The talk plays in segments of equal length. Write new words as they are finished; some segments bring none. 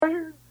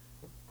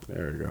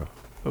There you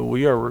go.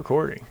 We are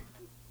recording.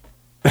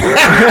 We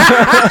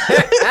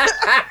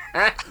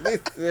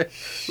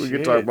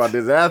can talk about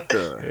this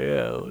after.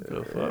 Yeah, what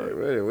the fuck?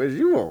 Where's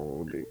you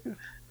on, nigga?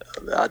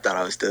 I thought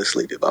I was still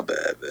sleeping. My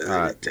bad, man. All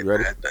right, you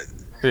ready?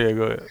 Yeah,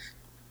 go ahead.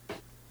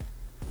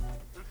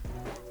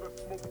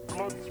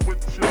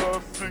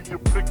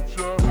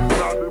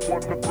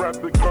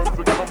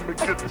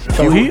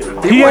 So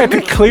he had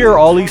to clear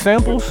all these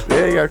samples?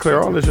 Yeah, you gotta clear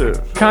all this shit.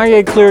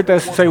 Kanye cleared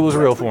that to say it was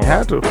real for him.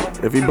 Had to.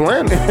 If he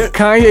blended.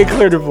 Kanye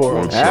cleared it for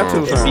him. Had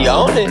to. If he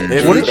owned it.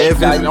 If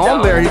he's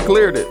on there, he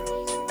cleared it.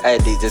 Hey,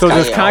 so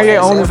does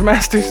Kanye own his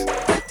masters?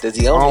 Does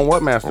he own on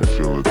what master?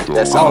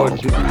 That's all.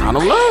 I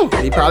don't know.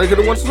 He probably could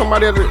have went to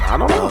somebody else. I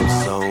don't know.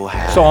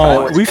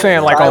 So we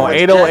saying like on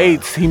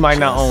 808s, he might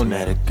not own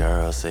that. It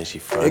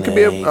could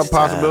be a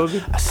possibility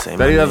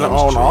that he doesn't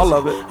own all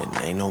of it.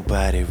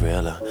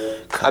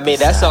 I mean,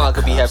 that song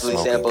could be heavily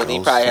sampled.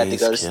 He probably had to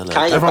go to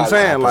Kanye. That's what I'm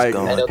saying. Like,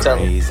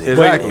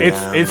 exactly.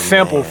 It's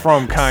sampled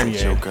from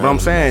Kanye. But I'm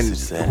saying,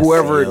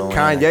 whoever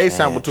Kanye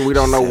sampled to, we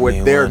don't know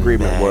what their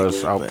agreement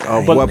was of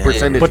what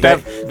percentage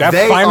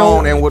they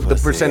own and what the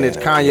percentage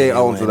Kanye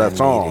owns of that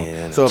song.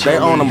 So if they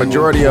own a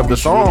majority of the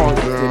song,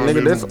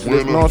 nigga, this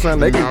you know what I'm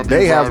saying?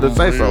 They have to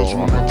say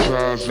so.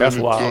 That's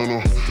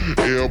wild.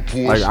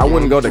 Like, I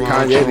wouldn't go to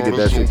Kanye to get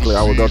that shit clear.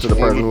 I would go to the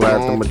person who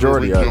has the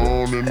majority of it.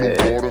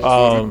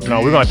 No,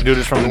 we're going to have to do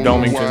this from the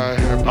Domington.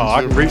 Oh,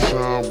 I can reach.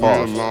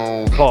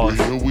 Pause.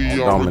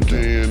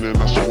 Domington.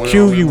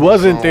 Q, you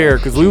wasn't there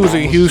because we was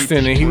in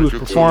Houston and he was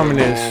performing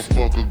this.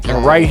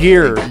 And right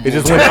here, it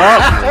just went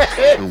up.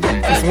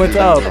 It just went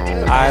up.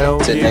 I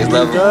don't give you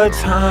the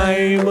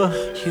time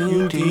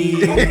you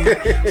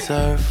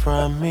deserve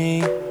from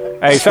me.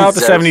 Hey, shout out to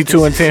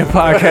 72 and 10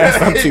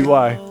 podcast. I'm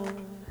TY.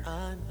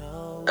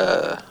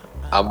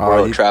 I'm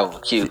World Travel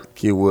Q.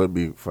 Q would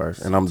be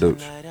first, and I'm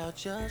Dooch.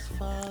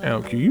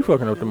 Damn, Q, you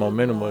fucking up the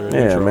momentum of it.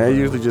 Yeah, man, it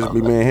usually just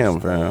be me and him,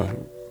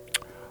 fam.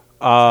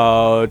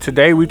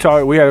 Today we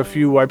had a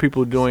few white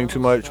people doing too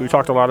much. We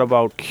talked a lot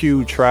about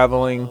Q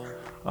traveling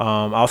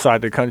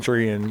outside the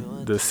country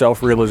and the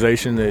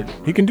self-realization that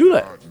he can do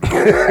that.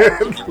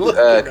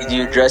 Could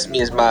you address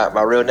me as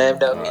my real name,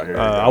 though?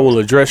 I will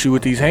address you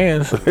with these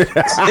hands.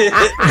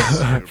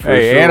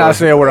 Hey, and I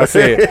said what I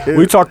said.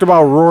 We talked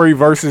about Rory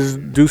versus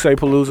Duce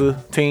Palooza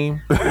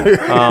team.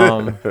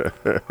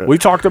 We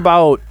talked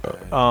about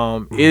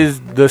is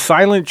the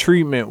silent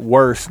treatment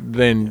worse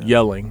than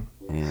yelling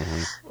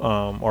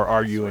or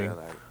arguing?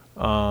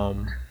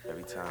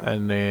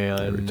 And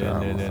then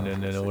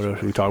what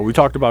else we talked? We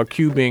talked about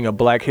Q being a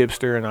black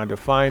hipster, and I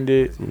defined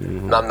it.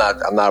 No, I'm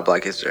not a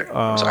black hipster.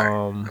 I'm sorry.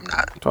 I'm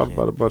not. Talked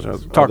about a bunch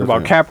of. Talked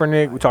about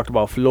Kaepernick. We talked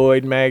about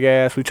Floyd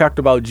Magass. We talked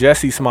about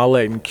Jussie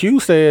Smollett. And Q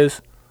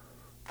says,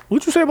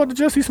 "What'd you say about the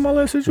Jussie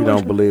Smollett situation?" You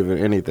don't believe in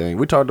anything.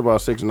 We talked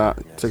about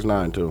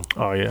 6ix9ine too.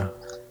 Oh yeah.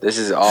 This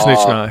is all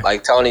Snitch 9.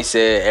 Like Tony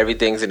said.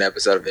 Everything's an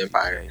episode of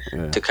Empire.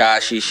 Yeah.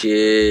 Tekashi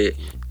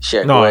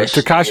shit. No,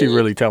 Tekashi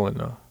really telling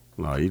though.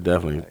 No, he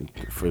definitely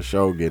for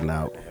sure getting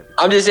out.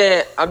 I'm just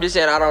saying. I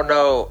don't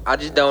know. I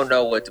just don't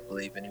know what to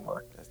believe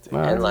anymore.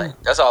 And like,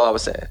 that's all I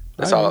was saying.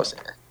 That's all I was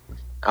saying.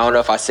 I don't know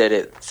if I said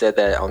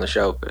that on the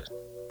show, but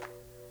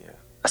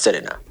I said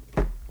it now.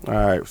 All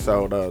right.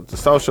 So the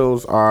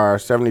socials are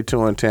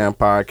 72 and 10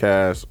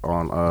 podcast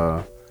on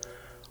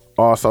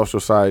all social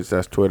sites.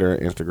 That's Twitter,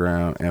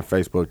 Instagram, and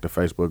Facebook. The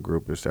Facebook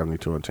group is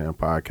 72 and 10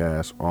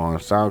 podcast. On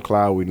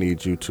SoundCloud, we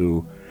need you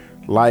to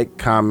like,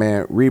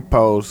 comment,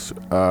 repost,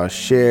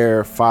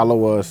 share,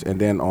 follow us,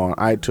 and then on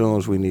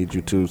iTunes, we need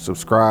you to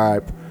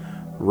subscribe,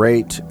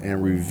 rate,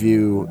 and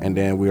review. And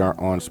then we are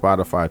on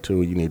Spotify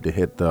too. You need to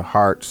hit the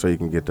heart so you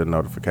can get the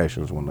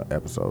notifications when the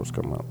episodes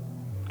come up.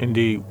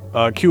 Indeed.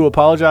 Q,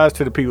 apologize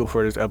to the people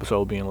for this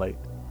episode being late.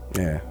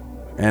 Yeah,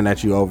 and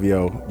that you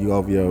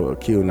OVO a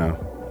Q now.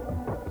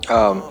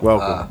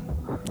 Welcome.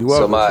 You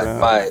welcome. So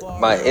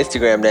my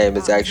Instagram name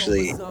is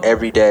actually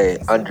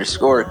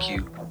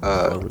everyday_Q.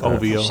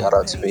 OVO. Shout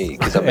out to me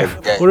because I'm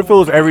everyday. What if it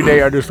was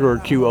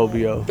everyday_Q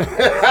OVO?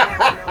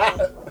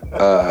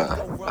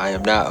 I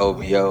am not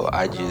OVO.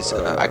 I just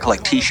I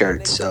collect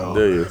T-shirts. So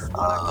Do you?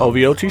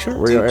 OVO T-shirt?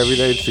 Where your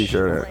everyday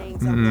T-shirt at?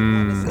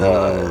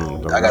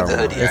 I got the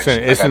hoodie.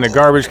 It's in the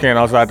garbage can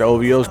outside the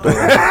OVO store.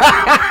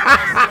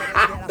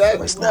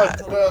 It's not.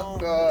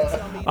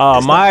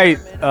 My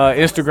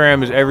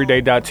Instagram is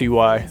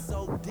everyday.ty.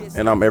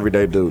 And I'm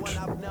everyday dude.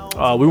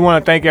 We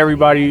want to thank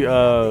everybody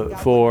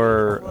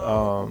for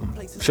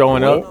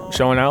showing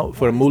out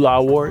for the Moolah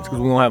Awards because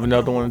we won't have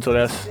another one until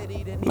that's.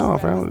 No,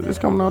 fam, it's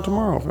coming out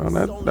tomorrow, fam.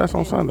 That's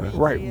on Sunday.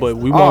 Right, but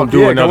we won't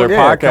do another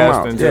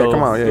podcast until.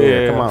 Come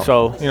out.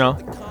 So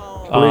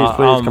Please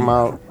come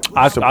out.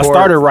 I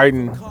started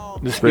writing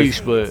the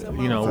speech, but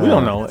we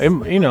don't know.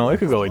 It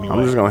could go anywhere.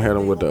 I'm just gonna hit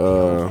him with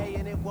the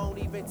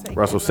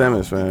Russell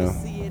Simmons, fam.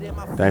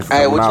 Thanks for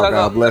coming out.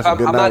 God bless you.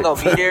 Good I'm night. not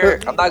gonna be there.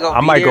 I'm not gonna.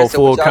 I might be go there,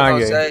 full so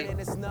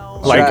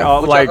Kanye.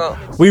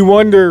 Like we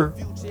wonder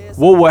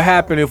what would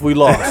happen if we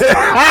lost.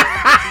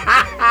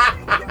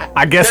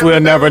 I guess we'll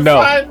never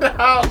know. Find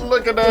out.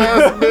 Look at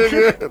us,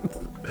 nigga.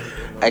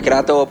 Hey, can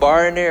I throw a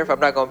bar in there if I'm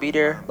not gonna be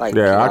there? Like,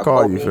 Yeah, I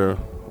call you, Phil.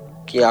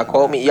 Can y'all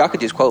quote me? Y'all could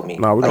just quote me.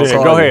 No, we like,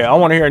 gonna Go ahead. I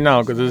want to hear it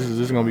now because this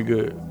is gonna be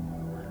good.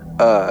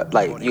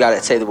 Like you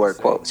gotta say the word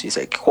quote. So you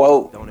say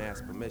quote.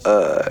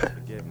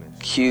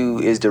 Q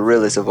is the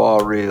realest of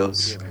all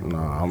reals. No,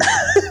 I'm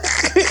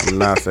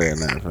not saying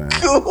that, fam.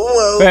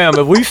 Fam,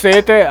 if we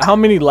said that, how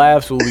many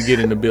laughs will we get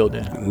in the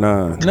building?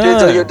 None.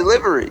 Depends on your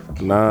delivery.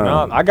 None.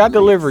 No, I got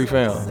delivery,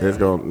 fam. It's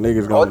gonna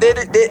niggas Oh, gonna it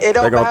don't they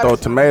gonna matter. throw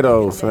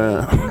tomatoes,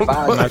 fam.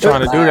 I'm not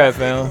trying to do that,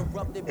 fam.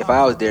 If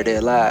I was there, they'd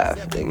laugh.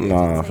 Nigga.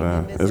 Nah,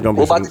 fam. It's gonna be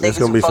What some, about the it's niggas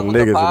gonna be who fuck some with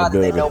the niggas pod in and the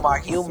they know building. my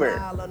humor?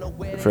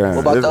 Fam,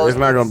 What about it's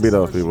not gonna be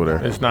those people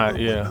there. It's not,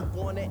 yeah.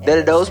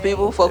 Then those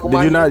people fuck with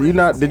my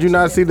humor. Did you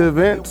not see the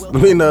events? I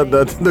mean the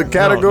No,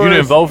 categories? you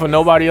didn't vote for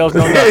nobody else,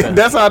 no nothing.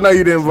 That's how I know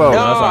you didn't vote. No,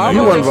 I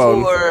you voted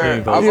wasn't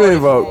voting. You didn't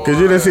vote because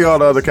you didn't see all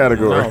the other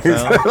categories. No,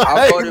 fam.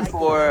 I voted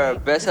for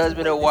best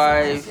husband and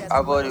wife.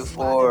 I voted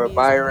for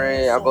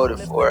Byron. I voted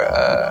for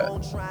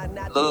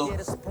Lou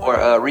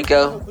or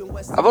Rico.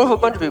 I voted for a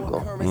bunch of people.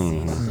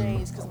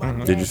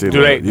 Did you see?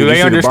 Do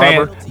they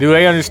understand? Do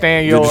they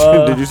understand your?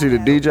 Did you see the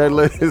DJ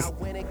list?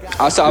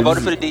 I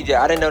voted for the DJ.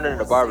 I didn't know none of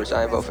the barbers, so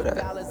I didn't vote for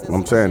that.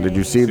 I'm saying, did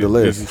you see the Did you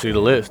list? see the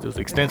list? It was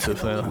extensive,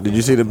 fam. Did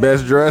you see the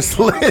best dress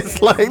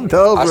list? Like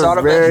those I saw were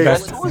the very,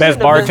 best dress. Who was Best in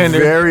the bartender.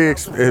 very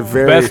Best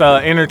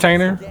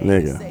entertainer.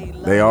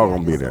 nigga. They all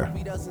gonna be there.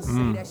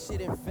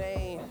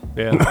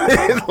 Yeah.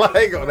 It's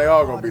like they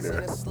all gonna be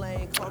there.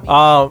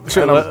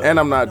 Shit, And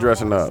I'm not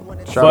dressing up.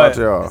 Shout out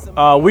to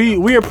y'all.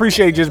 we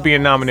appreciate just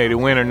being nominated,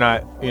 win or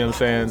not. You know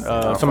what I'm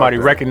saying? Somebody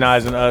that.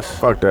 recognizing us.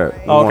 Fuck that. We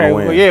Okay, wanna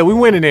win. well, yeah, we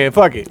winning then.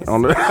 Fuck it.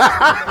 On the,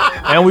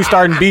 And we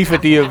starting beef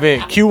at the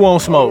event. Q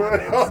won't smoke.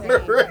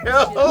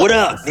 What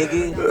up,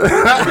 nigga?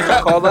 Want me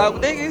start calling out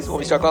niggas? Want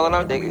me start calling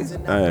out niggas?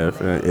 Hey,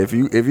 fam, if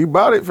you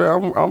bought it,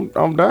 fam,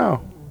 I'm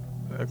down.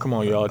 Come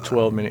on, y'all.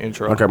 12-minute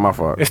intro. Okay, my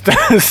fault. It's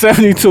the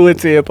 72 and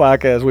 10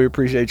 podcast. We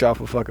appreciate y'all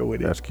for fucking with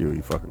it. That's cute.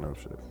 You fucking up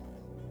shit.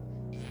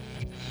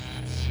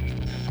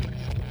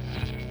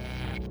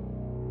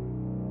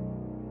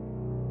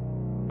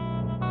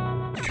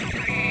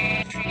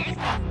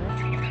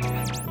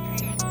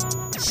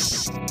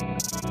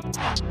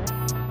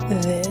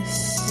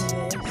 This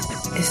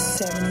is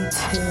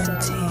 72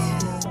 and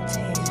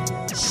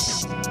 10.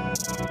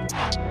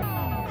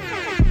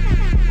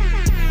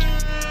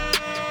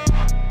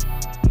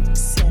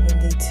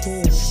 72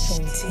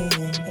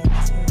 and 10.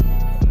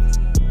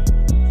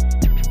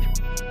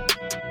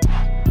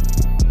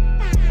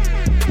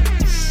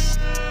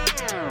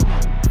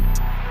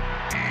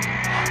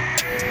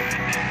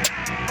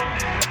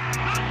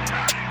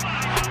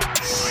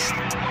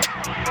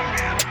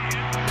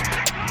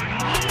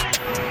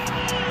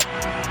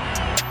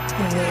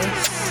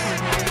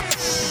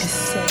 This is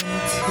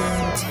 72 and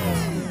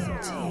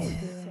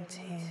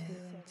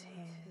 10.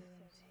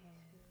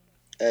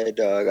 Hey,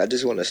 dog, I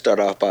just want to start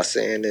off by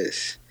saying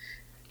this.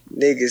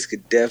 Niggas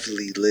could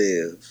definitely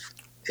live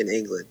in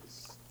England.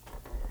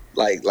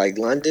 Like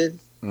London.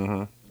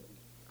 Mm-hmm.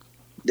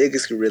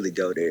 Niggas could really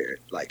go there,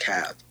 like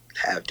have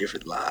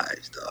different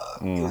lives,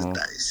 dog. It was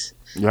nice.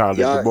 You hollered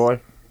at the boy?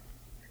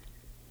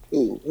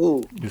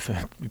 Ooh.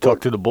 You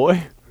talk to the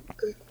boy?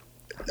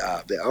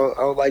 Nah, man, I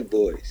don't like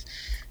boys.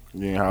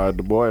 You ain't hollered at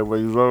the boy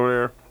when you was over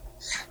there?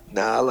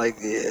 Nah, I like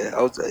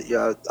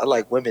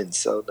women,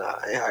 so nah,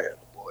 I ain't hiring a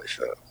boy,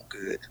 so I'm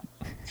good.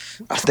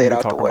 I stayed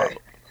out the way.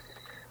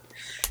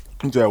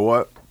 You said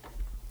what?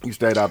 You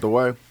stayed out the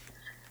way?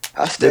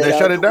 I stayed Did they out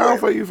shut the it down way.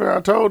 for you, fam?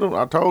 I told him.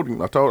 I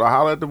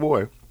hollered at the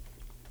boy.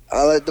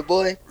 I like the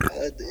boy.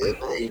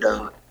 You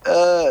know,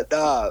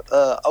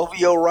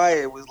 OVO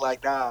Riot was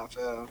like, nah,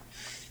 fam.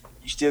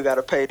 You still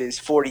gotta pay this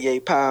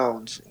 48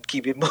 pounds and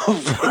keep it moving.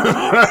 Ain't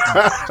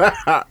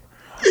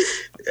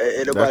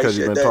That's nobody because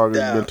shut that down.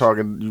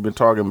 you've been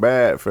talking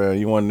bad, fam.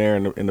 You weren't there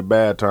in the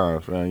bad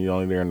times, fam. You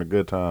only there in the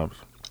good times.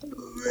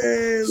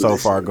 Man, So listen.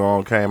 far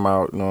gone, came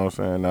out, you know what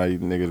I'm saying? Now you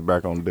niggas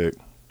back on dick.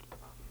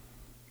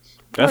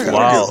 That's I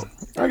wild.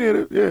 I get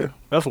it, yeah.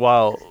 That's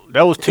wild.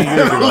 That was 2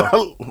 years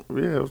ago.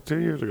 Yeah, it was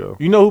 10 years ago.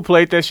 You know who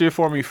played that shit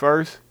for me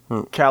first?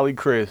 Cali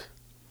Chris.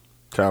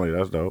 Cali,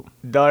 that's dope.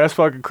 Dog, that's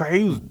fucking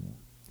crazy. He was,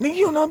 nigga,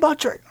 you don't know about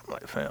Drake. I'm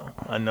like, fam,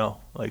 I know.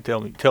 Like, tell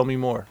me more. Tell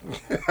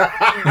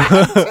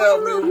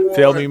me more.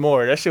 Tell me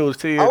more. That shit was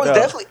 2 years ago.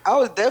 I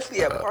was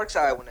definitely at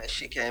Parkside when that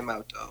shit came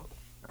out though.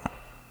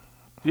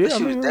 Yeah, That I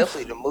shit mean, was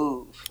definitely the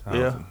move.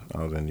 yeah.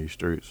 I was in these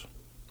streets.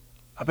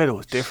 I bet it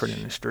was different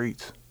in the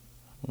streets.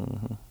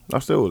 I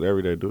still was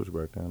everyday dudes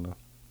back then,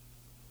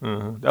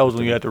 though. That was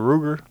when you had the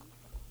Ruger.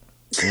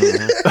 For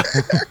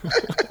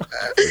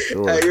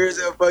sure. Hey, you're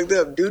so fucked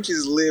up. Dude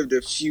just lived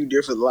a few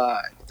different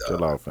lives. Dog.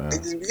 Chill out, fam.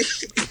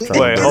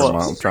 Wait, hold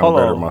on. I'm trying Hold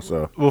to better on.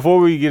 myself. Before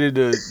we get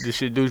into the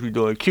shit dudes be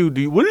doing, Q,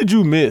 what did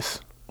you miss?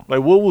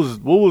 Like, what was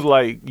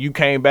like you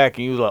came back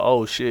and you was like,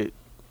 oh shit.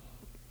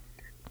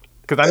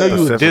 Because I know you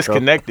was Pacifico.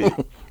 disconnected.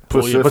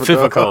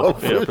 Pacifico.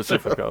 Yeah,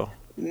 Pacifico.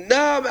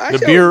 Nah, man, The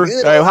beer.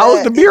 Hey, how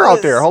was the beer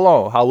out there? Hold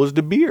on. How was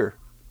the beer?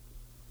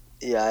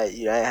 Yeah, I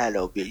ain't had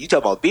no beer. You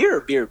talking about beer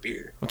or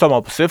beer? I'm talking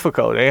about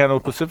Pacifico. They ain't no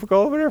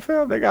Pacifico over there,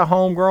 fam. They got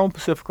homegrown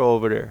Pacifico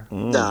over there.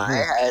 No,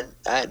 I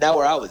not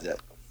where I was at.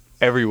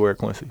 Everywhere,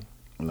 Quincy.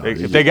 No,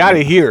 If they got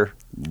it here,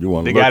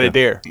 they got it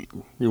there.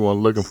 You weren't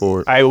looking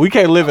for it. All right, we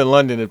can't live in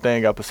London if they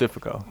ain't got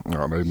Pacifico.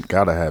 No, they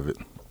gotta have it.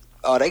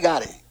 Oh, they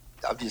got it.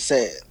 I'm just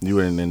saying. You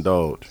didn't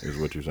indulge, is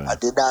what you're saying. I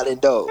did not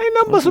indulge. Ain't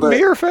nothing but some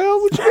beer, fam.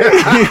 What you mean?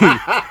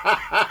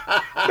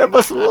 That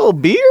but some little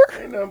beer?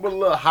 Ain't nothing but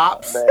little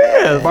hops.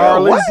 Yeah,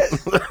 Barley. what?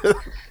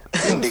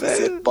 Nigga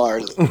said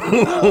barley.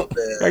 Oh,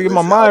 man. Gotta get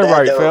my Listen, mind on that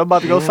right, note, fam. I'm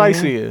about to go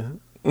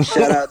sightseeing.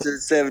 Shout out to the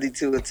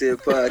 72 and 10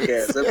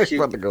 podcast. I'm About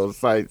cute. to go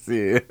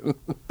sightseeing.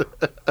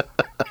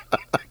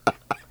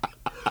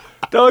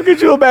 Dog,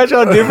 could you imagine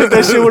how different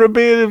that shit would have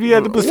been if you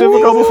had the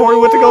Pacifico before you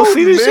went to go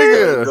see this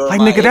shit? Nigga. Like,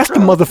 nigga, that's the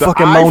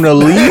motherfucking Mona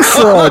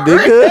Lisa,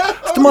 nigga.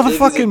 It's the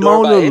motherfucking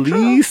Mona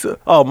Lisa.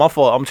 Oh, my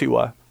fault. I'm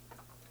TY.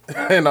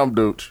 And I'm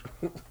Dooch.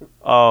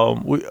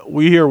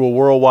 We here with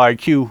Worldwide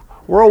Q.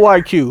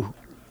 Worldwide Q.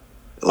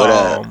 What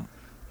up?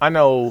 I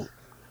know,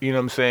 you know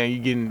what I'm saying, you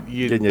getting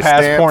Getting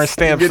passport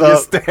stamps Getting up.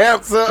 your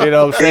stamps up. You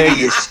know what I'm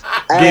saying?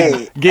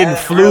 Getting hey,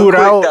 flued real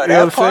quick, out, though, you know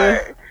that what I'm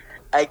saying?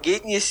 part,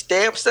 getting your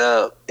stamps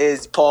up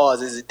is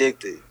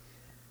addictive.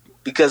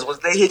 Because when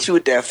they hit you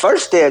with that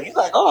first stamp, you're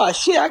like, oh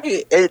shit, I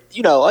get it.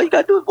 You know, all you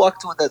gotta do is walk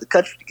to another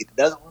country to get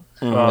another one.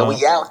 And when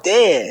you out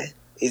there,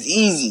 it's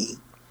easy.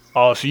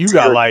 Oh, so you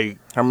got like,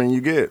 How many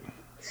you get?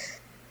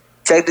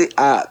 Technically,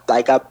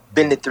 like I've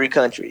been to 3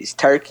 countries: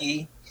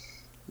 Turkey.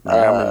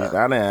 How many,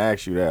 I didn't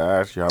ask you that. I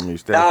asked you how many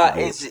stamps Nah,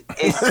 you get.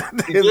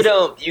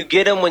 it's you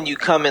get them when you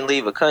come and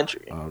leave a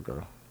country. Oh,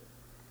 okay.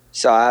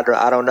 So I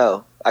don't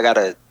know. I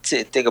gotta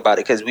think about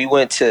it because we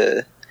went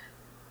to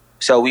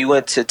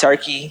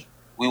Turkey.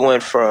 We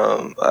went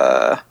from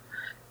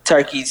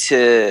Turkey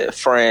to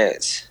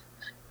France,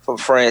 from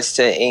France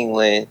to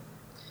England,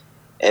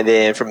 and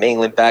then from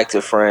England back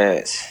to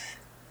France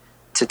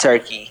to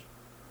Turkey,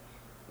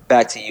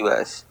 back to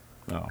U.S.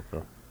 Oh,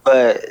 okay.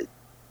 But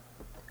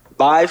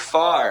by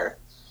far,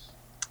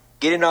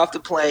 getting off the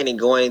plane and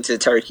going to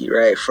Turkey,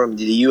 right, from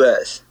the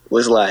U.S.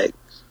 was like,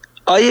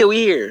 oh yeah, we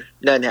here.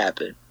 Nothing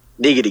happened.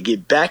 Nigga, to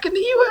get back in the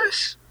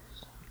U.S.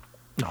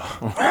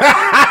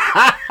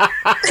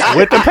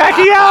 with the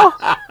Pacquiao?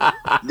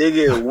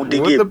 Nigga, With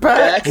to get the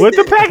pack. back With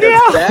the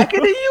Pacquiao? back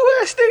in the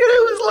U.S. Nigga, they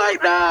was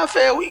like, nah,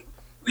 fam, we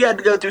had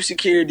to go through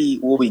security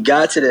when we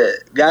got to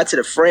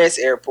the France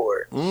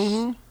airport.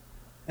 Mm-hmm.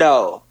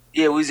 No,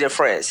 yeah, we was in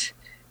France.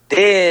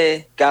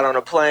 Then got on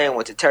a plane,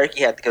 went to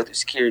Turkey, had to go through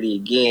security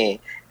again.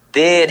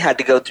 Then had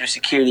to go through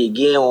security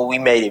again when we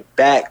made it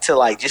back to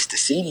like just the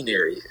seating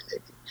area.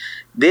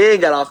 Then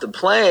got off the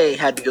plane,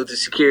 had to go through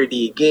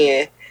security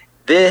again.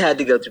 Then had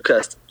to go through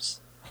customs.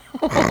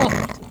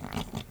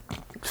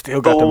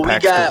 Still got them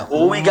packs.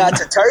 When we got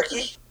to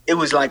Turkey, it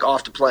was like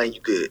off the plane. You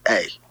could,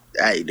 hey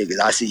niggas,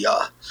 I see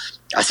y'all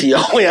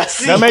when I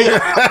see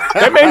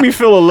That made me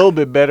feel a little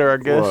bit better, I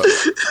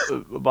guess,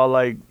 about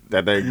like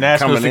That they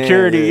national coming in,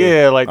 security.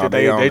 Yeah, like that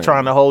they they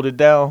trying to hold it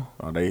down.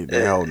 Oh, they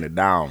holding it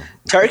down.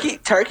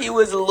 Turkey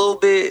was a little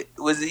bit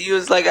he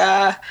was like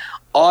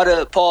all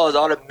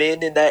the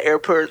men in that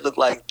airport looked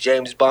like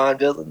James Bond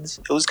villains.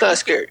 It was kind of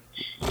scary.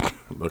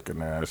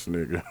 Looking ass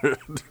nigga.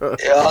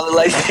 They all look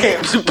like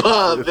James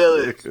Bond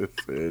villains.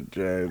 Said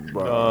James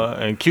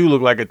Bond. And Q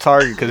looked like a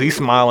target because he's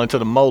smiling to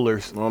the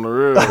molars. On the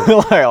real.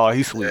 Like, oh,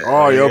 he's sweet.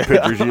 All your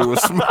pictures, you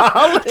was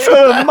smiling. To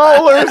the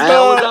molars, I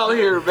dog. was out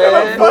here,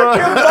 man.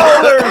 Fucking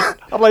molars.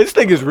 I'm like, this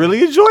nigga's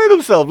really enjoying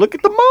himself. Look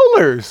at the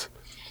molars.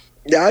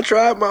 Yeah, I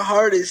tried my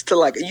hardest to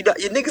like, you know,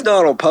 your niggas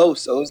not on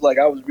post, so it's like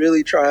I was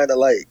really trying to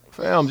like.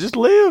 Fam, just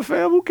live,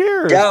 fam. Who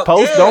cares? Yeah,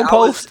 Post, yeah, don't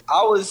post.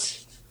 I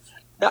was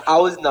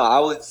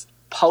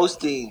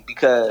posting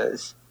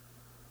because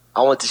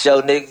I want to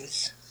show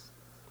niggas.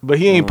 But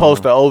he ain't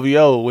post the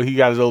OVO when he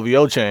got his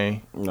OVO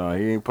chain. No,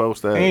 he ain't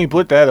post that. He ain't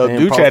put that up. He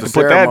ain't Dude had to post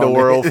put that in the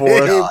ceremony. world for He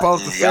us. ain't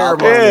post the Y'all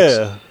ceremony.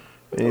 Yeah.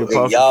 He ain't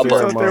post Y'all the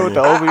both up there with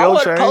the ceremony. OVO I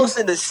wasn't chain.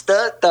 posting the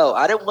stunt though.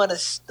 I didn't want to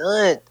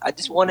stunt. I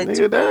just wanted Nigga,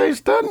 to. that ain't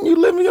stunting. You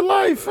living your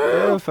life,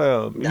 Yeah,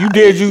 fam. fam. You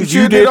did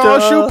You did all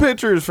shoe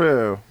pictures,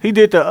 fam. He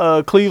did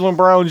the Cleveland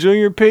Brown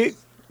Jr. pick.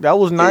 That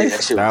was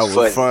nice. Yeah, That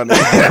was funny.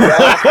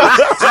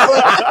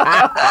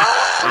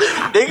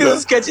 Niggas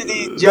was catching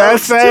these That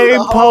jokes too same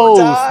the whole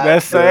pose. time.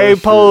 That same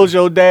shit. pose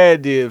your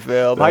dad did,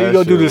 fam. How you That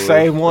gonna do the shit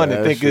same was- one and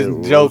that think his shit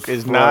was joke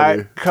is funny.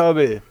 not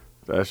coming?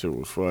 That shit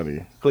was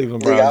funny.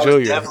 Cleveland Nigga, Brown I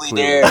was Jr.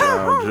 definitely there.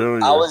 Brown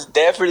Jr. I was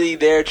definitely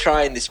there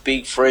trying to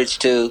speak French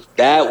too.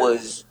 That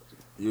was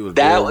You was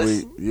that dead was-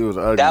 weak. You was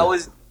ugly.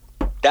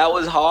 that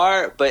was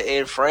hard. But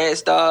in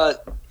France, dog,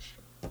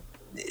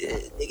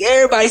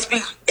 everybody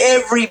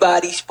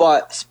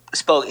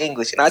spoke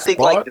English, and I think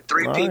like the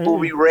 3 people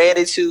we ran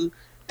into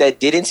that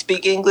didn't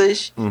speak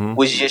English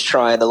was just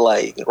trying to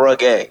like run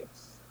game.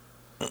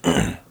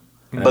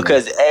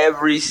 Because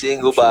every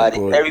single body,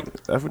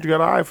 That's what you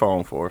got an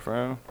iPhone for,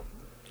 fam.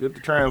 Get the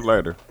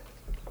translator.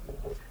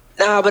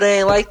 nah, but it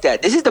ain't like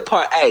that. This is the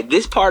part. Hey,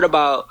 this part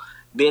about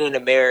being an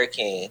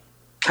American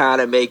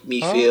kind of make me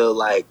feel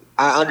like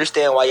I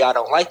understand why y'all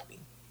don't like me.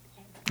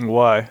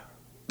 Why?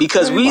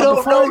 Because They we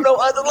about to don't know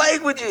fight. no other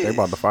languages. They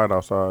about to fight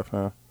outside,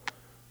 fam.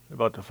 They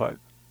about to fight.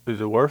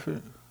 Is it worth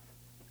it?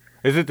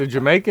 Is it the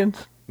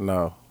Jamaicans?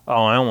 No.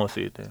 Oh, I don't want to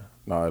see it then.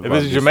 No, If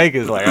it's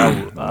Jamaicans, like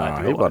I would.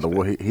 Nah, he about to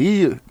whoop.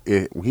 He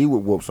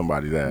would whoop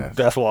somebody's ass.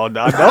 That's why I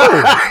know.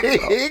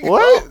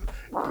 What?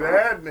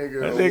 That nigga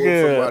That will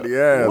nigga- whoop somebody's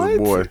ass, What?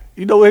 boy.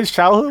 You know what his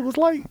childhood was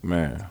like?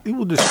 Man, He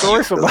will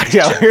destroy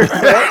somebody out here. No,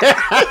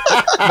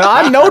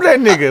 I know that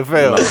nigga,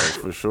 fam. no,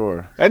 for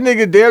sure. That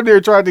nigga damn near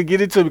tried to get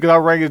it to me because I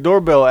rang his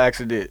doorbell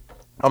accident.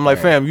 I'm like,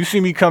 fam, you see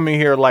me come in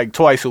here like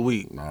twice a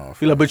week. No,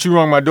 He like, but you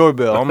rung my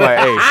doorbell. I'm like,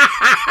 hey.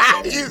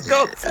 He's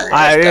gonna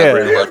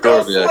Ring my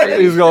doorbell, nigga.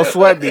 He's gonna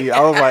sweat me.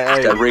 I was like,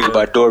 hey. Got ring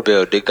my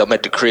doorbell, dick. I'm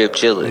at the crib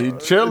chilling. He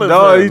chilling.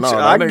 No, fam. he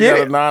that nigga get got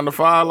it. a 9 to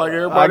 5 like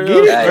everybody I get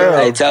else. it, fam.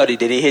 Hey, Tony,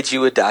 did he hit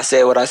you with the I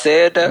said what I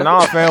said, though?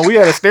 Nah, fam, we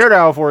had a stare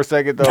down for a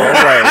second though. I'm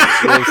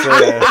like, you know what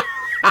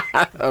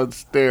I'm saying? I'd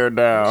stare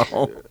down.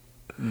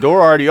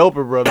 Door already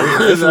open, brother.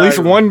 There's at least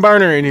one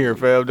burner in here,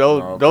 fam.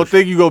 Don't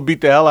think you gonna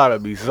beat the hell out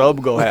of me.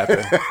 Something gonna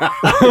happen.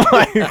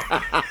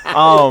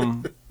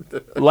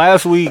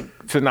 Last week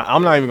tonight,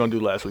 I'm not even gonna do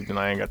last week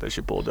tonight. I ain't got that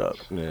shit pulled up.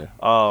 Yeah.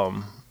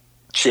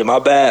 Shit, my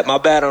bad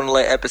on the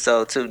late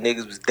episode, too.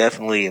 Niggas was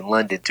definitely in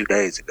London 2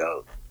 days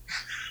ago.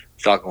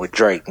 Talking with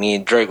Drake. Me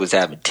and Drake was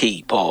having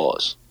tea.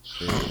 Pause.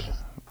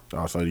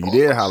 Oh, so you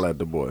did holler at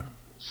the boy.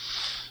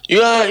 You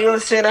know what I'm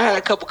saying? I had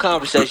a couple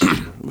conversations.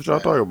 What y'all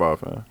talking about,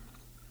 fam?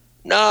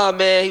 Nah,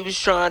 man, he was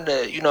trying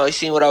to, he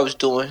seen what I was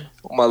doing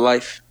with my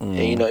life. And,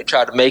 he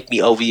tried to make me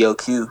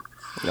OVOQ.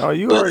 Oh,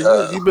 you But,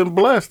 already, you been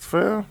blessed,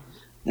 fam.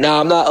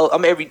 Nah, I'm not.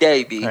 I'm every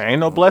day, B. There ain't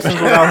no blessings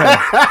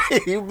without him.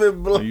 You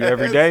been blessed. You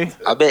every day.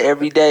 I've been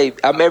every day.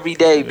 I'm every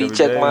day, B. Every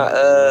Check day. my,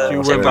 He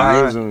check went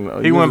my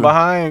behind. He went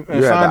behind and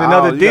You had signed the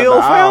another owl, you deal,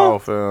 got the owl,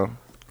 fam. fam.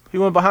 He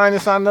went behind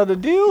and signed another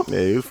deal. Yeah,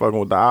 he was fucking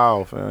with the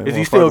owl, fam. Is he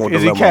wasn't still? fucking with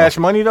Is the he limo. cash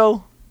money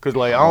though? Cause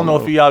like I don't know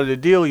if he out of the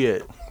deal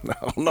yet. I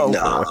don't know.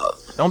 Nah,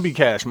 fam. Don't be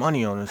cash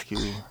money on this, Q.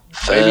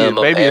 fam, Baby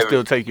will every-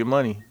 still take your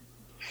money.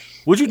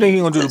 What you think he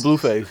gonna do to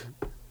Blueface?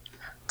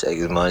 take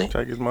his money.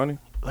 Take his money.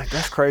 Like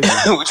that's crazy.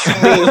 What you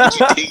mean? What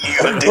you think you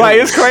gonna do? Like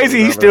it's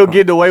crazy. He's still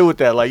getting away with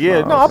that. Like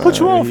yeah, no, I'll put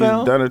you on, He's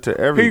fam. done it to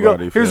Here you go.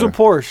 everybody. Here's a fam.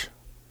 Porsche.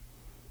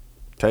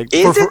 Take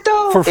Is For- it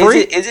though? for free?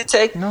 Is it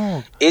take?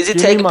 No. Is it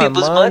Give me taking my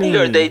people's money, or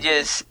money. they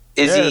just?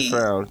 Is yeah, he?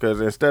 fam.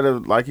 Because instead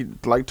of like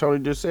Tony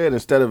just said,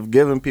 instead of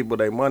giving people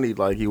their money,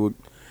 like he would.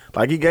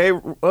 Like he gave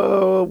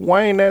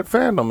Wayne that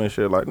fandom and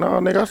shit. Like, no,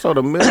 nigga, I sold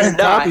 1 million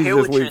No, I copies hear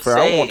this what you're week, fam. I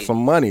want saying.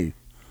 some money.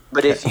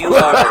 But if you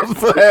are,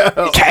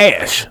 Fam.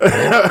 Cash.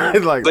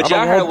 Like, but I y'all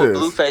don't heard want what this.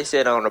 Blueface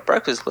said on the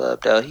Breakfast Club,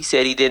 though. He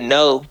said he didn't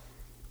know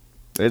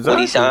Exactly. what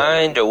he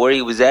signed or where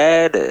he was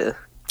at.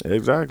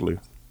 Exactly.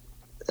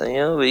 But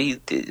he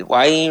did,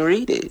 why he ain't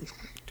read it?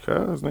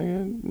 Cause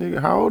nigga,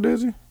 how old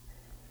is he?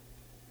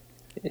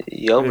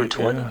 He over Yeah.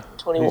 20, He's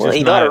 21. just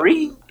He know how to not-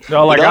 read.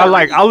 No, like He know I how to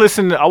like read. I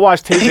listened. I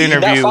watched his He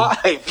not interview.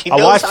 5. He I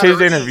knows watched how to his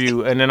read.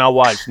 interview and then I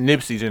watched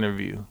Nipsey's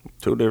interview.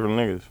 2 different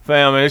niggas.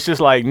 Fam, and it's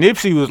just like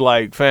Nipsey was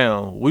like,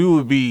 fam, we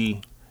would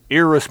be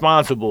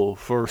irresponsible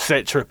for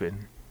set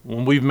tripping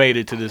when we've made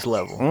it to this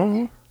level.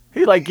 Mm-hmm.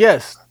 He like,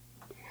 yes.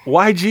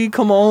 YG,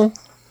 come on.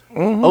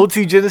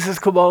 OT Genesis,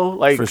 come on.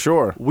 Like For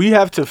sure. we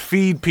have to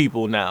feed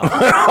people now.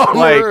 real.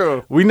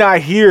 Like we're not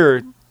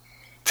here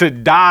to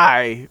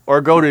die or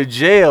go to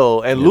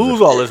jail and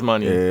lose all this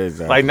money. Yeah,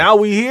 exactly. Like now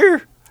we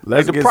here.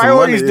 Let's the get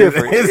priority's some money.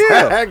 different. Yeah.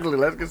 Exactly.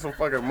 Let's get some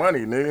fucking money,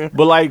 nigga.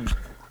 But like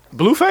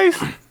Blueface,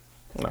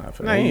 Nah,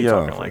 fam, nah, he ain't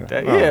young, talking like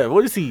fam. that. Nah. Yeah,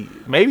 what is he?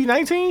 Maybe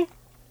 19?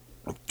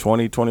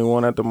 20,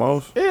 21 at the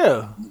most.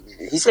 Yeah.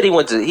 He said he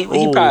went to. He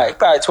Ooh.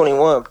 probably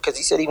 21 because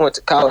he said he went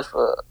to college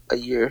for a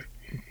year.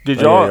 Did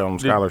Yeah, y'all yeah, on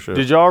scholarship.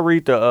 Did y'all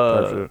read Type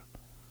the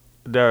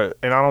shit.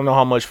 and I don't know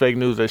how much fake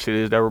news that shit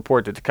is, that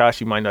report that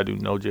Tekashi might not do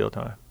no jail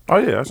time. Oh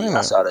yeah, I seen I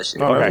that. saw that shit.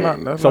 No,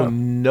 Okay. that's So not.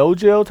 no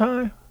jail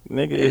time?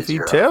 Nigga, It's if he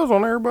zero. tells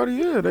on everybody,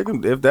 yeah, they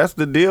can. If that's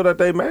the deal that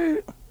they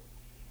made,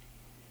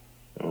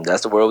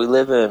 That's the world we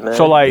live in, man.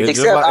 So, like- it's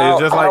Except just like, I it's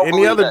just don't like any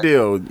believe other that.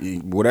 deal.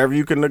 Whatever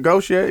you can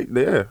negotiate,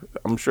 yeah,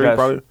 I'm sure you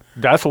probably.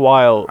 That's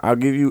wild. I'll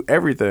give you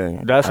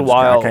everything. That's I just-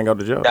 wild. I can't go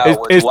to jail. No. It's,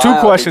 what's it's two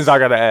wild questions is- I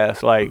gotta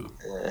ask. Like,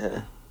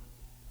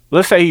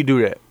 let's say he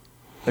do that,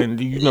 and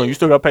you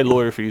still gotta pay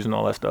lawyer fees and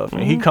all that stuff,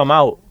 and he come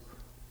out.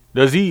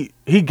 Does he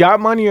got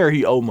money or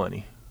he owe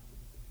money?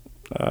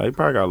 He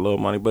probably got a little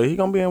money, but he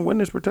gonna be in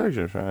witness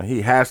protection. Fam.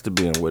 He has to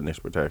be in witness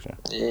protection.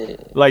 Yeah.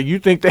 Like, you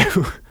think that,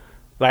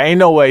 like, ain't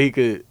no way he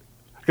could,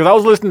 because I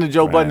was listening to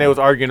Joe Budden, they Man. was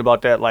arguing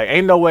about that. Like,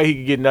 ain't no way he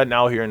could get nothing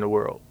out here in the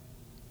world.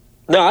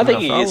 No, I think No,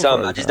 he so can get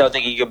something. I first just time. don't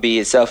think he can be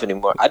himself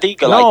anymore. I think he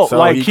can No, like. So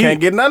like he he-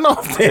 can't get nothing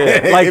off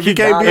there. Yeah, like if he he-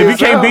 can't be if he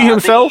can't be himself.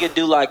 himself- I think he could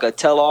do like a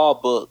tell-all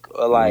book,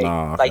 or like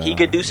he fam.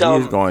 could do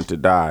something. He's going to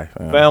die,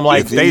 Fam,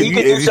 like, if they- you, he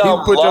could do if you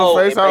something put low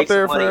your face and out make some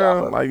there, money off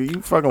of fam, it. like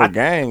you fucking with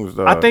gangs,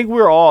 though. I think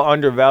we're all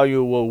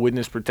undervalued what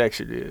witness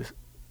protection is.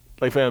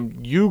 Like, fam,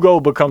 you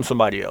go become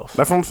somebody else.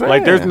 That's what I'm saying.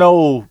 Like, there's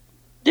no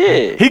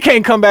Yeah. He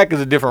can't come back as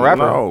a different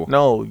rapper. No.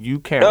 No, you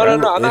can't. No, rap.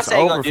 I'm not It's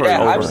saying over gonna do for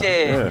that. you. I'm Over.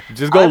 saying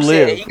Just go I'm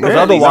saying live. he Because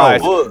can release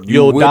otherwise, a book.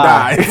 you'll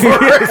die.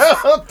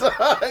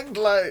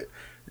 Like,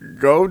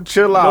 go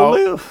chill Go out.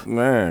 live.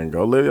 Man,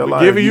 go live your We're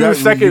life. giving you a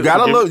second- You got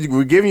a little.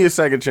 We're giving you a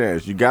second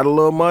chance. You got a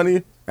little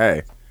money.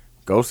 Hey,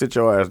 go sit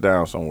your ass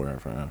down somewhere,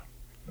 fam.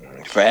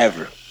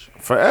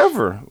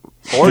 Forever.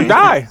 Or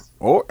die.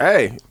 Or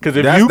hey, Because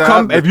if that's you not-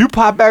 come, if you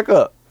pop back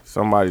up,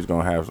 somebody's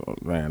gonna have.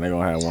 Man, they're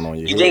gonna have one on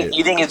your You head.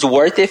 think it's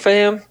worth it for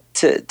him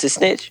to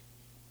snitch?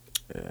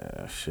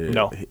 Yeah, shit.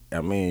 No.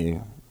 I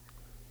mean,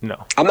 no.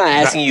 I'm not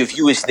asking you if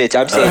you would snitch.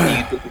 I'm saying do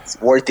you think it's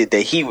worth it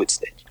that he would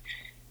snitch?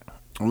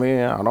 I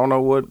don't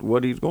know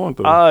what he's going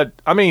through.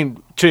 I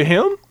mean, to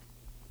him,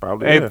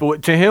 Probably. if, Yeah.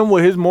 to him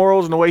with his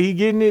morals and the way he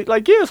getting it,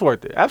 like, yeah, it's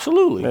worth it.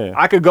 Absolutely. Yeah.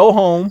 I could go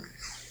home.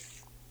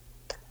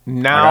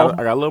 Now I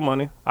got a little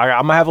money. I'm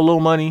gonna have a little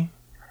money.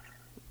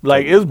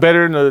 Like, it's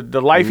better than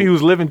the life he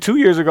was living 2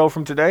 years ago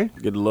from today.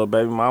 Get a little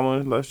baby mama.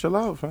 Let's chill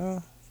out,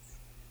 fam.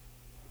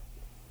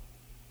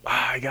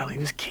 I gotta leave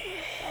his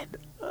kid.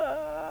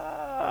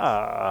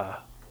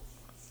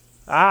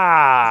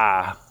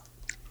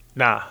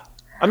 Nah.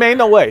 I mean, ain't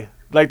no way.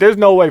 Like, there's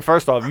no way.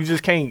 First off, you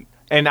just can't.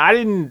 And I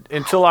didn't,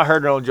 until I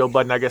heard it on Joe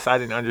Budden, I guess I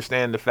didn't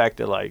understand the fact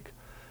that, like,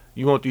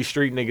 you want these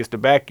street niggas to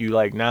back you.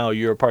 Like, now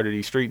you're a part of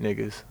these street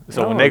niggas.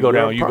 So when they go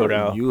down, you go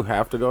down. You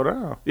have to go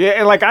down. Yeah,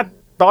 and like, I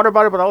thought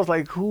about it, but I was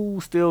like, who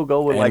still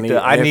go with, like,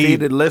 If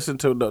he'd have listened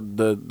to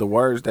the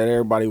words that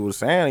everybody was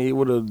saying, he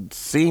would have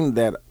seen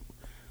that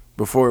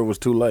before it was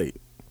too late.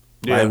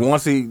 Yeah. Like,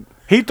 once he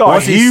thought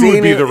once he seen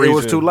would be it, the reason. it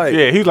was too late.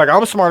 Yeah, he's like,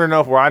 I'm smart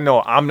enough where I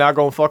know I'm not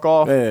gonna fuck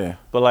off. Yeah.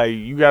 But like,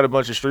 you got a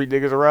bunch of street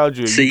niggas around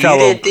you. So you you tell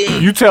them, didn't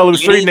think- you tell them you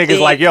street didn't niggas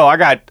think- like, yo, I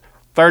got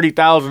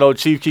 30,000 on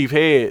Chief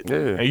head, Yeah.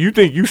 and you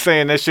think you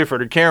saying that shit for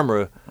the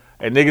camera,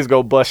 and niggas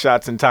go bust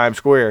shots in Times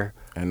Square,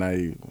 And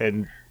they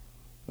and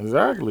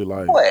exactly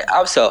like Wait,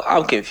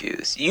 I'm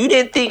confused. You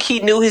didn't think he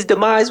knew his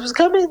demise was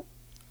coming?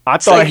 I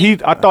thought he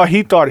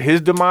thought his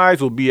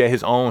demise would be at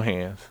his own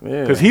hands,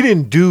 Yeah. because he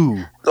didn't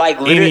do, Like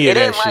Any literally, of it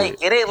ain't that like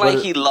shit. it ain't like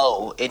he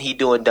low and he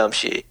doing dumb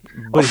shit.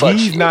 but Or fuck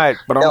he's shit. not.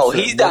 But I'm No,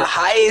 saying- he's the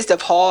highest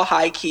of all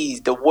high keys.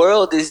 The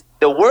world knows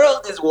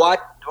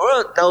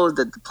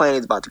that the plane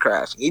is about to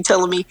crash. You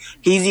telling me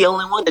he's the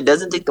only one that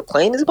doesn't think the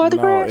plane is about to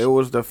no, crash? it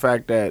was the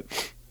fact that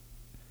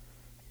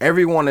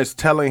everyone is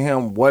telling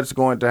him what's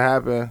going to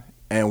happen,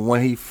 and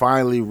when he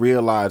finally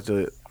realized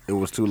it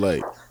was too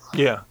late.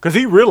 Yeah, because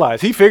he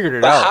realized, he figured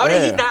it But out. how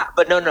did he yeah. not?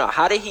 But no.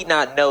 How did he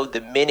not know the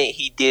minute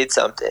he did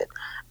something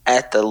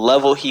at the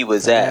level he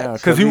was at?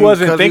 Because he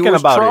wasn't thinking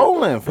about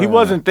trolling, it. He fam.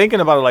 wasn't thinking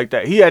about it like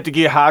that. He had to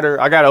get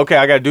hotter. I got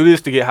to do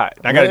this to get hot.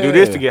 I got to do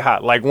this to get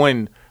hot. Like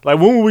when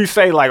we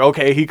say, like,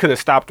 okay, he could have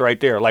stopped right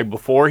there. Like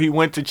before he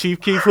went to Chief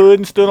Keef Hood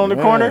and stood on the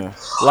Yeah. corner.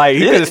 Like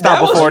he Yeah, could have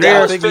stopped that was- before that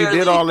there. I think he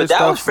did all this But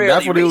that was stuff. fairly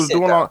That's what he was recent,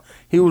 doing. though.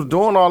 He was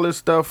doing all this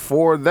stuff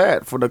for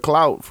that, for the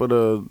clout, for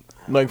the.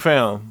 Like,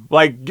 fam.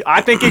 Like,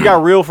 I think it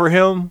got real for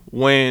him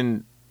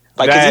when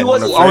Like, 'cause he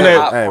wasn't on even that.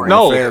 hot for it.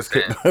 No, the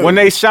fans- when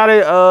they shot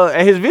it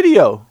at his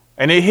video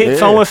and it hit Yeah.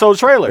 so and so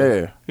trailer.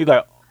 Yeah. He's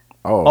like,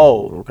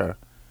 Oh, okay.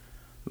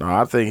 No,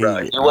 I think he. Bro,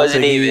 he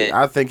wasn't even-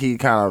 I think he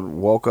kind of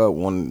woke up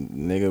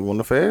when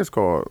the feds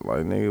called. Like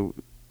nigga,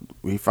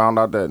 he found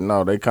out that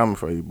no, they coming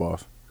for you,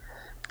 boss.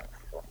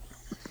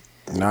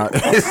 Now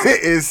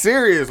it's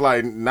serious.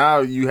 Like now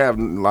you have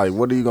like,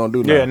 what are you gonna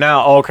do now? yeah,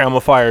 now okay, I'm gonna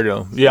fire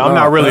them. Yeah, I'm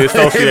No. not really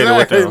associated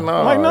Exactly, with them. no,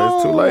 I'm like, no,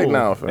 it's too late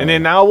now, fam. And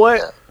then now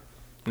what?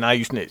 Now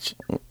you snitch.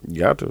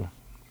 You got to.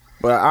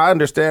 But I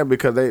understand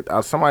because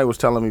somebody was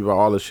telling me about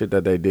all the shit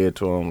that they did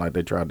to him. Like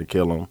they tried to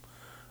kill him.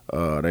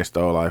 They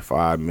stole like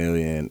 $5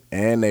 million,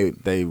 and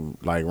they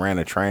like ran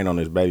a train on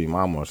his baby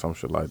mama or some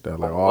shit like that.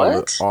 Like all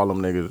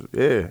them niggas,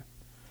 yeah.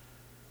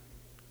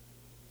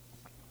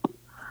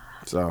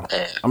 So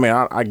I mean,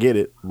 I get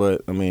it,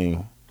 but I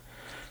mean,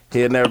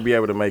 he'll never be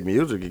able to make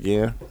music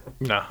again.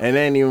 Nah. And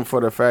then even for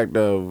the fact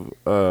of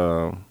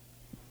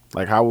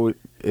like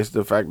it's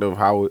the fact of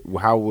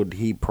how would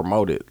he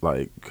promote it?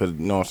 Like, because you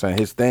know what I'm saying,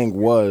 his thing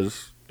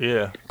was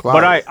Yeah. Clout.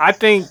 But I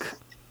think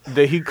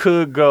that he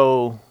could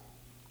go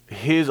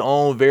his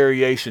own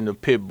variation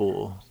of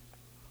Pitbull,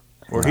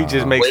 where he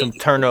just makes them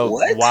turn up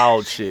what?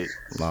 wild shit.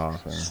 nah,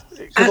 fam.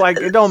 Cause like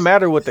it don't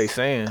matter what they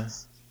saying.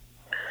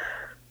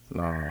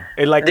 Nah.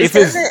 It like This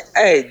if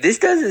it's this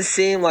doesn't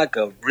seem like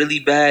a really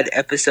bad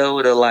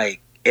episode of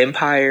like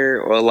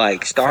Empire or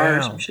like Star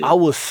or some shit. I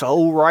was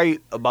so right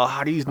about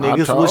how these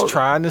niggas told was you.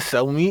 trying to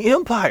sell me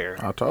Empire.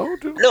 I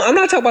told you. No, I'm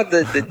not talking about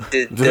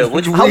the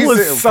which We I was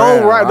said, so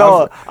fam, right.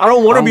 No, I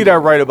don't want to be that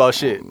right about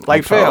shit.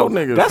 Like, told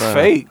fam, niggas, that's fam.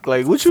 fake.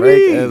 Like, what you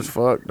Fake mean? as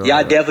fuck, though.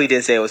 Y'all definitely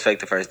didn't say it was fake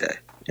the first day.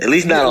 At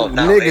least not on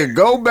Nigga,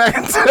 go back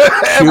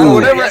to Q,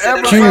 whatever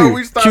episode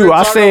we started Q, I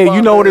talking said, about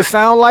you know what this. it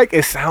sound like?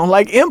 It sound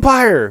like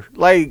Empire.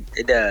 Like,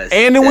 It does.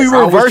 and then we That's-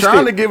 I was reversed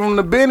trying it. to give him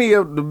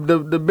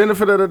the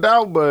benefit of the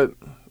doubt, but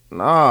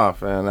Nah,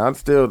 fam. I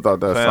still thought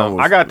that song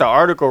was... I got the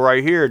article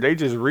right here. They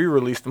just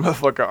re-released the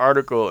motherfucking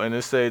article, and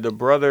it said the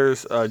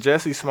brothers,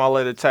 Jesse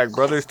Smollett attack.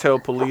 Brothers tell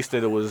police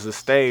that it was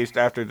staged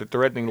after the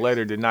threatening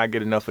letter did not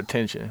get enough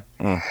attention.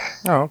 Oh,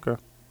 okay.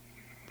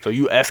 So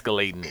you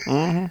escalating it.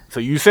 Mm-hmm. So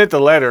you sent the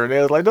letter, and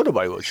they was like, "No,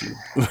 nobody wants you."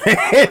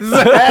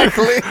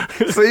 Exactly.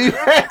 So you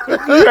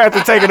have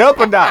to take it up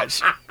a notch.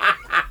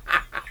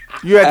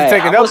 You had to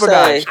take it up a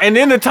notch. And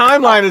then the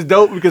timeline is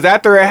dope because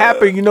after it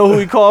happened, you know who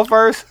he called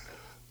first?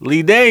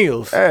 Lee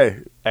Daniels.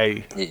 Hey,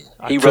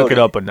 he took it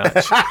up a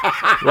notch.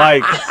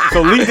 Like,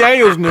 so Lee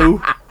Daniels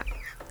knew.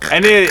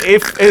 And then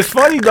it's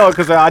funny though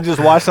because I just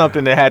watched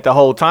something that had the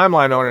whole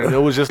timeline on it. And it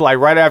was just like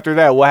right after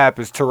that, what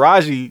happens?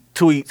 Taraji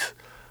tweets,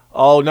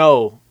 "Oh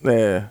no,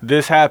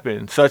 this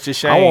happened. Such a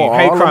shame.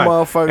 Hate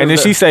crime." And then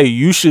she say,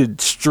 "You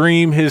should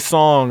stream his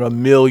song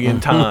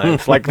 1,000,000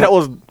 times." Like that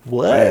was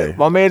what? Hey.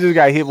 My man just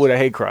got hit with a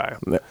hate crime.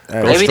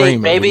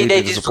 Maybe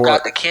they just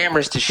forgot the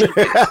cameras to shoot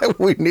it.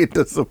 We need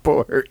the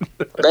support.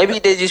 Maybe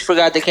they just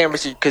forgot the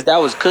cameras because that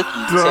was Cookie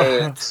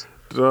saying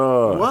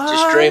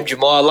just stream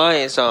Jamal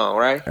Lyons song,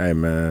 right? Hey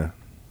man.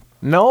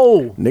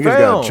 No, niggas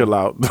gotta chill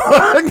out.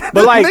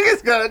 But like,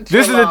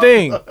 this is the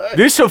thing.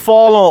 This should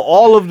fall on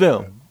all of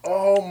them.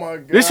 Oh my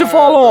god! This should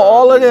fall on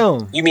all of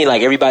them. You mean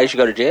like everybody should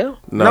go to jail?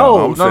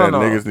 No, I'm saying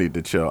niggas need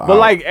to chill. But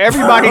like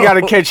everybody got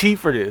to catch heat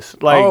for this.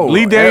 Like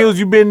Lee Daniels,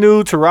 you been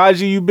new.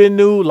 Taraji, you been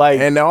new.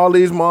 Like, and all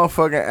these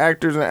motherfucking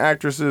actors and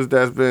actresses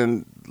that's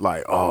been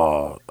like,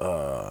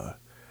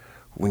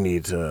 we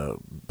need to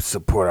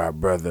support our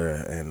brother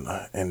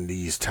in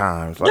these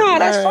times. Like, no,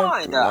 that's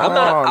fine. No,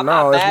 I'm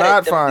not it's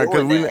not fine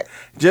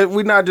because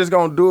we're not just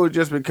gonna do it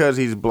just because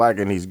he's black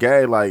and he's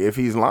gay. Like if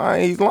he's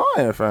lying,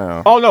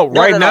 fam. Oh no,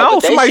 right now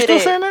somebody's still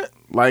saying that.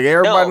 Like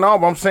everybody know,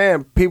 but I'm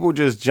saying people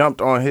just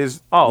jumped on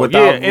his. In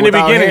the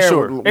beginning,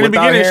 sure. In the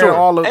beginning, sure.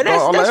 All the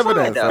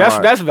evidence.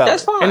 That's valid.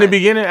 That's fine. In the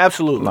beginning,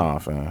 absolutely. Nah,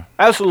 fam.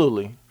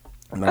 Absolutely.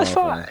 That's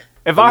fine.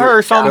 If I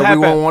heard something happen,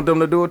 we won't want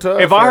them to do it to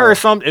us. If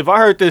I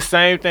heard this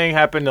same thing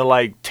happen to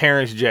like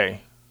Terrence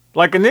J,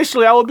 like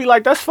initially I would be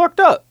like, that's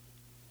fucked up.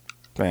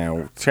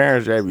 Man,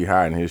 Terrence J be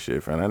hiding his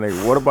shit, fam. That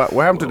nigga, what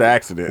happened to the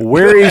accident?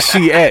 Where is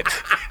she at?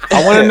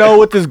 I want to know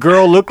what this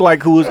girl looked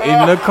like who was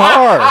in the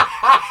car.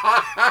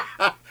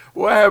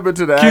 What happened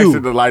to the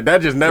accident? Like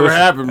that just never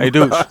happened. Hey,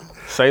 dude.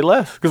 Say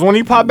less. Because when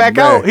he pop back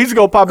out, he's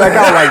going to pop back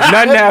out like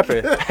nothing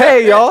happened.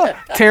 Hey, y'all.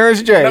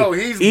 Terrence J. No,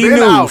 he's been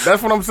out.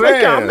 That's what I'm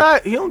saying.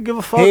 Like, he don't give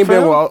a fuck. He ain't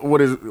been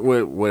with her.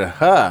 With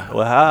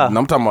her. And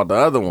I'm talking about the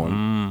other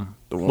one.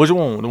 Which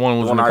one? The one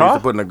who was in the car? I used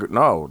to put in the,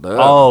 no, the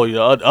other. Oh, yeah,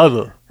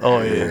 other.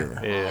 Oh,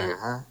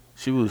 yeah.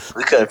 She was.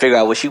 We couldn't figure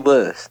out what she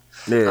was.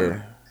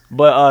 Yeah.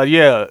 But,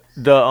 yeah,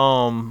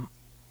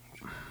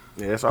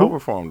 it's over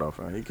for him, though,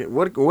 fam.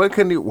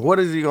 What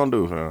is he going to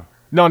do, fam?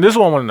 No, this is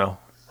what I want to know.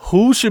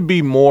 Who should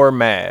be more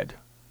mad?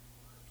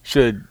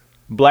 Should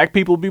black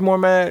people be more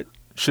mad?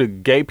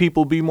 Should gay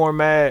people be more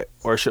mad?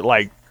 Or should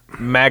like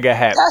MAGA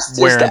hat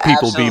wearing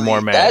people be more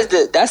mad?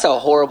 That's a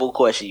horrible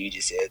question you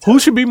just said. Who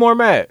should be more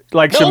mad?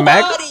 Like should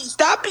MAGA?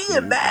 Stop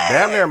being mad.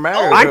 Damn near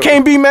MAGA. I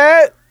can't be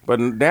mad. But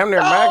damn near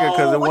MAGA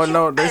because it wasn't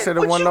no. They said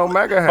it wasn't no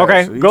MAGA hats.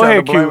 Okay, go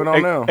ahead,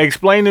 Q.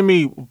 Explain to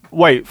me.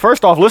 Wait,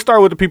 first off, let's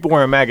start with the people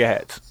wearing MAGA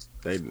hats.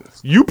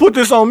 You put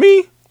this on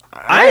me.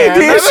 I ain't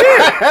did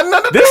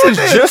shit. This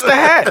is just a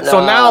hat.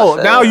 So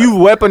now you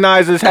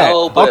weaponize this hat.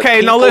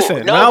 Okay, now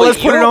listen. Now let's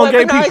put it on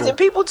gay people. You're weaponizing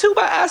people too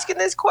by asking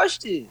this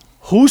question.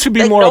 Who should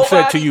be more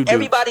upset to you, dude?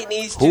 Everybody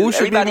needs to. Who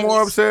should be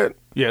more upset?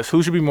 Yes,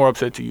 who should be more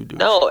upset to you, dude?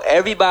 No,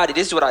 everybody.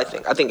 This is what I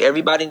think. I think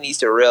everybody needs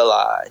to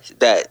realize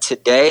that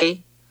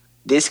today,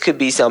 this could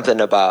be something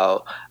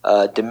about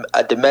a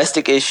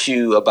domestic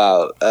issue,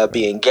 about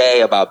being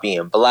gay, about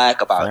being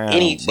black, about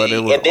anything. But it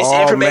was and this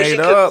all information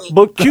made could up.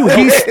 But Q,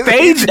 he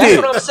staged That's it.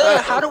 what I'm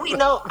saying. How do we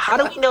know? How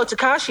do we know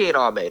Tekashi ain't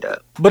all made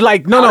up? But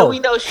like, How do no, we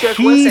know Sheck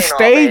he West ain't all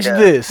made staged up?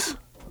 this.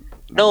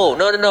 No,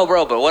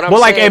 bro. But what I'm Well,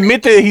 like, saying,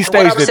 admit that he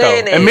staged it though.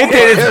 Admit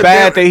that it's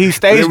bad that he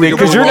staged it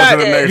because you're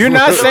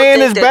not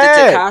saying it's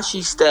bad. The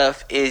Tekashi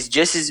stuff is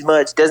just as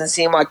much. Doesn't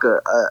seem like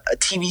a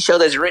TV show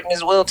that's written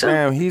as well too.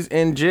 Fam, he's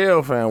in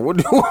jail, fam. What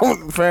do you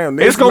want, fam?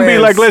 It's gonna be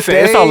like, listen,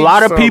 it's a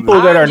lot of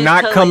people that are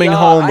not coming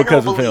home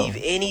because of him. I don't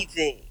believe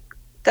anything.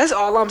 That's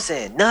all I'm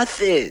saying.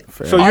 Nothing.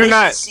 So you're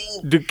not.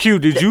 Q,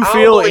 did you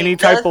feel any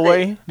type of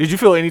way? Did you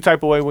feel any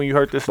type of way when you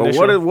heard this? But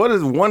what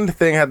does one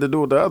thing have to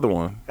do with the other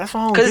one? That's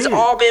all. Because it's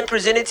all been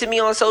presented to me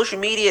on social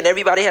media, and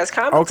everybody has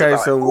comments. Okay,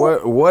 about so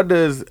it. what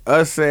does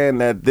us saying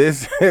that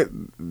this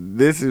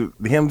is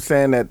him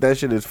saying that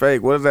shit is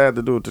fake? What does that have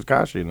to do with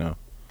Tekashi now?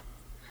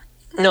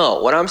 No,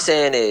 what I'm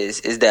saying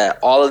is that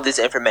all of this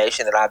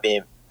information that I've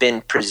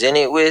been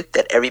presented with,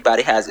 that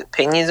everybody has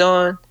opinions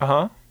on,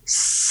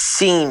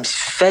 seems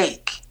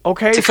fake.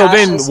 Okay, so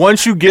then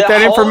once you get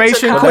that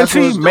information,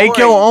 Quincy, make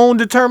your own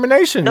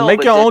determination.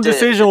 Make your own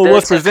decision with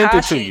what's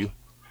presented to you.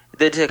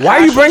 Why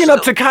are you bringing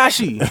up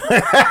Tekashi?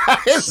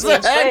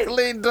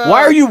 Exactly.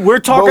 Why are you? We're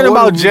talking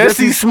about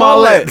Jesse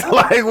Smollett.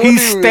 Like, he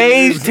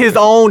staged his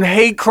own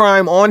hate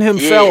crime on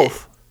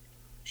himself.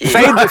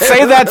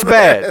 Say that's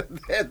bad.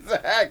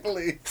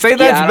 Exactly. Say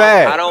that's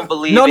bad. I don't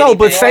believe. No,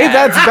 but say anything.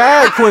 that's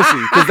bad, Quincy,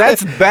 because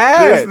that's This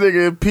bad.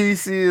 nigga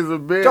PC is a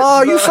bitch.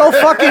 Dog, you so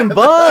fucking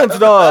buns,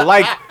 dog.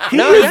 Like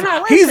you're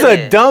not he's a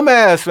listening.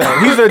 dumbass,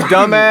 man. He's a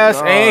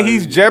dumbass, and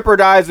he's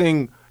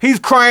jeopardizing. He's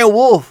crying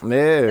wolf.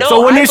 Yeah. No,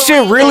 So when I this shit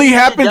believe really that he's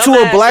happened to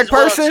a dumbass black as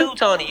well, person? too,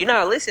 Tony, you're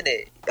not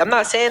listening. I'm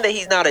not saying that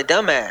he's not a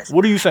dumbass.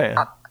 What are you saying?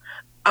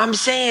 I'm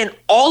saying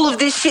all of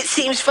this shit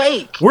seems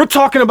fake. We're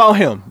talking about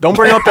him. Don't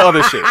bring up the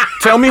other shit.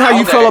 Tell me how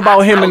you Okay, feel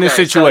about him in this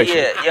okay, situation.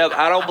 So yeah,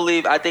 I don't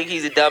believe. I think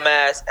he's a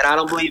dumbass, and I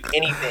don't believe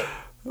anything.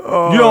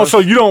 You don't. So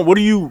you don't. What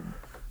do you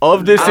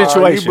of this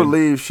situation? You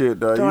believe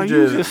shit, though. Dog, You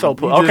you just just so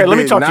you okay, just let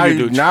me did- talk to now you,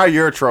 dude. Now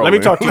you're trolling. Let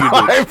me talk to you, dude.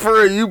 Like, for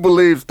real, you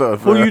believe stuff.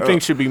 Who do you man.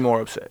 think should be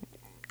more upset?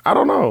 I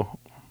don't know.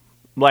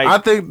 Like I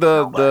think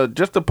the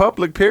just the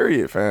public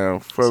period, fam,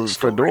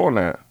 for doing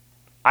that.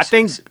 I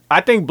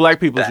think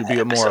black people should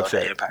be more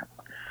upset.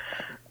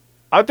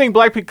 I think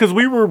black people, because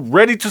we were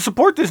ready to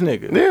support this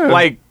nigga. Yeah.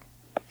 Like,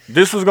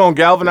 this was going to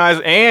galvanize,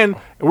 and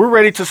we're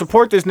ready to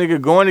support this nigga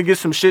going to get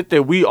some shit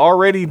that we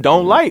already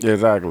don't like.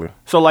 Exactly.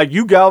 So, like,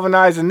 you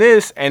galvanizing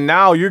this, and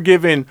now you're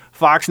giving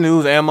Fox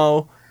News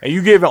ammo, and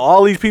you giving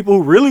all these people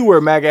who really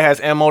wear MAGA hats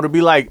ammo to be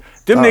like,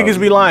 them niggas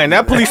be lying.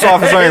 That police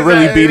officer ain't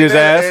really beat his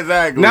ass.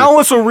 Exactly. Now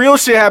when some real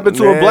shit happened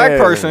to a black Yeah,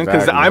 person,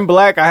 because exactly. I'm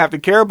black, I have to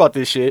care about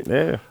this shit.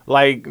 Yeah.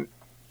 Like,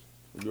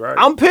 You're right.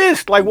 I'm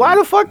pissed. Like, why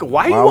the fuck?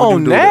 Why you would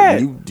on do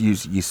that?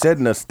 You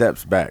setting us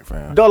steps back,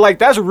 fam. Though, like,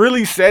 that's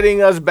really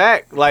setting us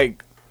back,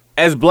 like,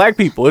 as black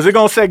people. Is it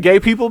gonna set gay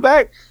people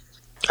back?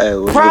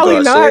 Probably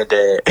not.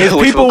 Is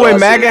people with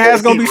MAGA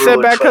hats gonna be set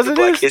back because of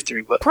this?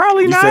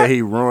 Probably You not. said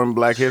he ruined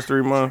Black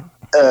History Month.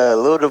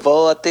 Lil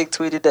Duval, I think,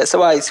 tweeted that.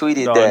 Somebody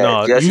tweeted that.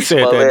 No, Jesse you said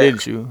that, Smollett.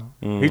 didn't you?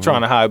 He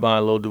trying to hide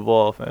behind Lil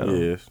Duval, fam.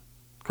 Yes.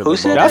 Who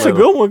said That's a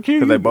good one, Q.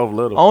 Because they both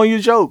little. On your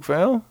joke,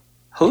 fam.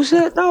 Who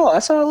said no? I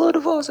saw Lil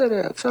Duval say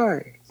that. I'm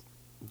sorry.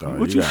 Dog,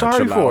 What you gotta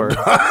sorry chill for?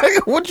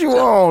 out. What you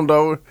on,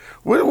 though?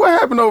 What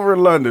happened over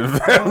in London,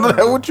 fam?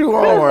 What you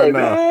on right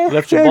now?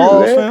 Left your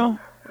balls, fam.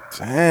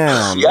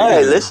 Damn. Y'all man.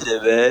 ain't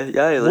listening, man.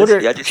 Y'all ain't What listening.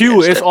 are, Y'all just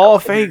Q, shut it's up. all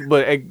fake,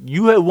 but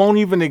you won't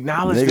even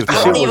acknowledge Niggas that the put shit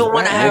out- don't even was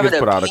wanna bad. have an Niggas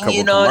put out a couple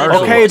opinion on it.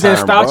 commercials. Okay, then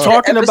Time, stop bro.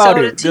 talking Episode about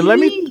of it. Then let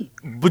me. TV.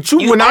 But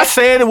you, You when I act-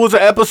 said it was an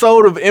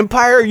episode of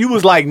Empire, you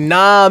was like,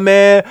 "Nah,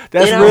 man,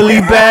 that's You know, really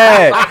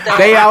bad. fuck that.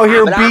 They out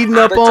here But beating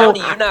up but on." Tony,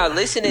 you're not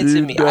listening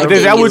to me. You I definitely- think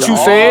Is that what it's you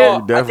all- said?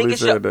 You definitely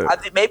said that. I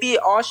think maybe it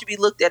all should be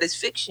looked at as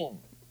fiction.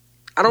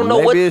 I don't know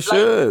what. Maybe it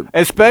should.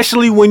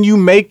 Especially when you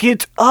make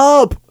it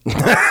up.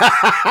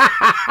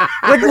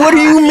 Like, what do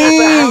you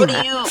mean?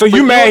 So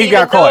you but mad don't he got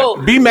even caught.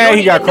 know- Be mad you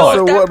he don't got even know caught. if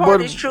So that what- part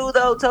but- is true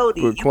though, Tony. But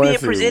You being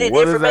Quincy, presented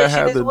what does that information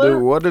have as to well. do?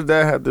 What does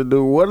that have to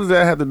do? What does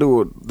that have to do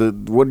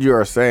with what you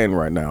are saying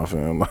right now,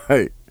 fam?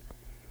 Like,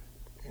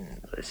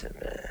 Listen,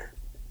 man.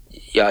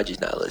 Y'all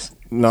just not listening.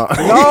 no,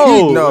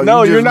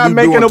 No, you you're just- not you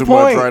making doing a too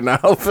point. much right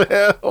now,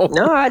 fam.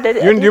 No, I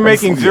didn't. You're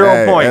making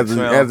 0 points. As,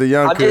 fam. as the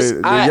young I'm kids,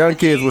 just- the young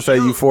kids would say,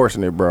 you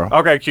forcing it, bro.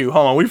 Okay, Q.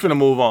 Hold on. We finna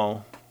move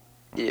on.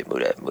 Yeah,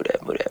 move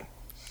that.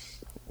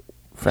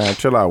 Fam,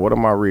 chill out. What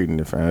am I reading?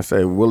 It, fam? It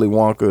say Willy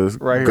Wonka's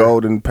Right here.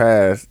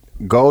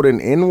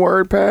 golden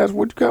N-word pass.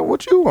 What you got?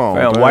 What you on?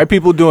 Man, fam? white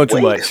people doing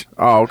too much.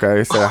 Oh,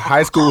 okay. It said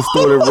high school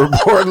student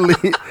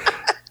reportedly.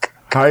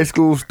 High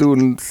school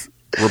students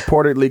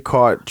reportedly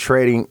caught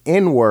trading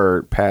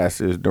N-word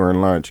passes during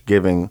lunch,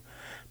 giving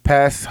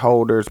pass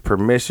holders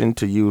permission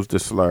to use the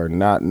slur.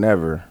 Not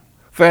never.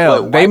 Fam,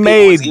 What, they white people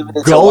made was giving it to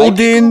white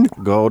golden.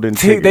 Golden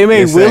Ti- ticket. they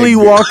made It said- Willy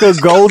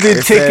Wonka golden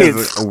it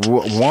tickets. says,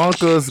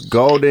 Wonka's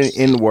golden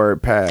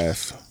N-word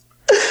pass.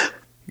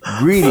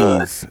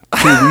 Greetings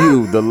to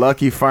you, the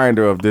lucky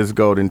finder of this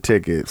golden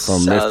ticket from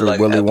Sounds Mr. like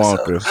Willy an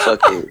episode. Wonka.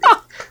 Fuck it.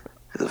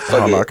 Fuck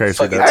Hold on, it. okay,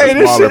 so Fuck it. that's Hey, a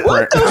this smaller shit-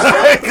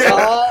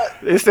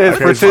 print. It says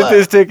Okay, present fine.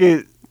 this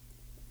ticket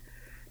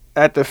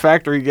at the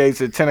factory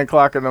gates at 10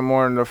 o'clock in the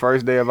morning, the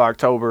first day of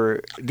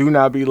October. Do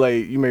not be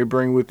late. You may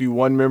bring with you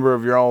one member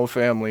of your own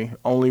family,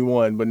 only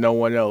one, but no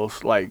one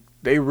else. Like,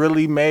 they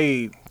really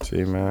made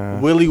See,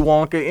 man. Willy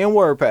Wonka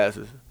N-word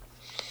passes.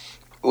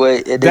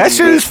 Wait, and That did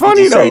shit you- is funny,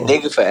 did you say though.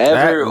 Nigga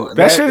forever. or-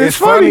 That shit is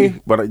funny.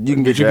 but you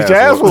can get You your get your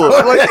ass ass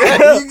whooped. whooped.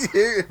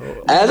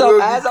 As You I'm could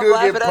laughing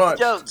get at the punched.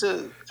 joke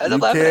too. As You I'm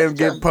laughing can at the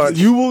get joke. punched.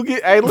 You will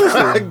get. Hey,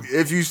 listen.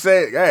 If you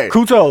say, hey,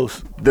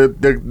 Kutos.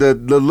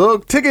 the little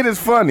ticket is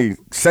funny.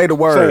 Say the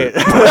word. Say it.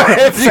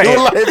 if, you, Say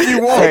it. if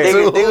you want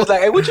Nigga to. was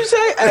like, "Hey, what you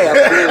say? Hey, I'm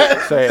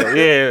good. Say it.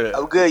 Yeah.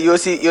 I'm good. You'll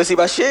see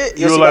my shit.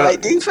 You'll You'll see my let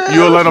ID, fam.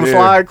 You'll let them Yeah.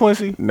 slide,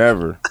 Quincy?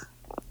 Never.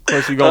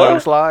 Quincy gonna let them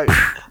slide?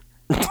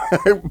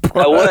 At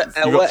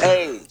what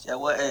age? At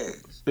what age?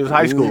 It was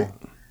high school.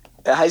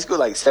 At high school,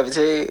 like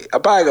 17.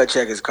 I'm probably gonna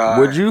check his car.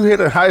 Would you hit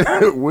a high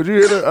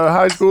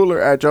schooler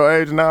at your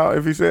age now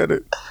if he said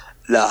it?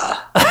 Nah.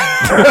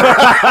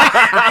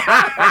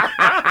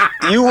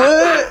 You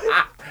would?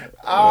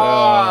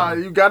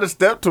 You got to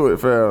step to it,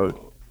 fam.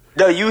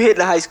 No, you hit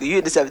the high school. You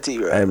hit the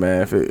 17, right? Hey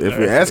man, if it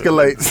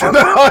escalates,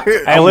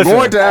 Hey, I'm listen.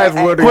 going to ask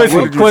what did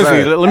you Quincy,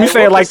 say? let me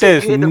say it like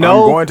this. I'm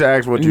No, going to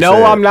ask what you said.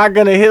 no, I'm not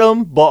gonna hit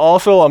him, but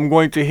also I'm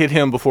going to hit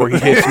him before he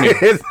hits me.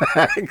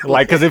 Exactly.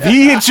 Like, cause if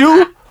he hits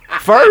you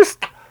first,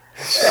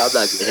 Yeah, I'm not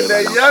gonna hit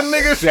That him. young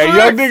nigga that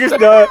young nigga's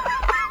done.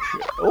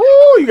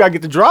 Ooh, you gotta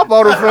get the drop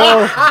on her,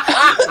 fam.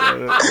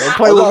 Don't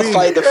play I'm with not me.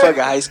 fighting the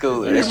fucking high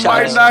school. That's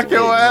might childish. knock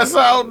your ass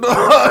out,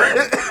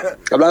 dog.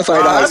 I'm not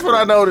fighting the high That's school.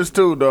 what I noticed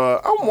too,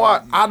 dog.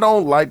 I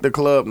don't like the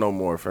club no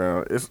more,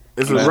 fam. It's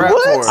a Man, rap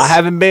what? for us. I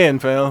haven't been,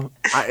 fam.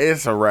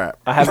 It's a rap.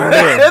 I haven't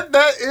been.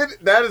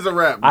 that is a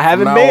rap. I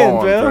haven't From been, now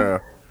on, fam.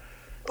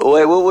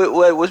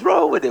 Wait, what's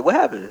wrong with it? What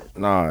happened?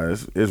 Nah,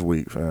 it's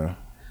weak, fam.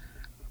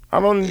 I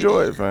don't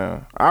enjoy it,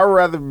 fam. I'd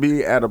rather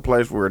be at a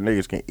place where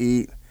niggas can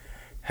eat,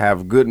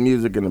 have good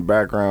music in the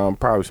background,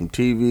 probably some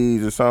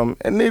TVs or something,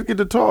 and niggas get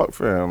to talk,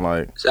 fam.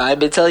 Like, So I've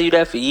been telling you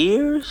that for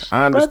years.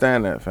 I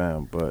understand that,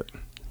 fam, but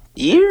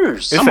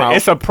Years.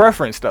 It's a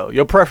preference though.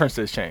 Your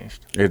preferences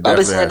changed. it I've been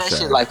definitely saying has that shit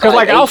changed. like Cause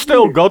like 8 I'll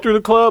still years. go through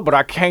the club, but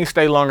I can't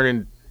stay longer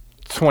than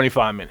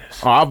 25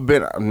 minutes. Oh, I've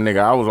been, nigga,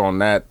 I was on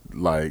that,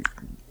 like,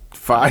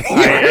 5 and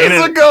years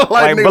it- ago.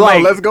 Like, nigga, but no,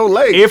 let's go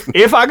late.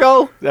 If I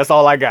go, that's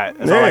all I got.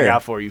 That's all I Yeah.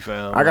 got for you,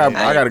 fam. I got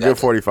a good got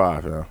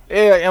 45, fam. Yeah,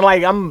 and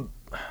like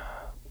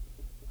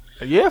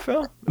yeah,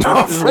 fam.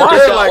 No, It's for wild.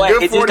 real, So like, what, good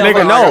it just 40 don't Nigga,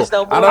 make no. sense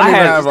more? I don't I even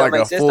had- have It just like don't a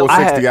make sense full no more?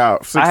 60 out,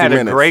 60 I had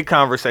minutes. a great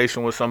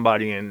conversation with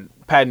somebody and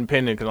patent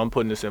pending because I'm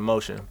putting this in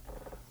motion.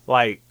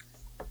 Like,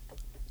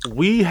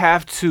 we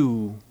have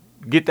to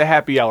get the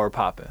happy hour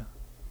popping.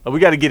 Like, we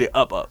got to get it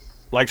up.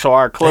 Like, so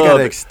our They gotta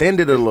club.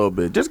 extend it a little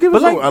bit. Just give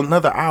But us like-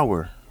 another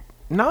hour.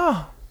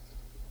 No,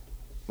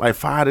 Like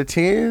 5 to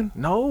 10.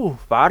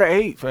 5 to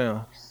 8,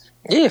 fam.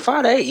 Yeah,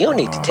 5 to 8. You don't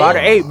need to 5 tell. to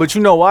 8. But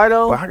you know why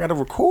though? But I gotta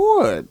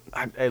record.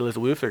 Hey,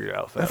 listen, we'll figure it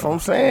out, fam. That's what I'm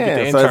Get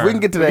saying. the So if we intern. can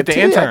get to We'll that get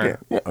the 10, I intern.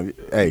 can-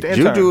 yeah. Hey, The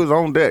Juju intern. is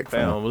on deck,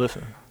 fam. Fam,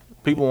 listen.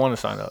 People want to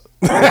sign up.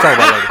 We'll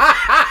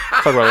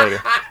talk about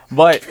later.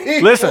 But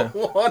listen,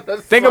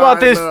 think about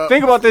this.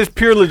 Think about this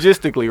pure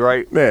logistically,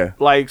 right? Yeah.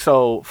 Like,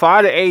 so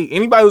 5 to 8.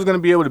 Anybody who's gonna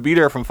be able to be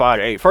there from 5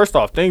 to 8. First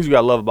off, things you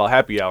gotta love about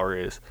happy hour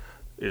is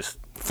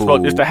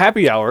Food. it's the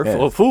happy hour Yeah.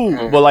 for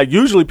food. But like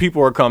usually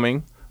people are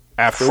coming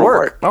after For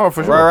work. Oh,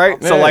 for sure.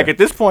 Right. So Yeah. like at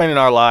this point in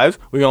our lives,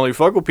 we only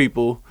fuck with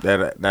people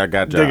that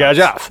got jobs. that got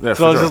jobs. Yeah, so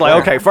for it's sure. just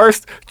like, okay,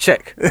 first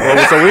check.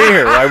 So we in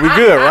here, right? We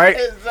good, right?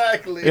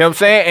 Exactly. You know what I'm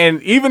saying?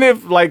 And even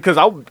if like, cause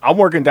I'm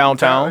working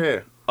downtown. Yeah.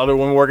 Other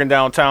women working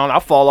downtown, I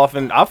fell off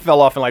in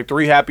like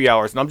 3 happy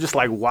hours, and I'm just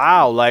like,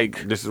 wow,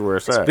 like This is where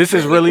it's at. this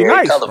is really Very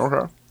nice.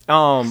 colorful.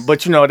 Okay.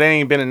 But you know, there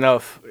ain't been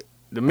enough.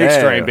 The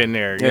mixture Yeah. ain't been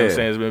there. You know what I'm Yeah.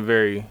 saying? It's been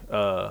very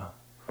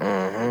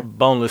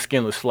boneless,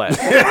 skinless, flat.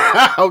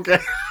 Okay.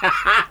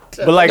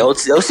 But like, No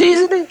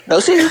seasoning? No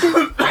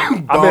seasoning?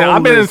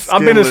 I've been in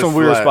some Boneless,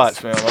 weird skinless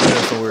spots, man. I've been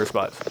in some weird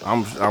spots.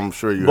 I'm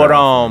sure you. But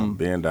have,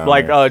 being down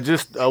like there.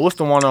 just what's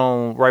the one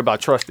on right by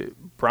Trusted?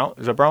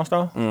 Is that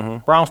Brownstone? Mm-hmm.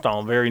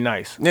 Brownstone, very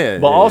nice. Yeah,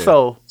 But yeah,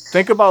 also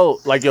think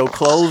about like your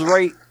close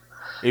rate.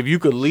 If you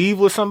could leave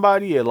with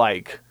somebody at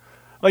like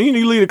you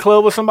leave the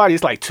club with somebody,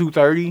 it's like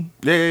 2:30.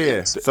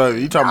 yeah. So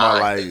you talking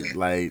about like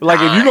Like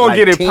if you gonna like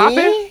get it 10?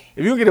 popping,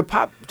 if you gonna get it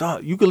pop,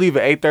 dog, you could leave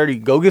at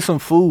 8:30. Go get some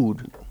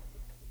food,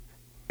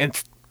 and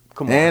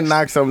come on. and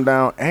knock something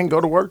down and go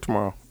to work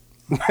tomorrow.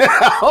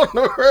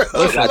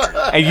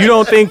 And you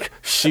don't think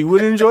she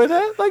would enjoy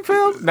that? Like,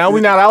 fam, now we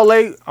not out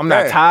late. I'm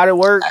not Hey. tired at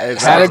work. Hey, Had a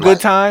sounds good like-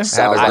 time.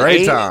 sounds I Had a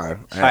great ate.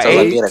 time. I Sounds like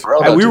ate. being a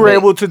grown And up we to were me.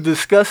 able to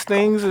discuss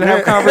things and have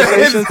Yeah,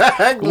 conversations.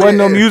 exactly. Wasn't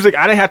no music.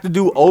 I didn't have to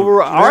do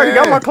over. I already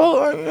got my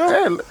clothes.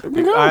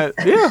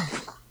 Yeah.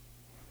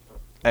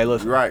 Hey,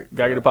 listen. Right.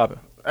 Gotta get it popping.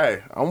 Hey,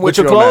 I'm But with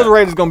your you on close that.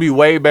 rate is gonna be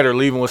way better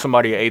leaving with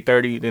somebody at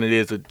 8:30 than it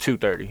is at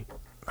 2:30.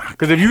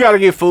 Because if you gotta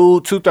get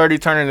food, 2:30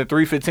 turning to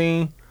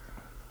 3:15.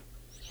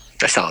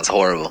 That sounds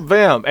horrible.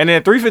 Fam, and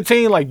then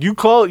 3:15, like you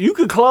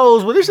could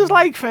close, but it's just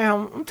like,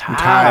 fam, I'm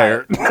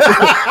tired.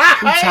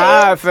 I'm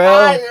tired,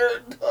 fam.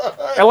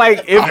 And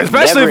like,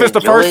 especially if never it's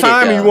the first enjoyed it,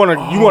 time and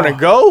though. you wanna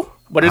go,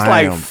 but it's I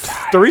like am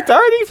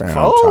 3:30. Fam,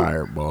 Oh. I'm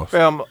tired, boss.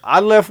 Fam,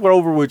 I left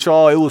over with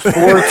y'all. It was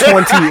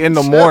 4:20 in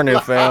the morning,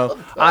 fam.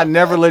 I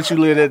never let you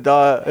live that,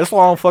 dog. That's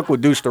why I don't fuck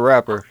with Deuce the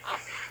Rapper.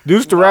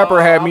 Deuce the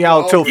Rapper had me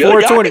out till Yo,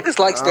 y'all 4:20. niggas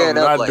like stand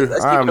I'm up. not Like, do-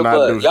 let's I'm keep it a not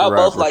bug. Deuce Y'all the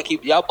both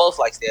Rapper. y'all both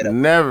like stand up.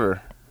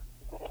 Never.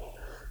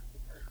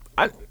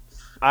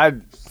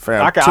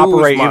 Fam, I can 2 is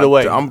operate either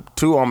way. I'm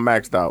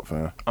maxed out,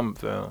 fam.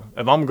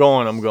 If I'm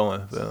going, I'm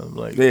going. Fam.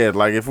 Like, Yeah,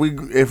 like if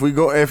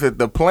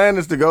the plan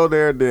is to go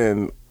there,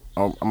 then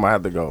I'm gonna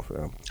have to go,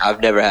 fam. I've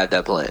never had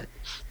that plan.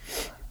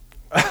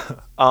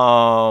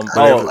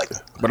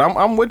 But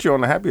I'm with you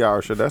on the happy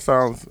hour shit. That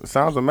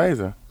sounds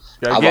amazing.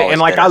 yeah, I've yeah, always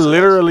and like been I outside.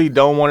 literally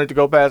don't want it to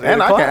go past 8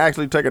 And I o'clock. can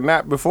actually take a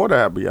nap before the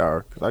happy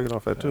hour because I get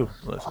off at 2.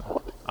 Listen,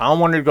 I don't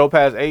want it to go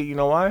past 8. You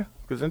know why?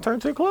 Because then turn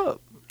to a club.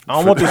 I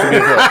don't want this to be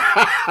a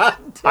club.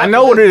 I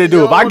know what it'll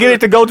do. If I get it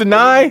to go to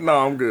 9,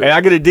 No, I'm good. and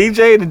I get a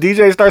DJ, and the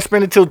DJ starts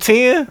spinning till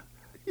 10,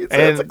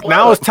 And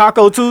now it's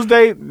Taco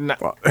Tuesday.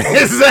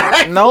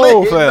 Exactly.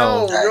 No,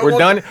 fam. We're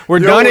done. We're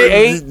done at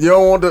 8. You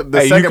don't want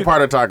the second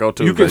part of Taco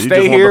Tuesday. You can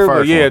stay here,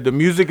 but yeah, the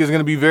music is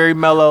gonna be very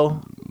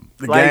mellow.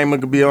 The game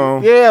could be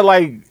on. Yeah,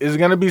 like it's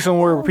gonna be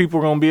somewhere where people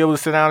are gonna be able to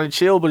sit down and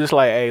chill. But it's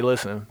like, hey,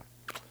 listen,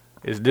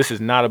 this is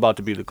not about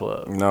to be the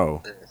club.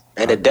 No.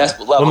 And the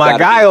decibel level. But my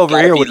guy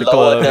over here with the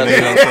club, you know what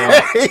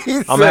I'm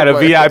saying? I'm at a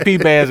VIP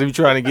bands if you're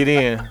trying to get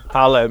in.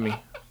 Holla at me.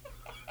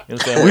 You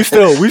know what I'm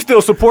saying? We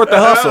still support the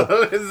hustle.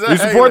 Exactly. We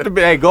support the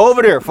hey, go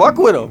over there, fuck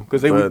with them,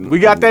 because we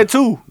got that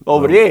too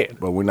over there.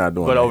 But we're not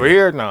doing. But over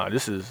here, nah,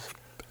 this is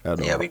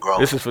we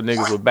grown. this is for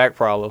niggas with back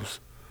problems.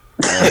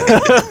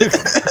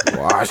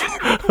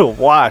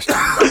 Washed.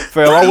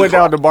 Fam, I went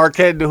down to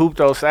Marquette to hoop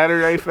on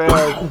Saturday,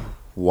 fam.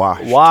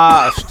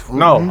 Washed.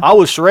 No, I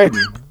was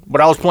shredding,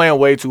 but I was playing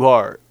way too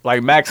hard.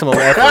 Like maximum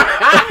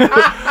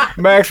effort.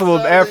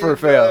 Maximum effort,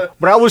 fam.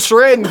 But I was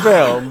shredding,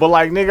 fam. But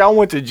like, nigga, I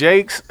went to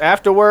Jake's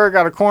afterward,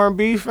 got a corned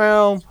beef,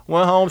 fam.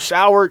 Went home,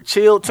 showered,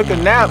 chilled, took a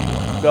nap.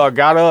 Dog,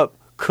 got up,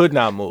 could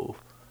not move.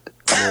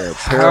 Yeah,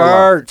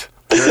 Hurt.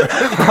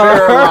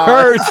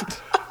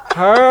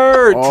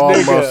 Hurt, all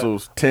nigga.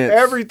 muscles, tense.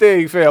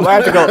 Everything, fam. I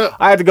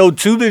had to go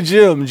to the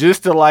gym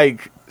just to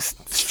like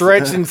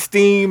stretch and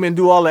steam and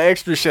do all the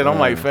extra shit. I'm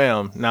like,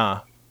 fam,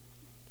 nah.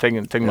 Taking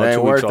my 2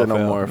 ain't weeks worth off, it no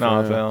fam. more,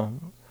 Nah, fam. fam.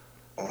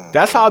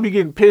 That's how I be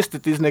getting pissed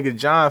at this nigga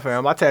John,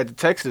 fam. I had to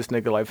text this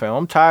nigga like, fam,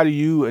 I'm tired of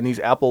you and these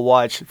Apple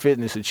Watch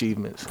fitness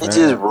achievements. He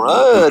just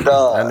run,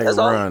 dog. That nigga That's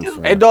all runs, he do.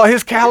 fam. And dog,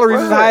 his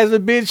calories as high as a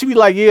bitch. She be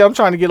like, yeah, I'm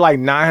trying to get like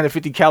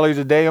 950 calories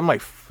a day. I'm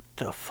like,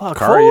 the fuck,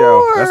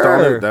 Cardio.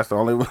 for? That's the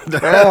only.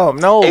 Damn,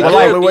 no, Hey, but the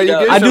like, way you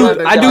get I shit do like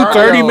that,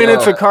 30 cardio,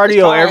 minutes of though.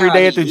 cardio It's every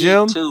day at the probably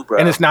gym, too, bro.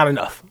 and it's not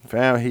enough.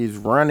 Fam, he's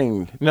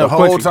running No, the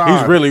whole Quincy, time.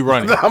 he's really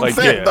running. I'm Like,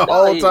 saying yeah. the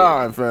whole No, he-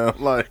 time, fam.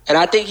 Like, And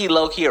I think he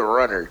low key a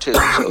runner too.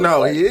 So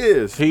no, like, he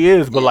is. He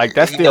is, but like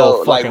that's you still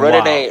know, like fucking running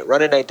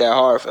wild. ain't that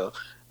hard for him.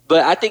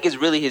 But I think it's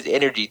really his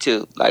energy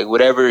too. Like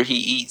whatever he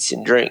eats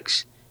and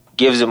drinks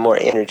gives him more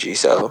energy.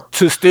 So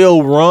To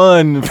still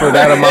run for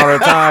that amount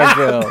of time,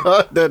 fam.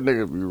 That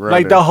nigga be running.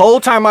 Like the whole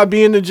time I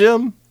be in the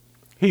gym,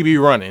 he be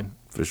running.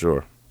 for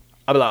sure.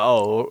 I be like,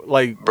 oh,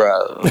 like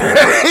bro,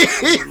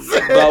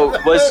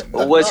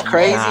 what's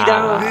crazy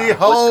though? The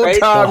whole What's crazy?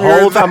 the time.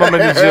 whole time I'm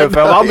in the gym,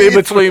 fam. I'm in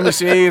between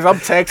machines. I'm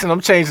texting.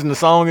 I'm changing the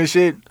song and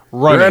shit.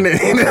 Running.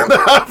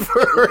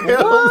 For real.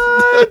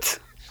 What?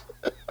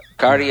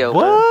 Cardio. man.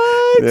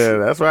 What? Yeah,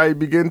 that's why he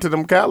be getting to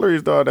them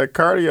calories, dog. That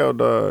cardio,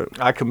 dog.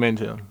 I commend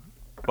him.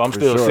 But I'm For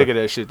still sure. sick of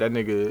that shit. That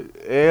nigga,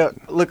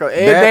 look, every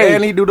That, day.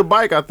 and he do the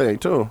bike, I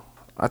think, too.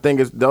 I think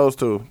it's those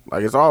two.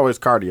 Like, it's always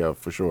cardio,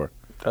 for sure.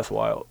 That's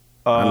wild.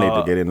 I need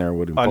to get in there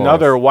with him.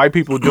 Another white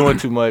people doing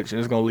too much, and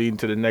it's going to lead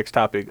into the next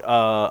topic.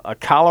 A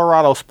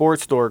Colorado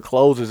sports store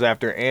closes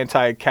after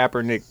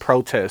anti-Kaepernick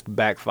protest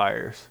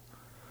backfires.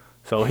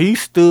 So he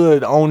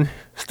stood on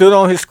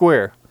his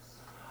square.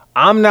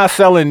 I'm not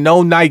selling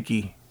no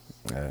Nike.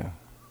 Yeah.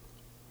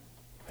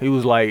 He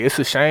was like, it's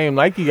a shame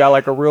Nike got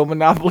like a real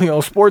monopoly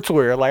on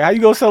sportswear. Like, how you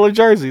gonna sell a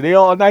jersey? They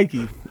all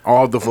Nike.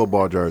 All the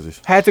football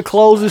jerseys. Had to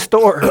close his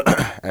store.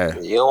 Hey,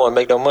 You don't want to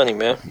make no money,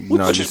 man. you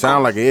know, you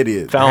sound like an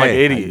idiot. Sound like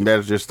Hey, an idiot. You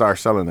better just start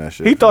selling that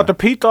shit. He thought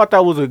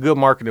that was a good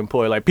marketing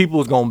ploy. Like people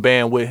was gonna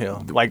band with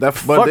him. Like, But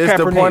fuck it's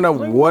the Kaepernick. point of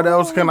what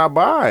else can I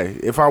buy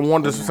if I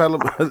want to sell?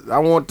 I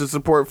want to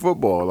support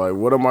football. Like,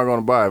 what am I going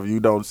to buy if you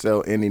don't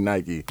sell any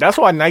Nike? That's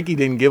why Nike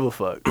didn't give a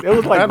fuck. It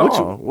was like, At what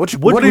all. What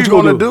what are you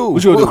gonna going to do?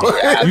 What you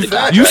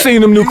gonna do? You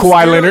seen them new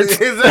Kawhi Leonards?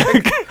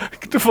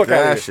 Get the fuck out of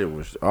That here. shit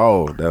was.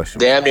 Oh, that shit.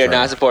 Damn near was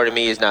not supporting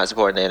me is not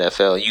supporting the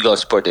NFL. You gonna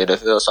support the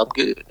NFL, so I'm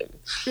good.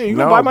 Yeah, you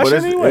No, gonna buy my but shit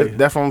it's, anyway.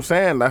 that's what I'm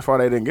saying. That's why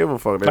they didn't give a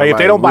fuck. Like if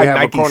they don't we buy have a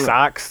Nike corner-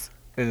 socks,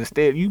 and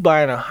instead you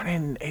buying a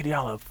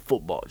 $180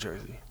 football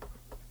jersey.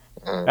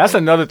 That's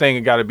another thing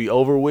that got to be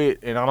over with,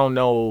 and I don't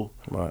know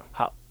What?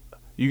 how.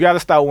 You got to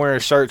stop wearing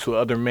shirts with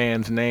other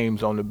man's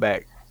names on the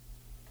back.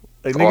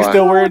 Like niggas Why?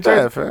 still wearing What's that,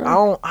 jerseys. fam? I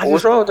don't. I What's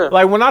just wrong with that?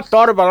 like when I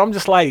thought about it, I'm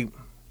just like,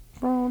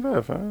 What's wrong with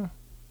that, fam?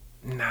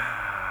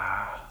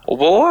 Well,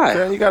 but why?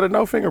 Yeah, you got a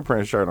no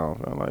fingerprint shirt on.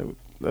 Fam. Like,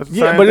 that's the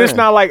yeah, same but it's thing.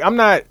 not like I'm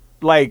not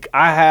like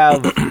I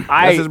have his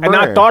and I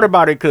brand. thought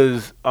about it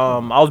because I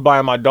was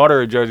buying my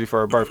daughter a jersey for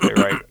her birthday,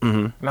 right?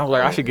 And I was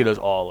like, I should get us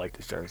all like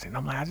this jersey, and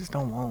I'm like, I just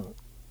don't want.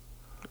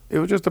 It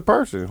was just a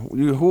person.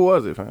 Who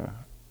was it, fam?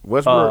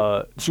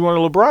 Westbrook. She wanted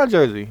a LeBron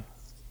jersey.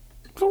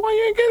 So why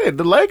you ain't get it?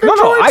 The Lakers. No,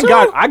 joint,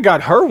 I too?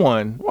 got her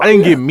one. I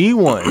didn't get me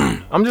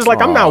one. I'm just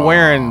like I'm not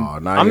wearing. Aw,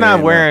 nah, I'm you not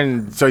ain't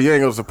wearing. So you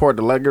ain't gonna support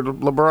the Lakers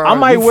LeBron? I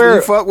might you, wear-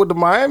 You fuck with the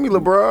Miami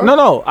LeBron?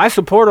 No, I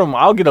support him.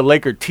 I'll get a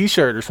Laker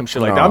T-shirt or some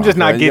shit like that. I'm just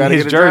not fam, you getting gotta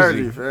his get a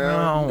jersey. fam.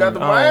 No, You got the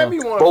no. Miami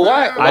one. But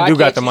why? fam. I do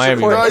got can't the you Miami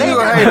support one. No, the you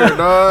a Lakers? hater,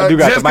 dog. I do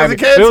got Just the 'cause Miami.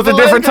 the kids It was a the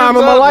different Lakers, time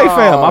in my dog? life,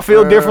 fam. I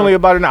feel fam. differently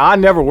about it now. I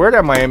never wear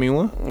that Miami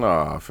one.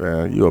 Nah,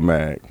 fam, you a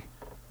mag.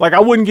 Like I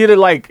wouldn't get it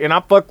like, and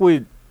I fuck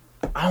with.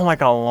 I don't like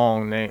how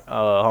long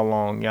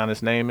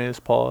Giannis' name is.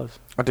 Pause.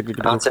 I think you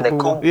can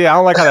Antetokounmpo. Yeah, I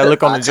don't like how that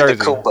look on the jersey.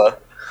 Antetokounmpo.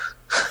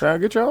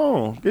 Fam, get your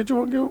own. Get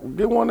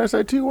one that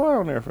say TY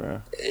on there,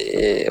 fam.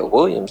 Yeah,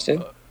 Williams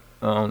too.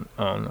 I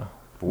don't know.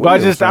 But I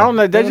don't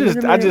know.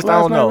 I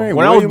don't know.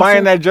 When I was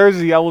buying that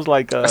jersey, I was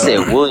like, I said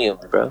Williams,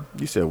 bro.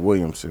 You said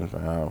Williamson.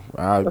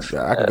 I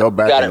could go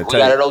back in the tape. We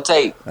got it on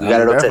tape. We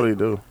got it on definitely tape.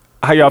 do.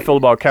 how y'all feel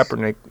about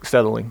Kaepernick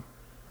settling?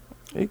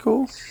 He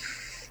cool.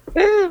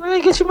 Yeah,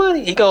 man, get your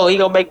money. He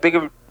gonna make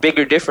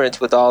bigger difference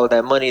with all of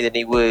that money than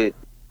he would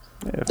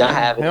not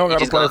having. He don't He got to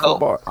just play gonna go.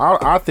 football.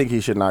 I think he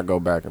should not go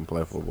back and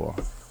play football.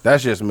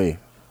 That's just me.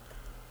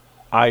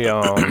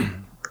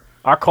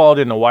 I called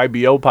in the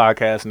YBO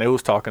podcast and they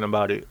was talking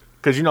about it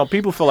because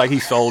people feel like he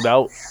sold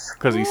out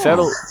because he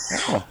settled,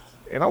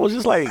 and I was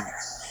just like,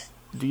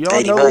 do y'all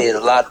 80 know? million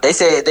is a lot. They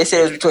said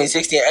it was between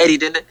 60 and 80,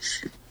 didn't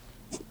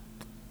it?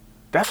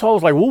 That's why I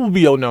was like, what would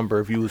be your number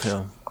if you was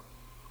him?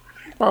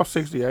 About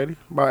 60, 80.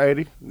 About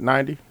 80,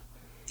 90.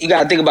 You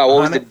gotta think about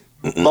what was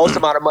the most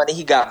amount of money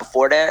he got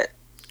before that.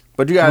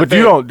 But you got. But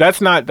you don't.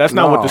 That's not what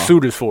No. the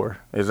suit is for.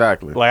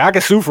 Exactly. Like I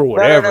can sue for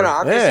whatever. No.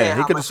 I'm just Yeah, saying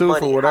he how could've much sued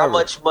for money. whatever. How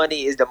much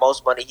money is the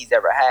most money he's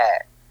ever had?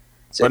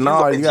 So But if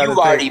no, if you gotta you've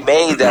already think-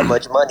 made that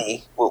much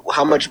money,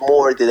 how much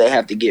more do they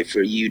have to get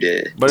for you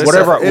to? But it's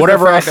Whatever- it's the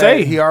whatever I fact that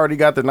say. he already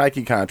got the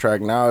Nike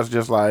contract. Now it's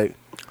just like,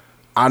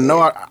 I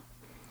know,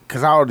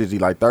 because how old is he?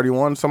 Like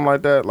 31, something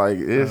like that. Like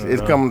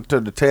it's coming to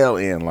the tail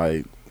end.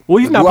 Like, Well,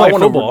 he's not do I playing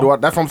wanna- football.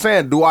 that's what I'm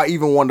saying. Do I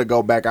even want to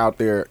go back out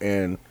there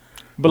and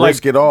But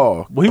risk it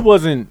all? Well, he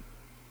wasn't.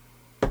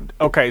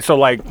 Okay, so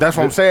like That's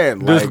what I'm saying.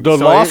 The Like, the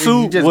so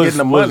lawsuit he just was getting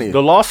the money.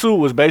 the lawsuit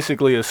was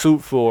basically a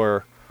suit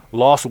for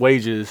lost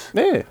wages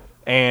Yeah.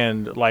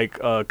 and like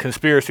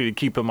conspiracy to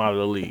keep him out of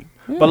the league.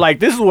 But like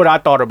this is what I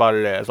thought about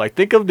it as. Like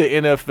think of the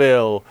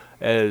NFL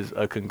as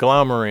a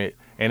conglomerate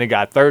and it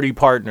got 30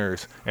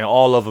 partners and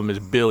all of them is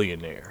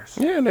billionaires.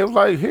 Yeah, and it was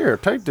like, here,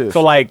 take this.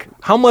 So like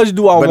how much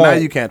do I but want? now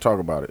you can't talk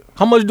about it.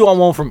 How much do I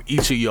want from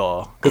each of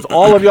y'all? Because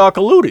all of y'all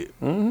colluded.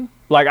 Mm-hmm.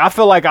 Like I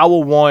feel like I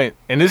would want,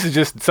 and this is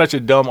just such a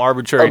dumb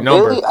arbitrary A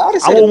number. billion? I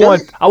would've I said would a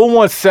billion.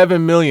 want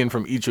 $7 million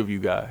from each of you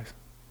guys.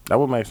 That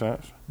would make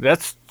sense.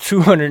 That's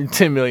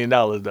 $210 million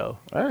though.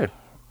 Hey,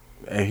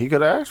 and he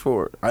could have asked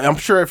for it. I'm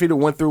sure if he'd have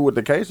went through with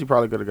the case, he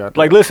probably could have got that.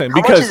 Like listen, How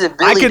much because is a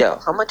Billy though?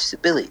 How much is a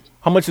Billy?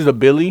 How much is a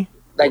Billy?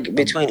 Like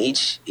between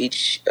each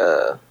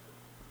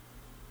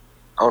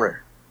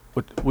owner.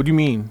 What do you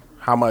mean?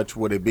 How much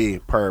would it be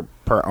per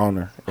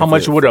owner? How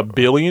much would a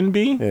billion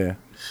be? Yeah.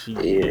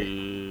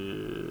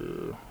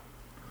 Yeah.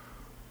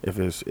 If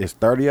it's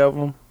 30 of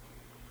them,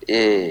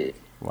 Yeah.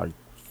 like,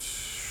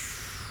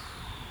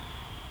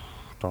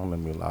 don't let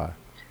me lie.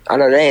 I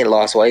know they ain't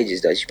lost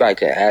wages though. She probably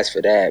could ask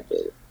for that, but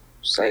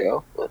it's like,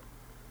 but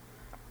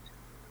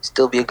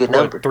still be a good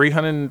number. What,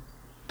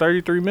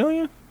 333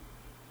 million?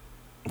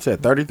 You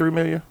said 33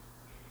 million?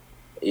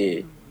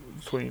 Yeah.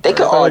 Between They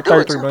could all do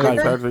it, 33 too,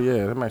 million. couldn't they?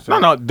 Yeah, that makes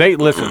sense. No, they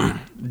listen.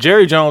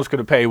 Jerry Jones could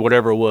have paid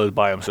whatever it was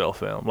by himself.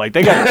 Fam. Like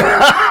they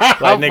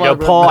got, like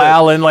nigga Paul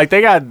Allen. Like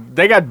they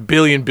got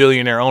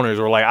billionaire owners.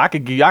 Or like I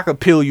could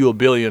peel you $1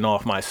 billion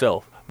off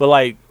myself. But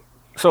like,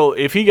 so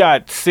if he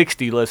got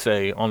 60, let's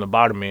say on the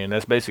bottom end,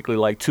 that's basically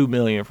like $2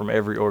 million from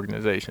every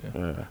organization.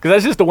 Because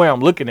that's just the way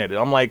I'm looking at it.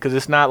 I'm like, because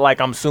it's not like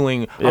I'm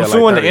suing. Yeah, I'm like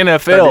suing 30, the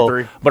NFL,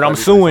 33, but I'm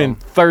 33 suing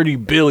something. 30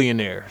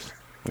 billionaires.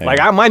 Yeah.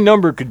 Like my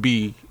number could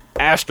be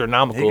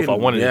astronomical if I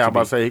wanted it yeah, to I'm about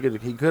be. to say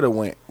he could have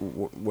went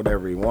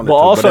whatever he wanted But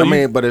to. also but I you-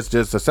 mean, but it's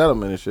just a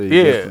settlement and shit.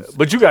 Yeah,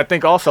 but you got to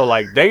think also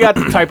like they got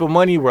the type of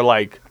money where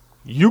like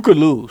you could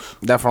lose.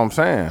 That's what I'm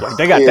saying.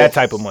 They got Yeah. that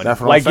type of money. That's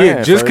what I'm like saying.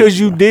 yeah, just So because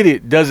you did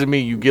it doesn't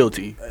mean you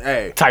guilty.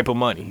 Hey, Type of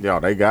money. yo,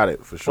 they got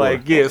it for sure.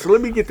 Like yeah, so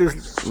let me get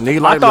this. Need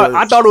I like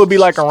thought it would be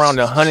like around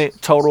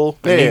 100 total.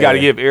 And you Yeah. got to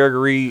give Eric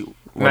Reed.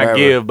 Whatever. Not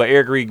give, but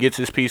Eric Reed gets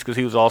his piece because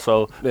he was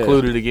also Yeah.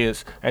 colluded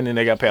against, and then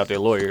they got to pay out their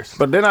lawyers.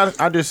 But then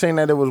I just seen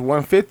that it was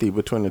 150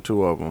 between the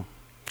two of them.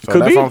 So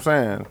Could that's be. what I'm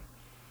saying.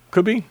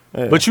 Could be,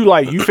 Yeah. but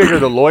you figure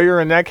the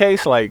lawyer in that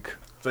case, like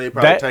So you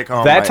probably that take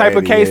home that like type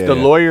of 80, case, yeah. the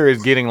lawyer is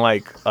getting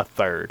like a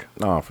third.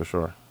 No, for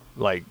sure.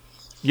 Like,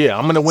 yeah,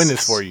 I'm gonna win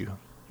this for you.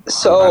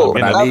 So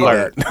But I I need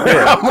have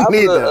that. I'm gonna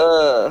need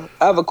that.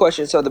 I have a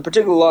question. So the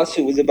particular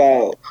lawsuit was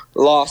about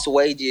lost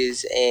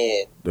wages,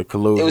 and The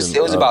collusion.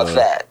 it was about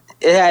that.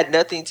 It had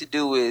nothing to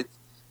do with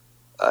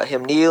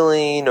him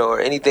kneeling or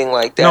anything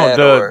like that.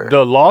 No,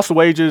 the lost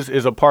wages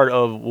is a part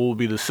of what will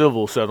be the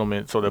civil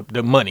settlement, so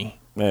the money.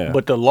 Yeah.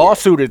 But the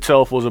lawsuit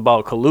itself was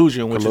about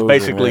collusion, which is Collusion,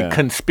 basically yeah.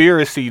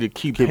 conspiracy to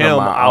keep him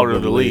out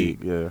of the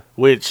league. Yeah.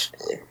 Which,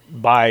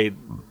 by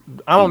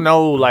I don't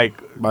know, like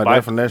By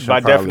definition, by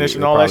probably-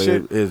 definition, it all that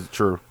probably shit. is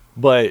true.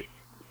 But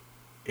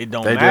it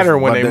don't They matter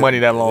just- when but they money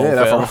that long. Yeah,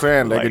 that's fell. what I'm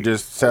saying. They Like, could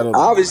just settle.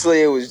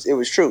 obviously, it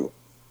was true.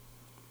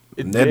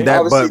 it- Obviously,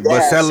 they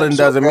but had settling some sort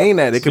doesn't of mean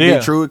that. It could Yeah.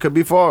 be true. It could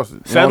be false. You know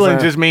what I'm settling saying?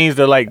 just means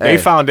that like they Hey,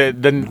 found that.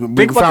 we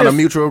Think about found a this.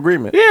 mutual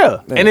agreement. Yeah.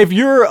 And if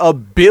you're a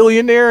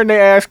billionaire and they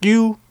ask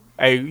you,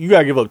 hey, you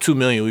gotta give up $2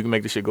 million, we can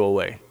make this shit go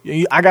away.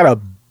 I got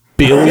 $1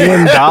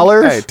 billion.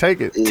 Hey,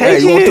 take it. Take Hey,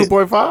 you want it.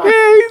 2.5? Yeah,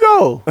 here you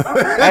go.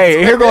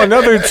 Hey, here go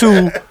another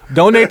 2.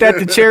 Donate that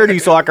to charity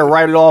so I can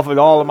write it off in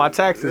all of my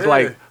taxes. Yeah.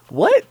 Like,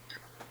 what?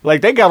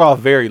 Like they got off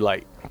very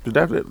light.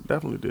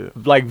 Definitely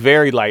did. Like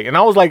very light. And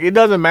I was like, it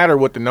doesn't matter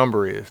what the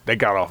number is. They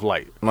got off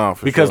light. No,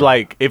 for Because sure.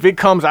 like if it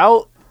comes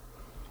out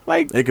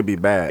Like It could be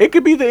bad. it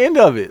could be the end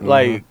of it.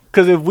 Like,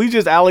 because if we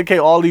just allocate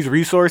all these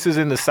resources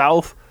in the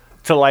South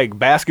to like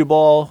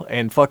basketball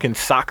and fucking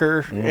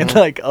soccer and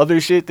like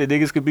other shit that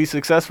niggas could be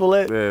successful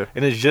at, Yeah.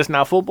 and it's just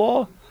not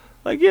football,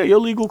 like your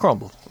league will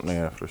crumble.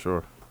 Yeah, for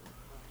sure.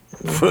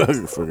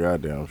 For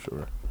goddamn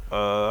sure.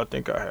 I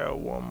think I have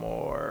one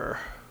more.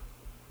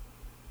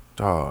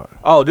 Dog.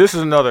 Oh, this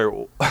is another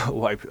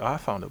white. I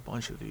found a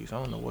bunch of these.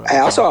 I don't know what. Hey,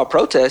 I saw a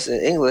protest in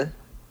England.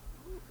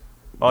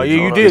 Oh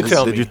yeah, you did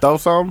tell me. Did you throw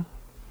something?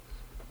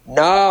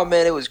 Nah,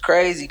 man, it was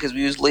crazy because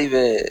we was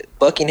leaving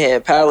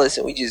Buckingham Palace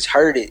and we just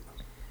heard it.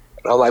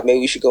 And I'm like, maybe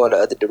we should go in the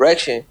other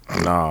direction.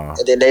 Nah.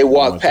 And then they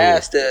walked went to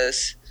past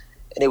us,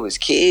 and it was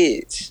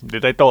kids.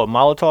 Did they throw a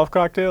Molotov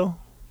cocktail,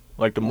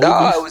 like the movies?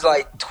 No, it was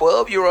like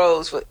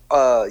 12-year-olds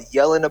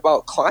yelling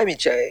about climate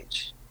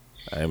change.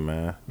 Hey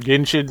man.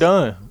 Getting shit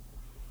done.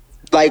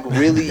 Like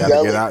really You gotta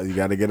yelling. get out. You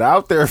gotta get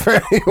out there,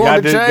 fam. You Gotta-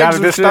 want to change gotta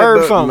some disturb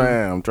shit, something.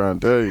 man. I'm trying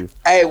to tell you.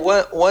 Hey,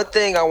 one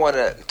thing I want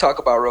to talk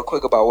about real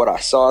quick about what I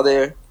saw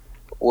there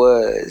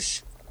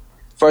was,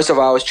 first of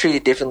all, I was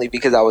treated differently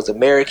because I was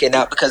American,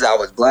 not because I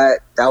was black.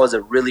 That was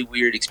a really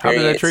weird How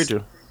experience. did they treat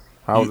you?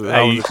 How was it? How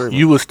Hey, was the treatment?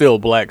 you was still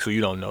black, so you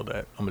don't know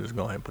that. I'm just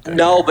going ahead and put that.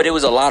 No, but it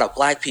was a lot of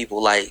black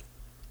people. Like,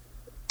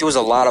 there was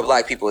a lot of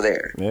black people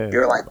there. Yeah,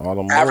 There were like all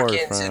the Moors,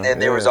 Africans, fam. and then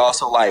there was Yeah.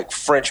 also like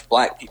French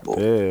black people.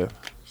 Yeah.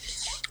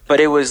 But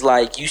it was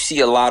like you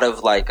see a lot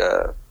of like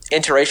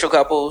interracial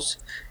couples,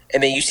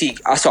 and then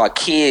I saw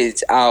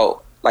kids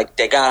out, like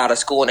they got out of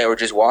school and they were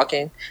just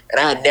walking, and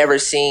I had never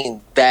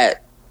seen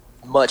that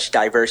much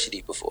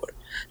diversity before.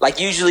 Like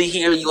usually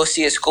here you'll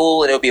see a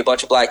school and it'll be a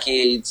bunch of black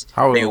kids,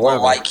 How was maybe the one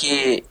weather? white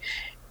kid,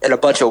 and a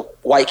bunch of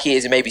white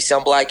kids and maybe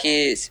some black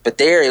kids. But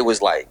there it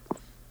was like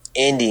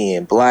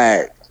Indian,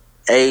 black,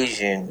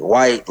 Asian,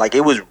 white, like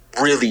it was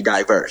really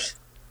diverse.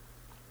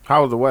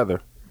 How was the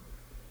weather?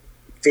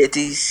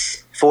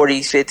 50s,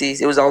 40s,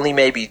 50s. It was only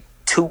maybe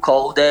 2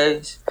 cold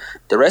days.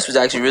 The rest was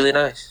actually really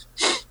nice.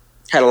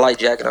 Had a light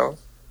jacket on.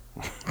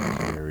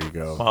 There we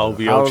go. My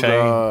OVO How was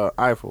chain.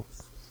 Eiffel?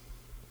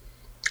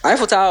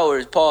 Eiffel Tower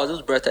is pause. It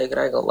was breathtaking.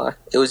 I ain't gonna lie.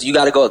 It was. You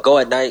got to go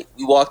at night.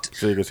 We walked.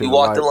 So you can see We the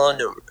walked lights. along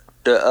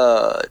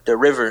the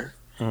river,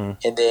 Mhm.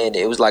 and then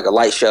it was like a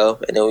light show,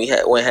 and then we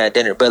went and had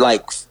dinner. But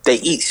like they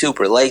eat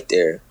super late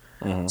there,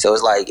 Mhm. so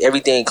it's like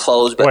everything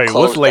closed. But Wait,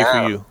 closed what's late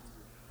down. for you?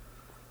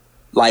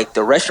 Like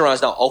the restaurants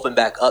don't open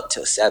back up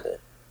till 7.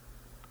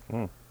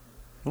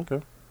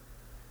 Okay.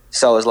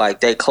 So it's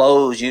like they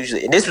close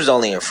usually, and this was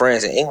only in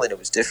France. In England, it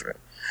was different.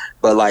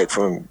 But like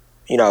from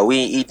we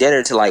eat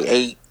dinner to like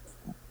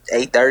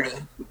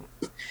 8:30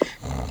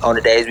 on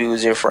the days we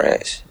was in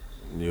France.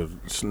 You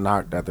was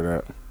knocked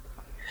after that.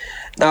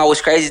 No,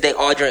 what's crazy is they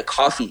all drink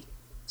coffee.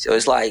 So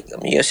it's like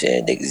you're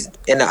saying niggas,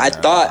 and I I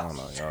thought don't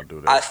know. Y'all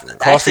do I, that. shit.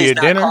 Coffee actually it's at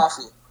not dinner?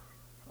 Coffee.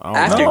 I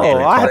after don't know. dinner.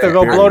 No, I had to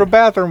go blow the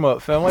bathroom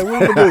up, fam. Like,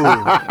 what you do?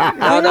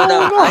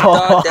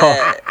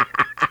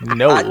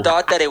 No. I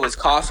thought that it was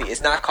coffee. It's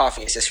not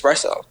coffee. It's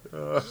espresso.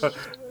 That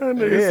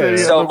nigga Yeah. said he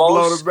had So to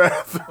blow most- the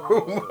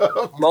bathroom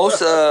up.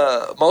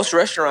 Most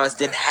restaurants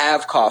didn't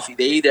have coffee.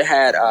 They either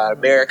had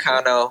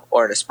Americano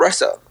or an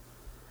espresso.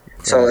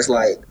 So it's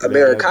like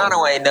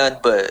Americano ain't nothing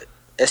but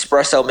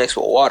espresso mixed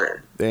with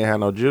water. They ain't had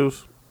no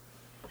juice.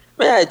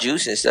 Man, I had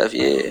juice and stuff,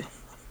 yeah.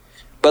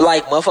 But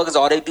like motherfuckers,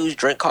 all they do is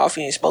drink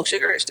coffee and smoke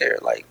cigarettes there.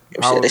 Like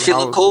that shit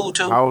look cool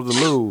too. How was the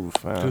move?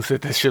 Man? You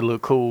said that shit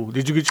look cool.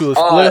 Did you get you a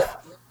Uh, spliff?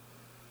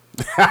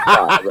 Nah,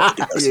 I really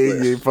do no Yeah,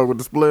 split. you ain't fuck with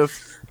the spliffs.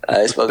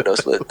 I ain't smoking no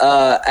split.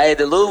 Hey,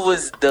 the Louvre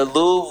was the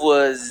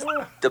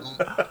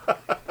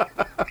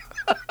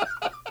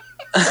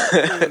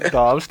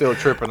No, I'm still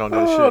tripping on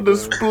this Oh, shit. the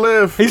man.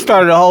 spliff. He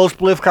started a whole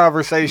spliff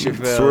conversation,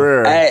 fam.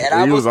 Swear. Hey, and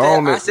I He was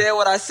on I it. said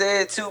what I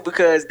said too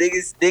because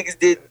niggas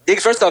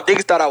first off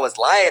niggas thought I was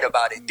lying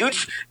about it. Dude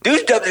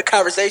jumped in the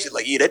conversation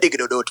like, yeah, that nigga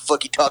don't know what the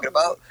fuck he talking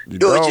about. You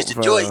No, it's don't, just a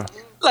fam. joint.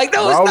 Like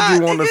no, Why it's would not.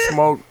 you want to nigga.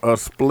 smoke a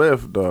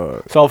spliff,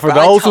 dog? So for But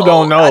I those who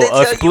don't know, I didn't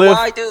a tell you spliff,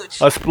 why, dude. a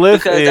spliff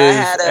Because I is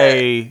had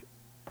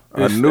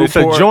it's a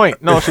Newport.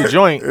 joint. No, it's a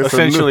joint It's a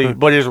essentially, new-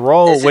 but it's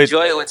rolled It's a with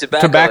joint with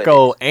tobacco.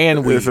 tobacco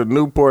and weed. It's a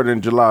Newport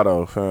and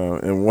gelato, fam,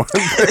 in one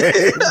thing.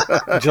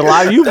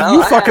 Gelato, you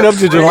No, I fucking have up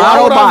the free- gelato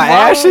Why would by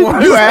I- ashing?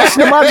 why- You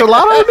ashing my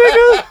gelato,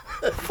 nigga?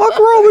 Fuck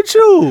wrong with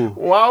you?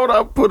 Why would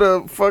I put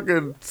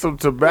some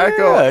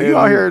tobacco? Yeah, you in-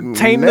 out here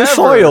tainting the never.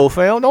 soil,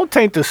 fam. Don't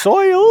taint the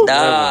soil.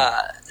 Nah,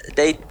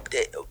 they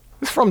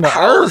It's from the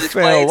How it was earth,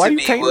 fam. explained Why to you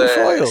me tainting the was-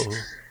 soil?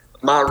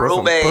 my Put some,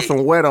 roommate. put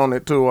some wet on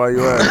it too while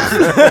you at it.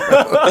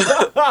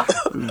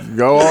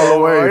 Go all the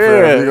way, Oh, fam.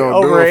 yeah. You gonna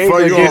Over do it? here, Fuck,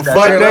 he you gonna gonna get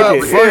fuck it up?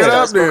 butt Fuck it naked.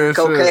 up there.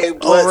 Cocaine shit.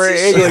 blunts Over and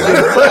here, shit. he gonna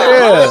get-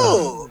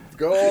 Oh.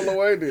 Go all the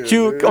way there.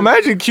 Q, dude.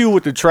 imagine Q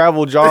with the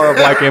travel jar of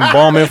like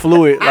embalming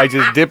fluid, like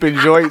just dipping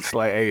joints.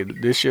 Like, hey,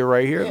 this shit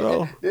right here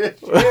though.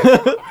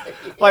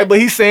 Like, but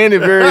he's saying it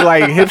very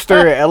like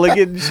hipster and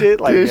elegant and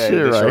shit. Like, This hey,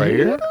 shit this right right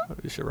here. here.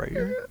 This shit right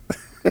here.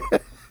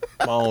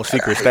 My own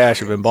secret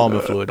stash of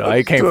embalming fluid. Though.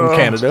 It came from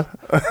Canada.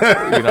 You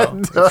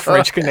know, it's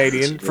French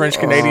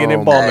Canadian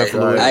embalming Hey,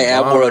 fluid.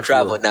 I'm world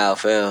travel now,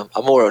 fam.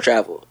 I'm world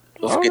travel.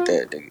 Don't forget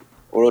that, nigga.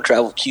 World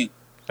travel cute.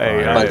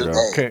 Hey, All right, But,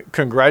 yeah. hey.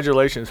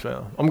 congratulations,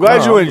 fam. I'm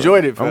glad you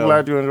enjoyed it, fam. I'm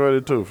glad you enjoyed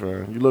it too,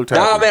 fam. You looked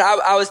happy. Nah, man,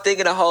 I was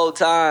thinking the whole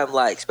time,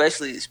 like,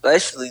 especially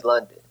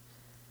London.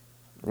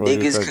 What you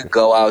Niggas thinking? could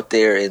go out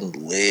there and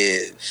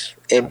live.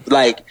 And,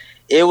 like,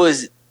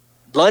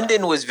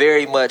 London was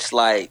very much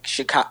like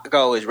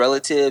Chicago is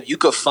relative. You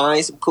could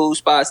find some cool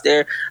spots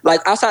there.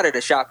 Like, outside of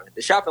the shopping,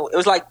 it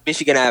was like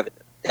Michigan Avenue.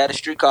 It had a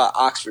street called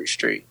Oxford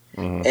Street.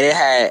 And it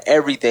had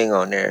everything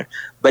on there.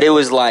 But it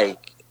was,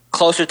 like,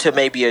 closer to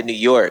maybe a New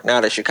York,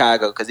 not a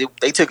Chicago, because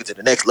they took it to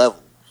the next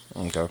level.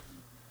 Okay.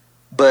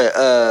 But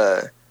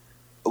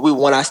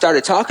when I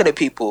started talking to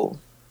people,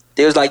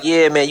 they was like,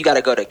 yeah, man, you got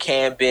to go to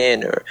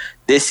Camden or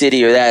this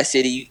city or that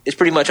city. It's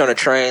pretty much on a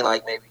train,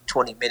 like maybe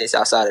 20 minutes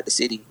outside of the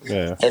city.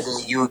 Yeah. And then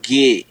you'll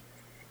get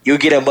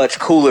a much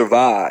cooler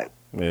vibe.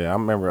 Yeah, I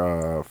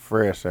remember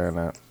Fred saying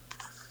that.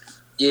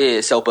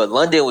 Yeah, but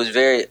London was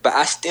but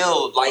I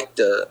still like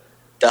the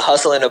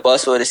hustle and the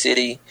bustle of the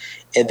city.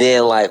 And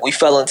then, like, we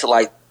fell into,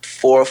 like,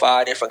 4 or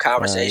 5 different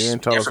conversations. You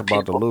didn't tell us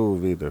about the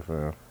Louvre either,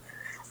 fam.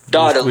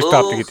 Dog, we the stopped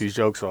to Louvre, get these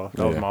jokes off.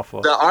 That was my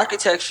fault.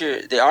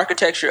 the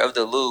architecture of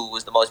the Louvre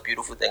was the most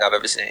beautiful thing I've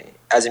ever seen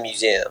as a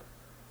museum.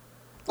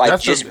 Like,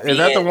 Is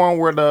that the one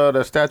where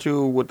the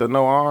statue with the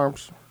no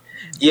arms?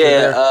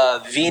 Yeah,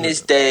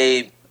 Venus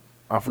de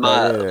I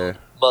forgot. Yeah.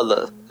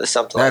 Mulla or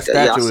something That like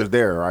that. statue Yeah, is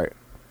there, right?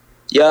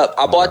 Yep,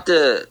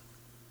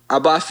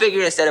 I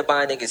figured instead of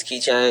buying niggas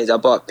keychains, I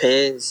bought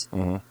pens.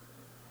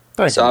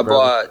 Thank So you, I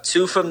brother. bought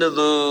 2 from the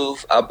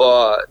Louvre, I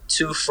bought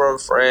 2 from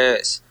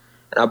France,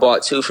 and I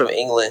bought 2 from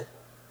England.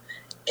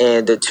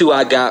 And the 2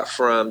 I got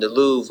from the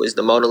Louvre was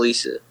the Mona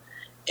Lisa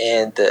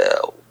and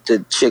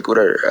the chick with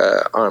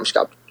her arms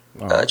chopped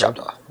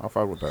off. I'll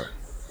fuck with that.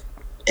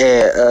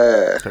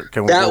 And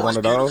Can we that get was one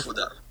of those? beautiful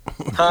though.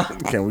 Huh?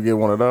 Can we get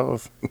one of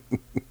those?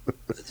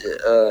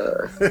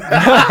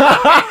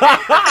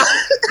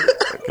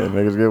 Can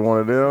niggas get one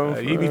of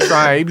them? You be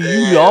trying.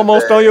 You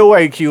almost on your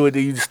way, Q, and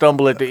then you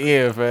stumble at the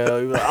end,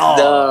 fam. You like, oh,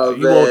 Nah,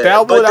 you man. want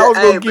that But one? I was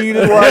going to give you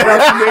this one. I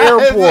got from the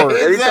airport.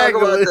 Let me talk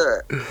Exactly.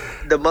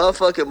 about the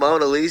motherfucking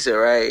Mona Lisa,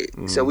 right?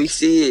 So we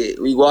see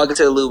it. We walk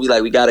into the Louvre. We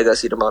like, we gotta go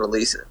see the Mona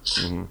Lisa.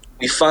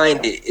 We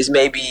find it. It's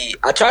maybe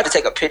I tried to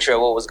take a picture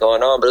of what was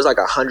going on, but it was like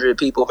 100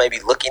 people maybe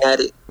looking at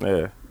it.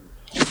 Yeah.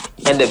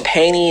 And the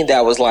painting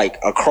that was like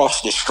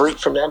across the street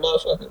from that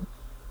motherfucker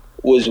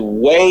was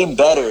way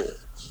better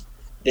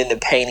than the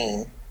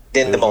painting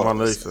than the Mona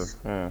Lisa.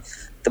 Yeah.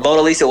 The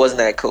Mona Lisa wasn't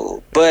that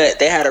cool, but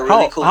they had a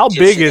really cool. How big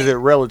Egyptian- is it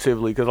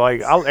relatively? Because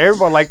like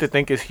everybody like to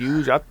think it's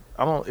huge. I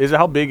don't. Is it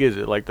how big is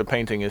it? Like the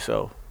painting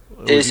itself?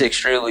 It's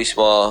extremely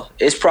small.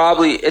 It's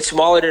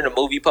smaller than a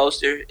movie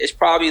poster. It's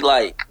probably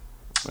like,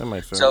 That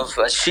makes sense. so if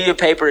a sheet of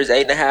paper is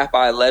 8.5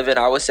 by 11,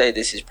 I would say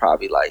this is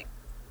probably like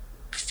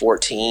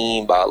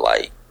 14 by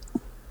like.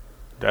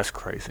 That's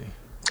crazy.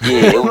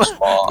 Yeah, it was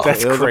small.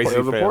 That's it was crazy. A, it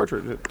was a fam.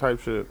 portrait type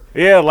shit.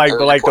 Yeah, like It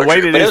but was like a the way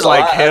portrait, that but it it's was a like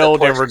lot of held in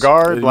portraits.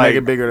 regard, Make like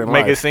it bigger than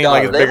make life. it seem Dog,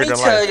 like it's let bigger me than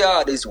tell life.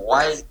 y'all this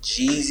white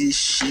Jesus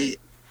shit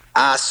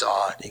I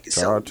saw, nigga.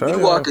 So I'll tell we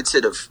y'all. walk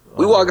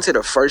into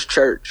the first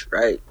church,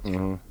 right?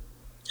 Mm-hmm.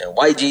 And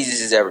white Jesus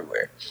is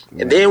everywhere.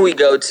 And then we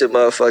go to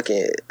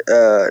motherfucking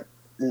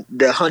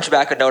the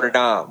Hunchback of Notre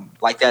Dame,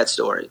 like that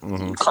story.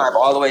 You climb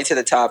all the way to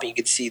the top and you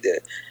can see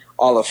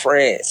all of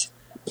France.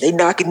 They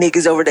knocking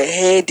niggas over the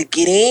head to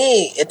get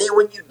in. And then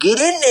when you get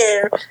in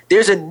there,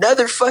 there's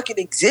another fucking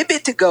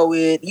exhibit to go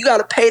in. You got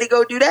to pay to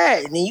go do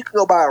that. And then you can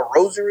go buy a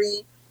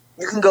rosary.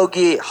 You can go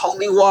get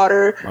holy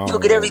water. You can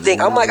get everything.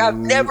 I'm like, I've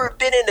never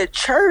been in a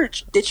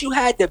church that you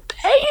had to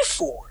pay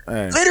for.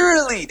 Hey.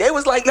 Literally. They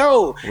was like,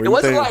 no. Where It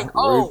wasn't like,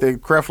 Where oh. you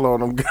think Creflo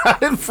and them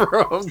got it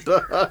from,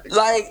 dog?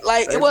 Like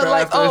They it wasn't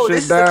like, passed that oh, shit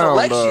this is down, a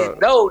collection.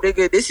 dog. No,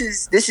 nigga, this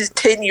is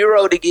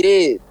 €10 to get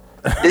in.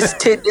 This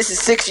is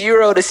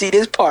 €6 to see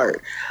this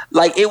part.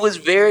 Like it was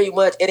very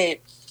much, and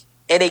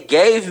it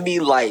gave me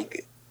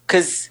like,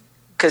 cause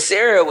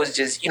Sarah was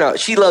just,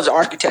 she loves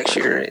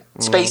architecture and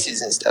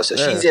spaces and stuff, so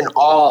she's in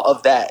awe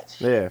of that.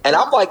 Yeah. And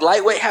I'm like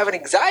lightweight having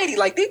anxiety.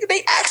 Like they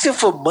asking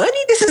for money.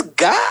 This is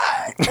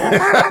God.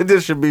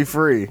 This should be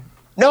free.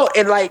 No,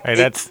 and like Hey,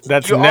 that's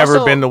you never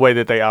also- been the way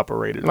that they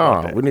operated. No,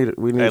 like that. we need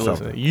Hey,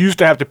 something. listen, you used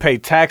to have to pay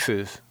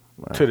taxes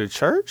to the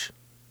church.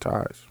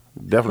 Ties.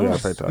 Definitely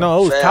gotta pay ties. No,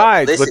 it was Fam,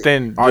 tithes, listen. but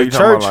then Oh, the you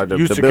talking about, church like, the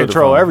used to building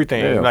control fund.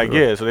 everything. Yeah, Like, for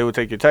sure. yeah, so they would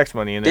take your tax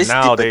money, and then This-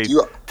 now but they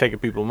you- taking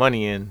people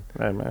money in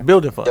Hey, man.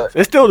 building funds.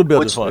 It's still the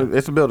building Which- fund.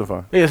 It's a building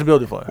fund. Yeah, it's a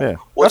building fund. Yeah.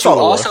 What That's you all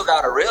it was. also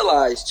got to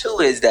realize too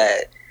is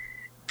that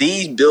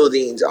these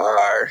buildings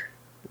are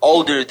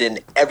older than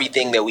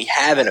everything that we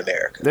have in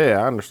America.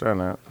 Yeah, I understand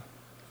that.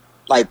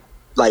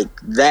 Like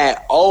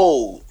that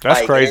old. That's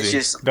like, crazy. It's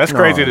just, That's No,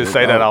 crazy to it's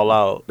say that not. out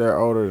loud. They're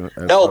older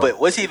than no, but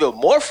what's even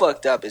more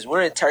fucked up is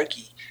we're in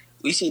Turkey.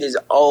 We see this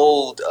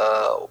old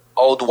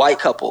white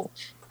couple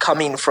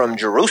coming from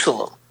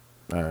Jerusalem,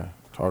 Hey,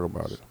 talk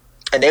about it.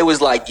 and they was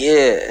like,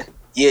 yeah,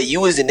 you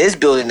was in this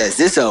building that's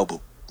this old, but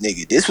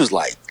nigga, this was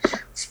like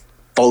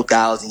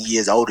 4,000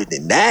 years older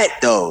than that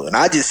though, and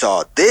I just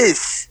saw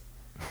this.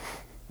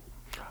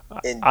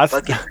 And I,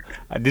 fucking,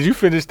 did you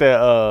finish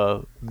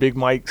that Big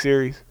Mike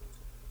series?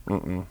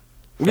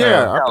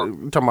 Yeah,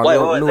 you talking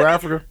about New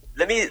Africa?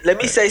 Let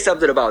me say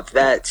something about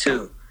that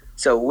too.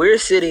 So we're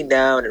sitting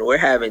down and we're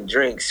having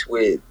drinks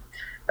with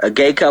a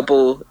gay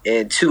couple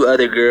and 2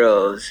 other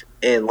girls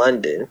in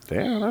London.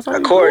 Damn, that's how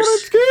of course.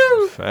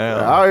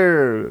 Out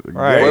here,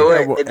 right?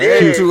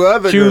 And 2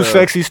 other Cue girls.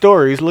 sexy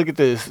stories. Look at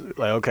this.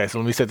 Like, okay, so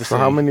let me set the scene. So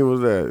how many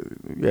was that?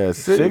 Yeah,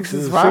 6,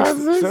 5,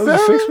 6, 7?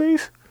 6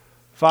 piece.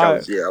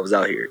 5. I was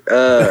out here.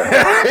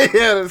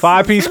 Yeah,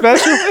 5-piece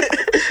special.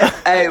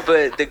 Hey,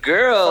 but the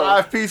girl,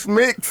 5-piece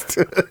mixed.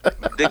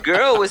 the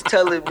girl was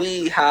telling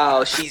me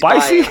how she's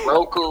Spicy? buying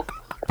local.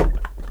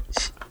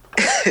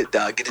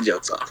 Dog, get the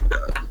jokes off,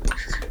 dog.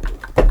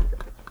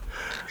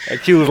 And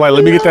Q was like,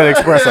 let me get that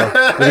espresso.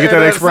 Let me get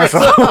that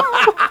espresso.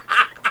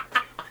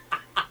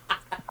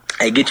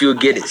 Hey, get you a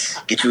Guinness.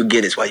 Get you a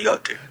Guinness while you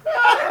out there.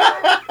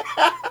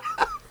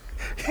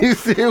 You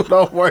see what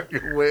I'm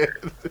working with?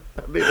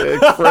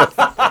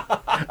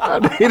 I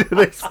need an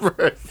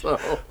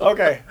espresso.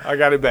 Okay, I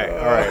got it back. All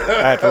right,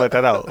 I had to let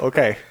that out.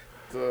 Okay.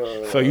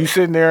 So you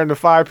sitting there in the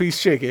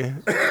 5-piece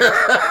chicken.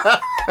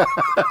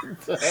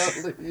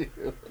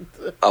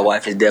 My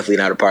wife is definitely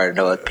not a part of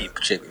no other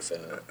people's chicken, fam.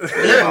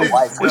 My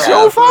wife would It's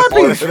your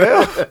 5-piece,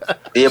 man.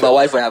 me and my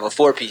wife would have a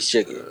 4-piece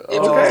chicken.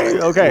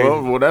 Okay.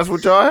 Well, that's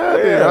what y'all had.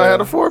 Yeah. Y'all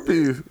had a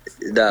 4-piece.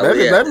 Nah,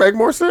 That make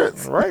more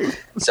sense. Right.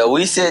 So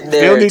we sitting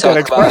Still there need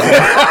that talking about.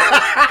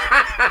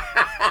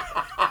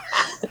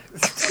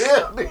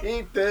 Still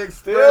need that.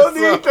 Still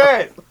need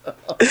that.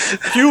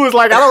 Q was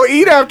like, I don't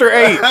eat after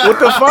 8. What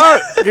the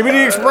fuck? Give me the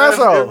Give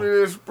espresso. me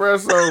the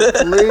espresso,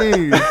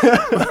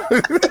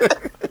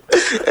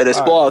 please. In a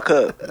small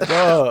cup.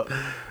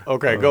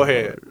 Okay, go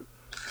ahead.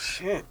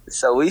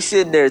 So we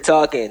sitting there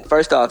talking.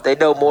 First off, they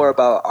know more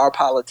about our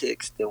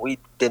politics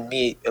than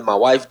me and my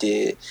wife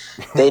did.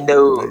 They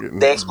knew.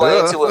 They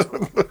explained to us.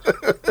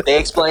 They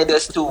explained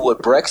us to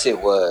what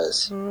Brexit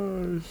was,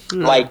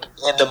 like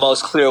in the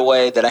most clear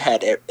way that I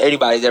had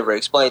anybody's ever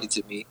explained it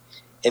to me.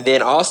 And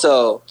then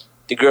also,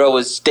 the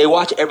girl they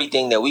watch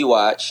everything that we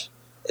watch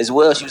as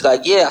well. She was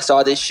like, "Yeah, I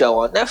saw this show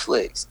on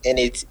Netflix, and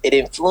it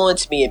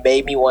influenced me and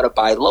made me want to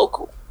buy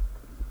local."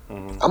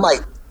 I'm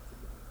like,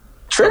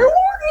 trigger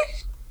warning.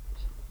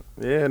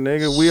 Yeah,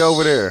 nigga, we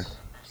over there.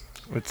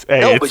 It's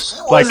But she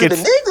wasn't a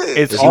nigga.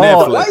 It's It's all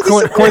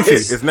Netflix. Quincy.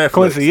 It's Netflix.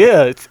 Quincy,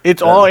 yeah,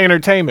 it's all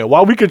entertainment.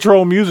 Why we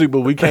control music,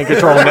 but we can't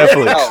control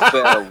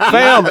Netflix?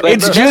 Fam, But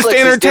it's Netflix just is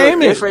still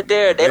entertainment. different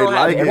there. They don't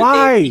have like it. everything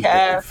Why? we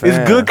have. It's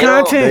good They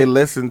don't- They content.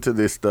 listen to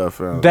this stuff,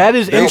 fam. That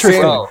is They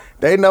interesting. seen-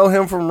 They know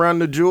him from Run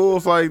the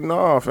Jewels. Like,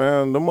 nah,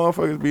 fam, the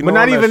motherfuckers be. But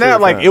knowing not even that.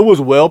 shit, Like, fam. it was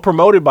well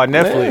promoted by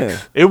Netflix. Yeah.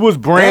 It was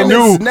brand That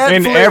new was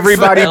in Netflix.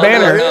 everybody No,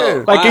 banner.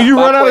 no. Like, and you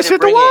My run out of point shit of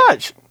to bringing-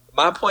 watch.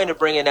 My point of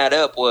bringing that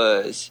up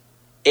was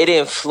it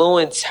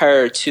influenced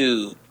her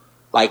to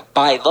like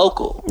buy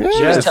local. She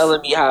Yes. was telling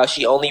me how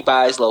she only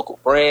buys local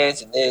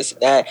brands and this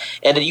and that.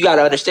 And then you got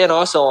to understand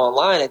also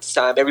online at this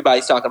time,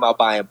 everybody's talking about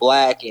buying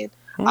black. And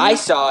I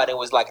saw it and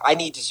was like, I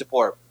need to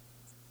support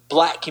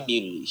black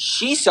community.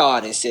 She saw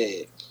it and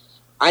said,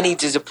 I need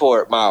to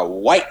support my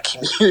white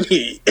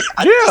community.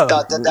 I Yeah. just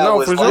thought that No,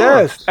 was for hard.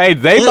 sure. Yes. Hey,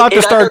 they Yeah, about to and I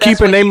know start that's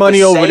keeping what their he money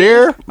was over saying.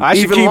 there. I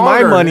should Even keep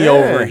my longer. money Yeah,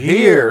 over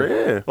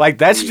here. yeah. Like,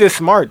 that's just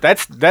smart.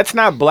 That's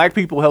not black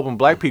people helping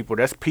black people.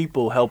 That's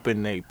people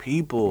helping their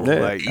people. Yeah,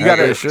 Like, you I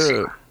gotta. guess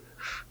should.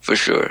 For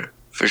sure.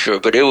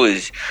 But it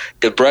was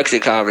the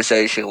Brexit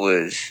conversation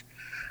was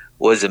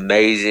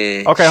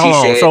amazing. Okay, She hold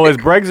on. said So that- is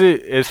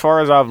Brexit, as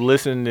far as I've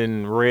listened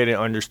and read and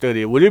understood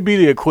it, would it be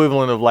the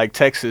equivalent of like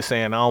Texas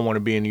saying I don't want to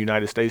be in the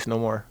United States no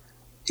more?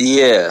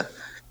 yeah,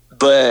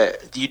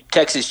 but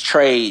Texas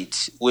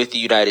trades with the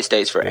United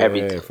States for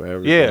everything. Yeah, for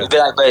everything. Yeah. It'd be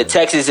like, but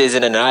Texas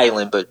isn't an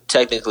island, but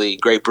technically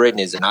Great Britain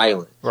is an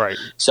island. Right.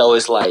 So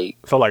it's like,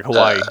 So like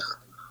Hawaii.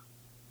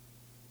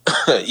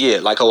 yeah,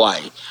 like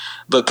Hawaii.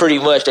 But pretty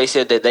much they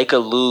said that they could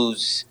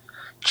lose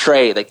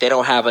trade. Like they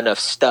don't have enough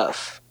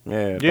stuff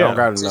Yeah, they Yeah. don't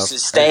got to enough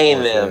sustain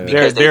exports, them yeah.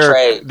 because they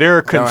trade. they're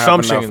a They don't have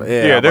consumption. enough-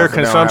 yeah, yeah, they're a but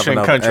they don't have consumption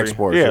enough country.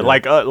 exports, yeah, yeah.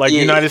 like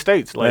Yeah. United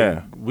States. Like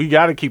Yeah. we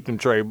got to keep them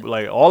trade.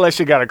 Like all that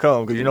shit got to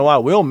come because you know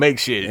what? We'll make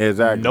shit.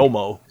 Exactly. No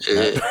more.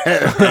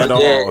 At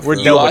all. Yeah, We're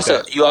you done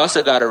with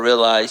also got to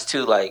realize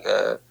too, like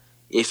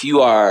if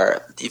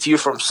you're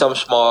from some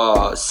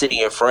small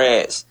city in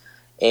France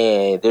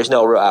and there's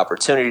no real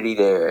opportunity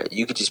there,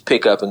 you could just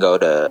pick up and go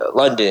to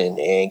London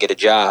and get a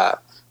job.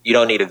 You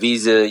don't need a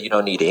visa. You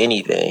don't need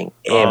anything,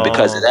 and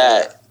because of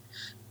that,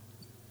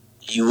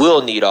 you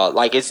will need all.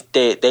 Like it's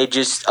they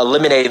just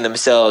eliminating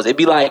themselves. It'd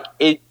be like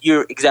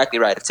you're exactly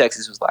right. If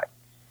Texas was like,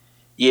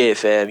 yeah,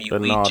 fam,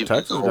 But we no, do-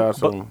 Texas got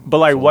some. But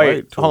like, some wait,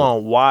 weight to hold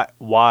it. on.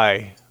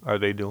 Why are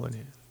they doing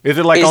it? Is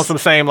it like on It's- some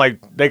same like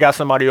they got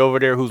somebody over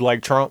there who's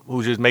like Trump,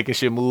 who's just making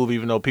shit move,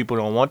 even though people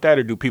don't want that,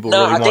 or do people No,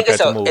 really I want think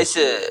that to move?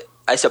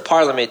 it's a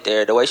parliament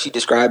there. The way she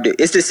described it,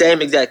 it's the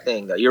same exact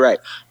thing. Though you're right.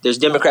 There's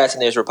Democrats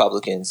and there's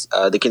Republicans.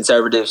 The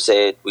conservatives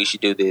said we should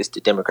do this. The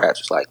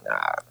Democrats was like, nah,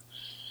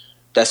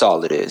 that's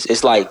all it is.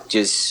 It's like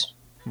just.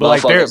 but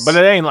motherfuckers-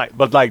 it ain't like,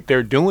 but like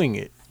they're doing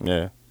it.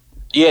 Yeah.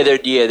 they're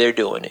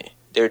doing it.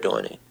 They're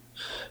doing it.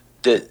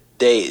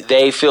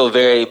 they feel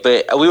very,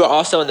 but we were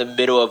also in the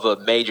middle of a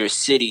major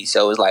city,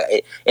 so it was like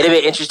it'd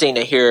been interesting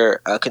to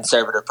hear a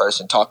conservative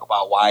person talk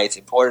about why it's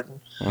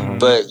important.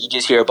 But you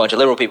just hear a bunch of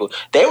liberal people.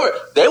 They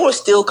were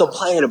still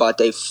complaining about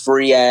their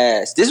free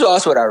ass. This is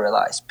also what I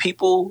realized: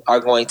 people are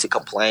going to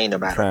complain no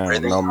matter where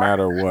they are.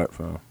 matter what,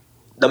 fam.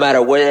 No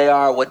matter where they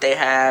are, what they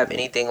have,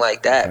 anything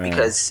like that.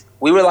 Because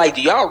we were like,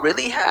 do y'all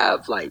really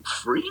have like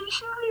free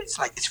insurance?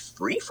 Like it's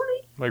free?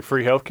 Like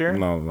free healthcare?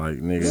 No, like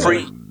nigga.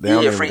 Free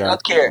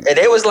healthcare. And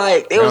they was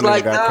like,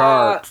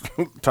 nah.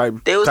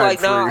 They was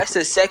like, nah, it's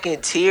a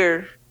second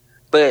tier.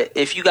 But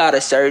if you got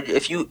a surgery,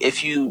 if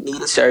you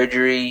need a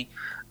surgery,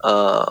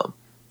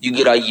 you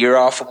get a year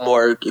off from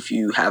work if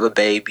you have a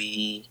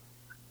baby.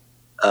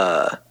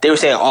 They were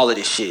saying all of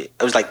this shit.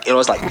 It was like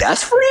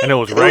that's free, and it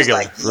was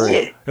regular.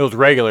 It was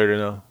regular to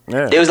know.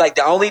 Yeah. It was like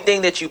the only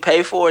thing that you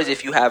pay for is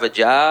if you have a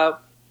job,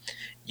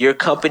 your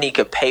company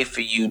could pay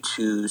for you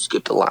to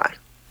skip the line.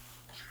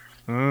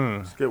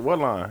 Skip what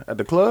line? At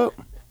the club?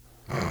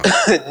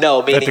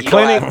 No, meaning At the you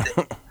clinic? don't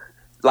have to,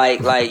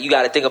 like you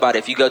got to think about it.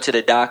 If you go to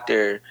the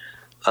doctor,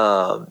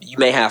 you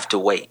may have to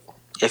wait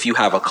if you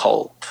have a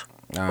cold.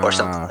 Or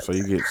something like so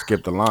you get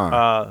skipped the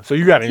line. So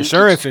you got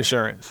insurance. You could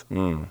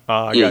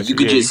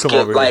you just come skip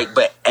over here.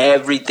 but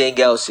everything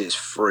else is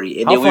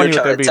free. And How then we were funny would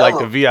trying that be? to tell Like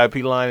them, the VIP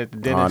line at the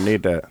dentist. I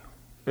need that.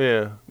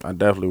 Yeah. I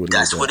definitely would need that.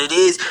 that's what it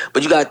is.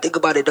 But you got to think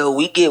about it though.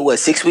 We get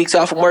 6 weeks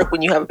off from work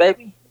when you have a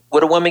baby.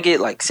 What a woman get,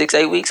 like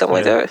 6-8 weeks, something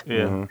like that.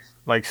 Yeah.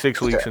 Like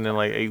 6 weeks and then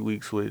like 8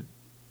 weeks with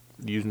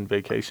using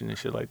vacation and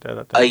shit like that.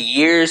 I think. A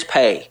year's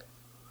pay,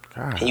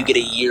 God, and you get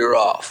a year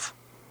off.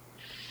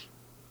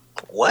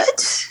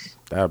 What?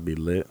 that would be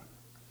lit.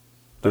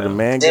 Did the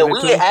man get Then it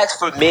we too? would ask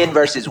for men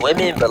versus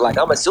women, but like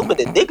I'm assuming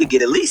that they could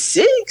get at least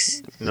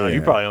 6. No, you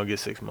Yeah. probably don't get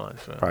 6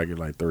 months. Man. Probably get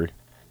like 3.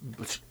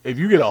 If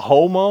you get a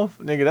whole month,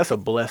 nigga, that's a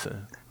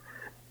blessing.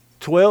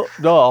 12,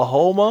 a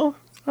whole month?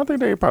 I think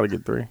they probably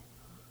get 3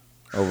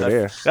 over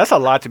there. That's a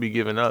lot to be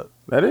giving up.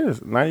 That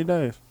is 90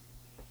 days.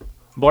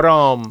 But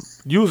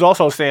you was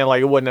also saying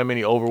like it wasn't that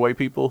many overweight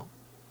people.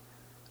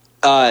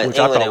 In Which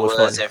I England thought it was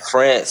was. funny.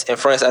 In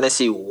France, I didn't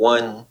see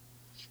one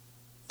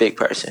big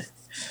person.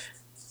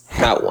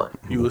 Not one.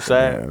 You was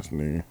sad. Yes,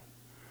 nigga.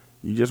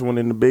 You just went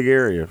in the big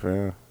area,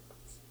 fam.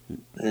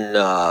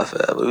 Nah,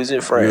 fam. We was in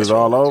France. You was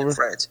all We was over? in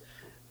France.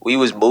 We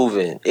was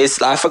moving.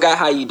 I forgot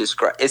how you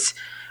describe. It's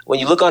when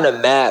you look on the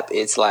map.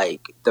 It's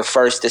like the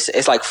first.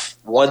 It's like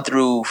 1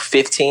 through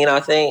 15, I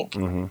think.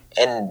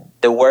 And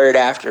the word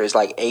after is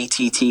like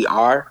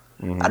ATTR.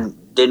 I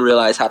didn't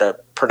realize how to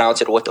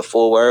pronounce it or what the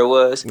full word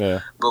was.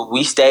 Yeah. But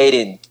we stayed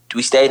in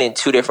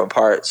 2 different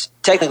parts.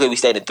 Technically, we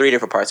stayed in 3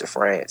 different parts of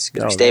France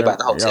because we stayed by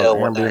the hotel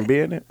one night.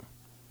 Airbnb in it?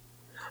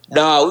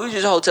 No, we was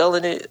just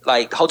hoteling it.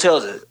 Like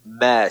hotels are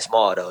mad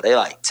small though. They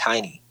like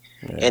tiny.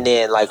 Yeah. And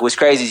then like what's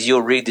crazy is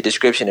you'll read the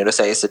description. It'll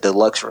say it's a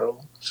deluxe room,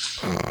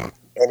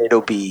 and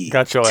it'll be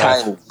Got your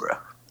tiny, ass. bro.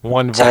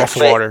 One Voss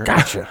water.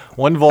 Gotcha.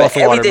 One Voss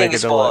But water everything make it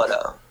is small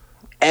deluxe. though.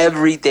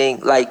 Everything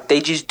like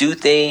they just do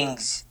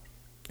things.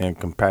 And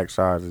compact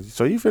sizes.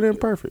 So you fit in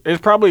perfect. It's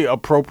probably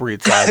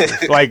appropriate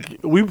sizes. Like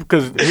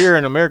because here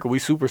in America we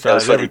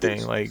supersize funny.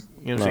 everything. Like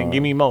you know what I'm saying. No.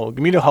 Give me more.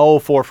 Give me the whole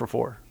 4 for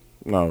 $4.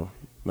 No.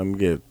 Let me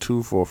get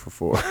 2 4 for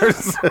 4.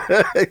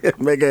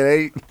 Make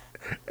it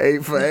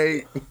 8 for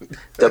 8.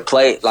 The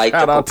plate, like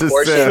Shout the out to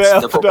proportions,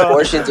 Seth. the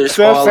proportions are Seth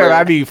said smaller.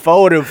 I need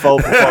 4 of them 4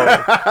 for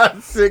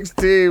 $4.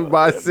 16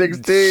 by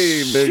 16,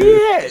 nigga.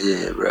 Shit.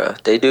 Yeah, bro.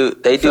 They do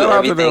Shout out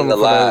to everything them a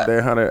for lot. their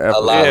 100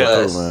 lot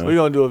episodes, less. man. We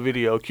gonna do a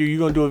video. Q, you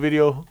gonna do a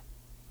video?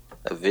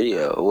 A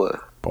video, what?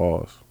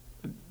 Pause.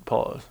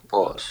 Pause.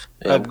 Pause.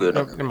 Yeah, I'm good.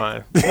 Never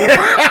mind.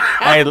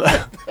 Hey,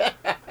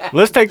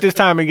 let's take this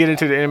time and get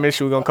into the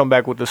intermission. We're gonna come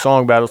back with the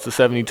song battles, the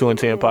 72 and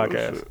 10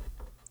 podcast.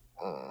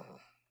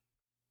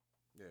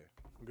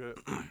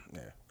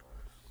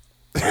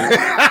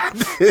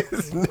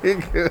 This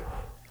nigga.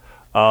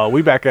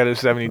 We back at the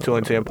 72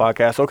 and 10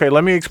 podcast. Okay,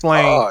 let me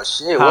explain Oh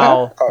shit!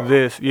 how What?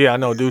 this. Yeah, I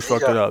know, dude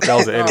fucked it up. That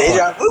was the edit.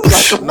 Deja vu.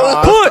 Like the No,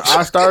 punch.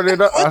 I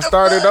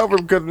started over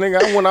because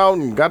nigga, I went out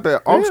and got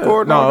the aux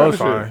cord. and No, all it was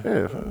that fine.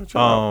 shit.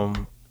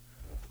 Yeah.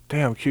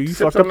 Damn, Q, you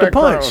Sip fucked some up the of that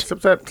crown. punch.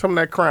 Sip some of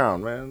that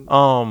crown, man.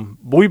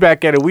 But we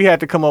back at it. We had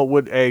to come up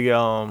with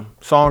a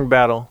song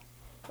battle.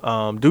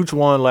 Dooch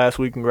won last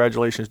week.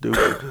 Congratulations, Dooch.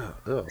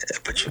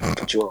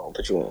 Put you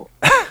on.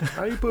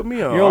 How you put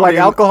me on? You don't like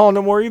alcohol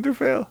no more either,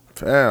 Phil?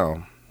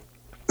 Damn.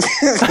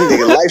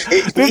 Nigga, life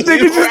hit This me.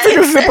 nigga just took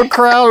a sip of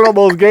Crown and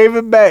almost gave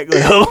it back.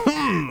 Like, Too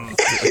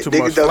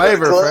much Niggas don't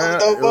flavor, go to fam.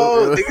 clubs no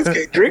more. Niggas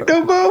can't drink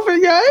no more for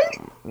y'all.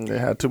 They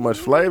had too much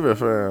flavor,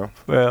 fam.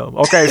 well,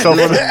 okay, so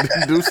for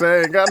the, Duce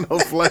ain't got no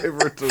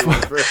flavor to it,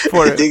 fam.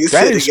 for the, Niggas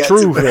that said is they got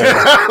true, too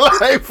Phil.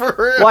 Like, for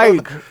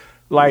real.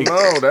 Like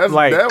No, that's-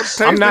 like that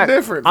tasted I'm not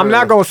different, I'm man.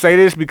 not gonna say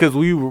this because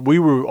we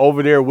were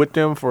over there with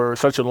them for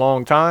such a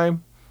long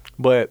time,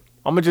 but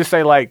I'm gonna just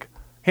say like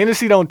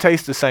Hennessy don't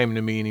taste the same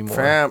to me anymore.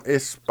 Fam,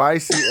 it's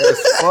spicy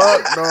as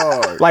fuck,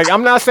 dog. Like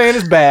I'm not saying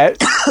it's bad.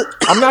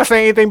 I'm not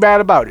saying anything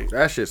bad about it.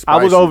 That shit spicy.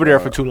 I was over there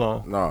dog. for too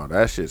long. No,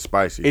 that shit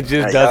spicy. It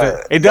just Like, doesn't.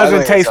 y'all- It doesn't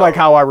y'all taste ain't like talking.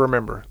 how I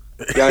remember.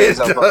 Y'all niggas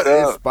so fucked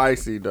It's up.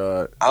 spicy,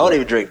 dog. I don't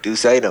even drink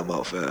Douce no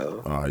more,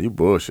 fam. Oh, you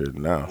bullshit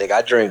now. Nigga,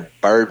 I drink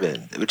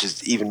bourbon, which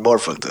is even more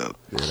fucked up.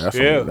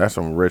 Yeah, that's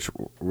some rich.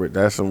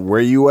 That's some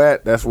where you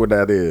at. That's what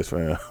that is,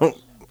 fam.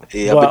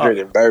 Yeah, I've been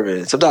drinking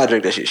bourbon. Sometimes I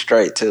drink that shit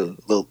straight too.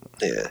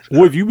 Yeah.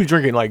 What if you be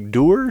drinking like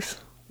Dewar's?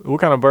 What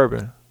kind of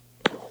bourbon?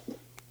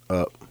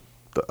 The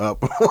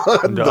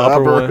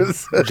upper one.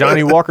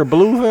 Johnny Walker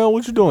Blue, fam.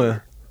 What you doing?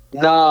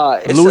 Nah,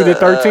 it's Louis the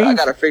 13th? I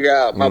gotta figure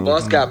out. My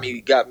boss got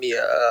me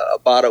a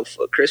bottle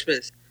for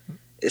Christmas.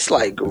 It's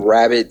like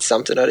rabbit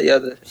something or the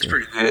other. It's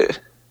pretty good.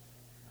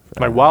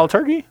 Like Wild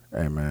Turkey?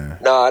 Hey man.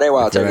 No, it ain't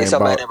Wild Turkey. It's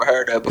something I about- never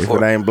heard of before.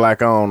 If it ain't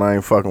black on, I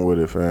ain't fucking with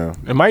it, fam.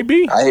 It might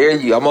be. I hear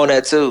you. I'm on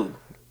that too.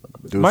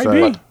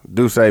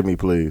 Do save me,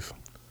 please.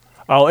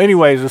 Oh,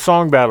 anyways, the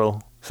song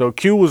battle. So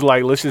Q was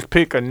like, let's just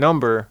pick a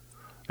number,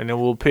 and then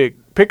we'll pick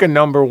a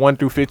number 1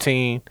 through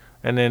 15,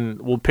 and then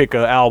we'll pick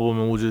an album,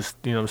 and we'll just,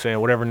 you know what I'm saying,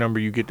 whatever number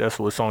you get, that's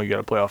what song you got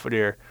to play off of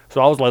there.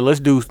 So I was like, let's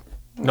do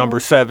number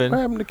 7, What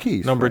happened to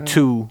Keith? number fam?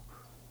 2,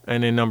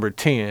 and then number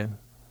 10,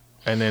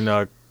 and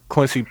then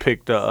Quincy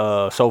picked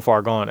the So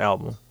Far Gone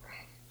album.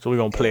 So we're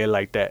going to play it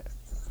like that.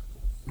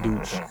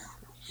 Dudes.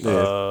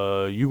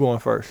 Yeah. You going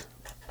first,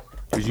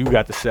 because you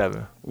got the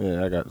 7.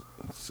 Yeah, I got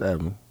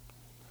 7.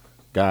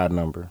 God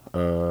number.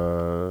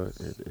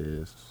 It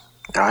is.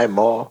 All right,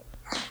 Maul.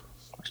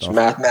 It's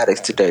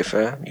mathematics today,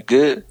 fam. You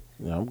good?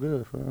 Yeah, I'm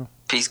good, fam.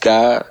 Peace,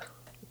 God.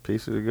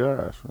 Peace of the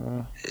gods,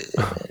 fam.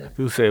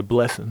 Who said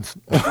blessings?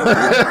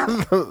 I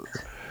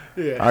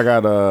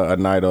got a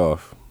night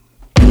off.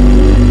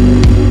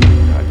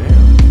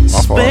 Goddamn. My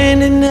fault.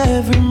 Spending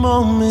every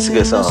moment. It's a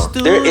good song.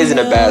 There isn't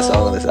a bad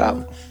song on this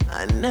album.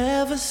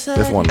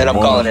 This one. And I'm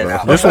calling it bro.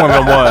 out. This one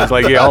of them was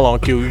like, yeah, hold on,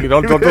 Q. You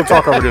don't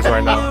talk over this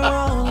right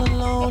now.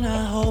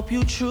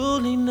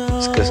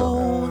 It's a good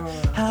song.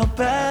 How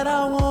bad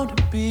I want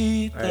to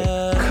be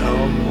there.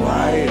 Come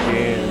right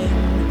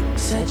in.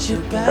 Set you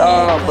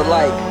back. But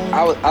like,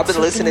 I've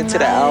been listening to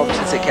the album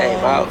since it came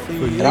out.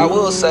 And I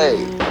will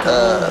say,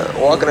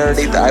 Walking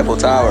Underneath the Eiffel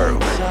Tower,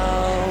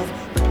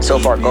 So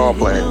Far Gone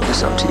playing, do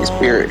something to your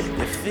spirit.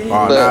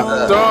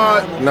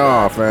 Oh,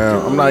 no,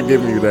 fam. I'm not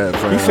giving you that,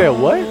 fam. You said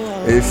what?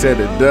 It said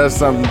it does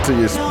something to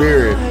your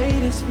spirit.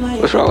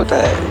 What's wrong with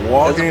that?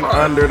 Walking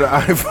under the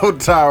Eiffel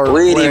Tower.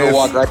 We didn't even playing-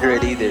 walk under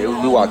it either.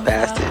 We walked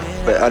past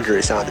it. But under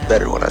it sounded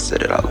better when I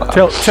said it out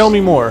loud. Tell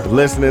me more.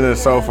 Listening to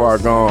So Far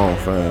Gone,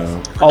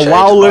 fam. Oh, Change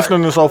while your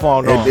listening to So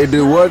Far Gone. It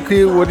do what,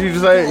 Q? What did you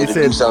say? It Do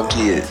said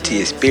something to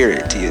your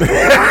spirit, to your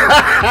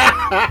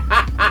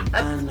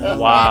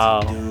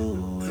Wow.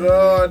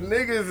 Dog,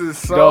 niggas is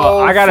so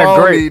Dog, I got a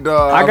phony, great.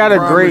 dog. I got a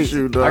promise great.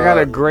 you, dog. I got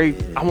a great.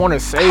 I want to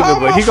save it,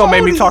 but he gonna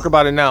make me talk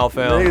about it now,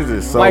 fam. Niggas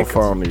is so like,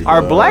 phony,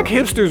 Are dog. black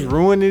hipsters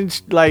ruining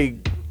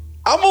like?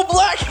 I'm a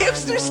black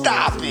hipster,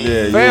 stop it.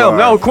 Yeah, you Fam, are.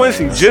 no,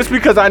 Quincy. Just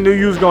because I knew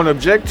you was gonna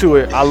object to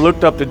it, I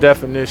looked up the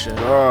definition.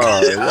 Dog,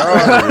 y'all fake,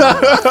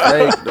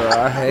 dog.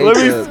 I hate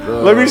that,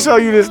 dog. Let me show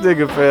you this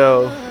nigga,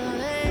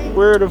 fam.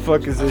 Where the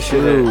fuck is this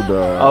shit Dude, at?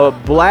 dog. A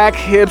black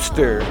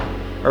hipster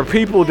are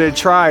people that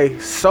try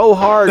so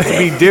hard to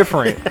be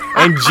different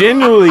and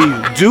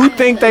genuinely do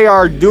think they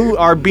are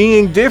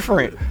being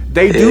different.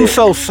 They do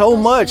so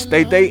much.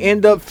 They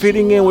end up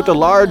fitting in with a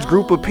large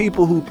group of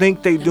people who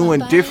think they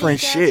doing different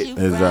shit.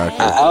 Exactly.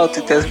 I don't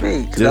think that's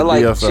me. Cause Just I be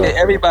like yourself. shit.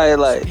 Everybody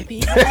like.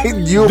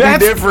 You'll be That's-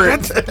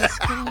 different.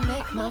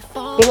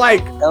 But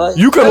like, like-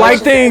 you can I like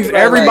like- things I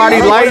like- everybody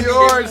I like. like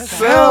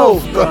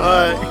yourself,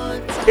 dog.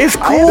 It's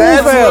cool,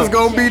 That's fam. what's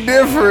gonna be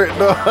different,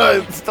 dog.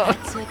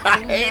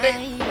 I hate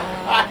it.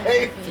 I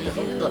hate it.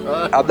 I'm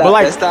not, But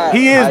like, that's not,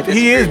 he I is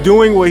disagree.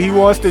 doing what he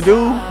wants to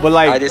do. But I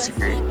like,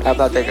 disagree. I'm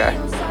not that guy.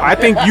 I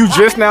think you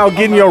just now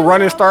getting your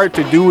running start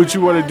to do what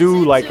you want to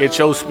do, like at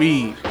your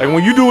speed. Like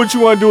when you do what you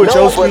want to do at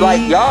No, your but speed.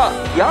 like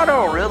y'all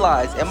don't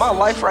realize in my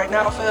life right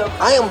now, fam,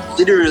 I am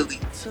literally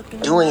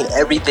doing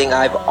everything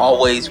I've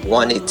always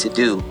wanted to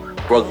do,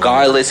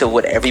 regardless of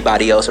what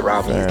everybody else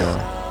around me is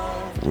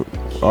doing.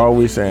 All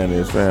we saying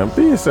is, fam,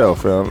 be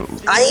yourself, fam.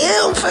 I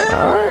am, fam.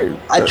 All right.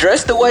 I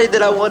dress the way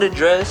that I want to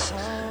dress.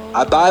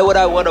 I buy what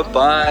I want to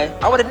buy.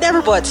 I would have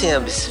never bought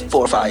Tim's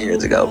 4 or 5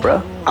 years ago,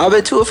 bro. I've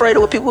been too afraid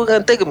of what people are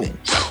gonna think of me.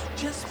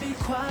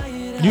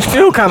 You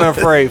still kind of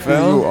afraid, You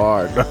fam.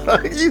 are,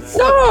 dog. You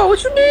No,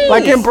 what you mean?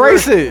 Like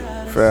embrace it.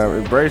 fam,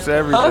 embrace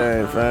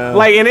everything, fam.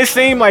 Like, and it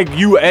seemed like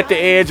you at the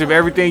edge of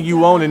everything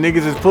you own and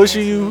niggas is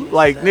pushing you.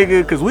 Like,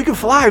 nigga, cause we can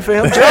fly,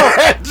 fam.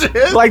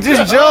 Jump. Like,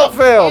 just jump,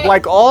 fam.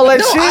 Like, all that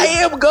No, shit. I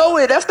am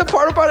going. That's the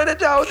part about it that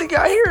y'all think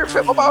I hear.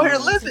 Fam. I'm out here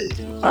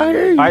living. I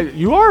hear you.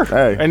 You are.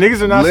 Hey, and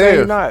niggas are not saying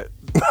you're live. not.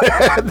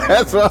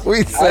 That's what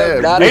we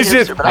said. not- It's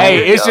just, But I hey,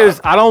 hear it's y'all.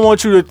 just, I don't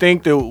want you to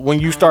think that when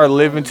you start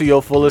living to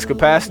your fullest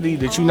capacity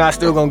that you're not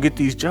still gonna get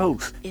these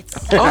jokes.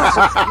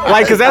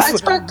 Like, cause I that's,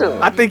 expect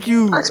them. I think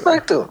you, I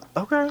expect them.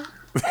 okay.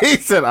 He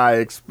said, I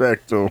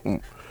expect him.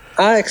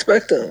 I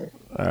expect them.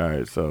 All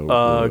right,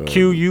 so.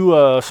 Q,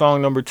 you,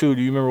 song number 2,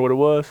 do you remember what it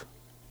was?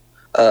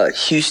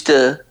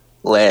 Houston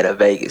Atlanta,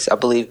 Vegas. I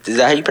believe. Is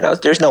that how you pronounce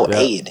it? There's no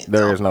A in it.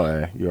 There is no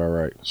A. You are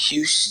right.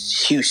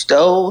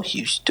 Houston.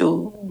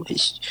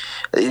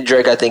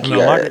 Drake, I think you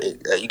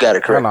got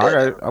it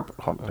correct.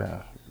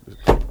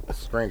 The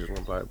screen just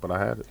went black, but I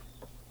had it.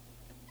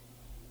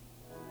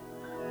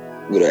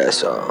 Good ass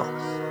song.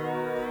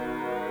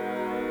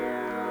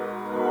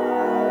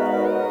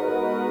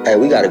 Hey,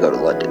 we gotta go to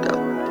London though.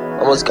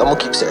 I'm gonna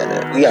keep saying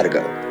that. We gotta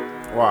go.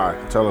 Why?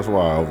 Tell us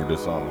why over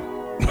this song.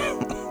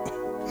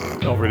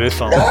 Over this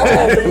song.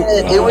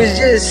 It was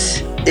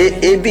just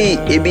it'd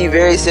be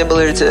very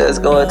similar to us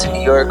going to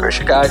New York or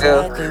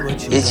Chicago.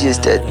 It's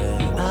just that.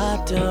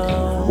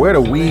 Where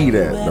the weed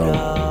at though?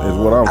 Is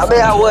what I'm. I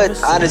mean,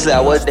 I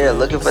wasn't there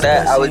looking for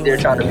that. I was there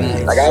trying to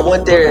be like I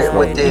went there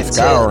with the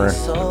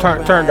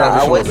intent. Turn down.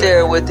 I went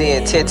there with the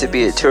intent to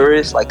be a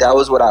tourist. Like that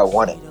was what I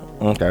wanted.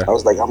 Okay. I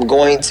was like, I'm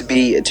going to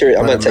be a tourist.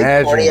 I'm gonna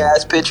take corny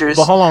ass pictures.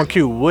 But hold on,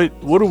 Q. What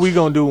are we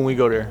gonna do when we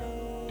go there?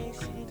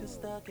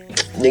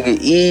 Nigga,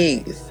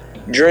 eat,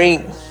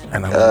 drink.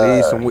 And I'm gonna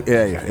need some.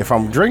 Yeah.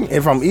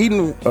 If I'm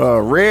eating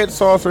red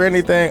sauce or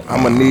anything,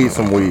 I'm gonna need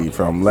some weed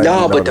from.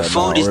 No, but the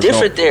food is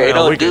different there. It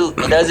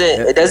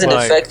doesn't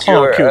Like, affect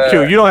hold your. on,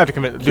 Q. You don't have to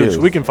commit. Dude,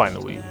 we can find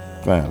the weed.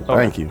 Man,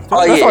 thank you.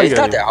 Oh That's yeah, all you it's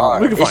gotta not that do.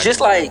 hard. We can It's find just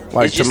it. like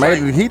Like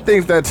tomato, he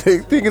thinks that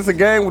think it's a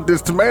game with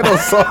this tomato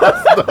sauce.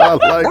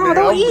 Like, No,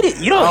 don't eat it.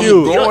 You don't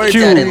Q, eat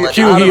that in London.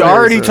 Q, he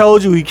already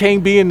told you he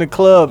can't be in the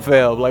club,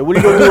 fam. Like, what are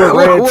you gonna do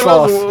with red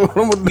sauce?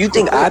 You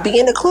think I be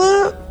in the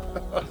club?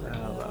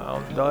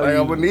 Like,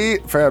 I'm gonna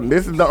need, fam.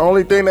 This is the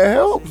only thing that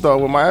helps though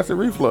with my acid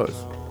reflux.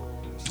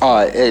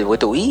 With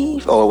the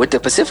weed or with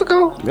the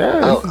Pacifico?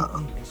 Yeah.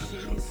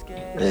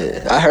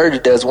 Yeah, I heard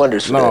it does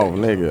wonders for No,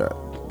 nigga.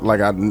 Like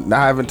I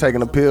haven't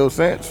taken a pill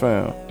since,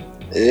 fam.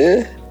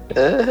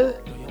 that.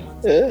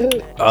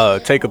 Yeah.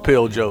 Take a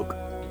pill joke.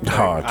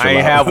 Oh, I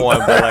ain't have one,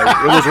 but like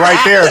it was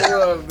right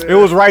there. It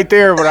was right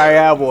there, but I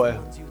have one.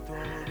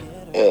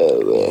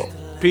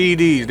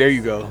 PEDs, there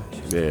you go.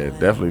 Yeah,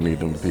 definitely need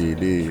them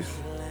PEDs.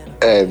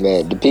 Hey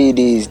man, the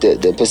PEDs,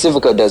 the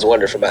Pacifico does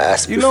wonders for my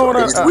ass. You know what?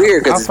 It's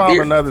weird I because it's found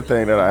beer. another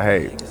thing that I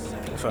hate.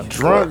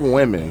 Drunk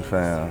women,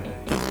 fam.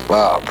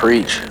 Wow,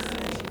 preach.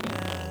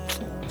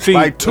 See,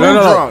 Like too no.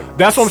 drunk.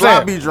 That's what I'm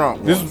Sloppy saying.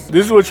 drunk. This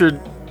is what you're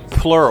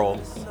plural.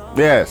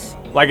 Yes.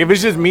 Like if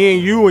it's just me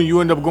and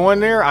you end up going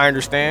there, I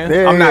understand.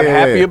 Yeah, I'm not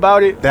happy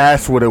about it.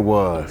 That's what it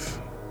was.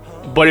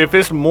 But if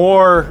it's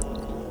more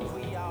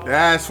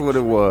That's what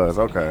it was.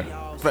 Okay.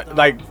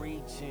 like,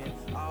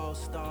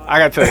 I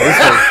gotta tell you, this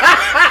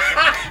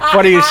is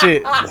funny as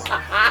shit.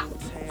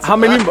 How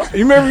many?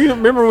 You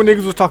remember when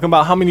niggas was talking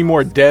about how many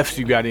more deaths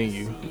you got in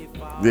you?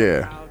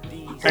 Yeah.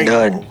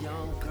 None.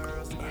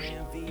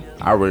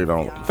 I really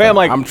don't. Fam,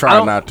 like I'm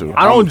trying not to.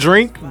 I don't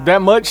drink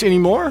that much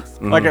anymore.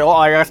 Like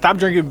I stopped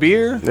drinking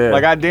beer. Yeah.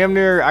 Like I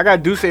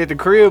got Douce at the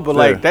crib, but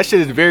like that shit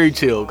is very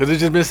chill because it's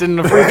just been sitting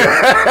in the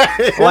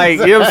freezer. Like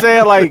you know what I'm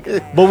saying? Like,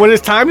 but when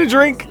it's time to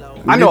drink,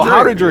 I know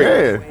how to drink.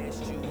 Yeah.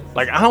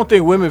 Like I don't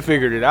think women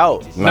figured it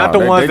out. No, Not the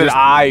they ones that just-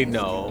 I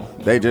know.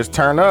 They just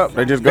turn up.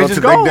 They just go just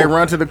to go. They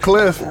run to the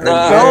cliff. No.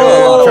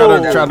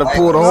 Try to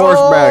pull the horse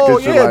back.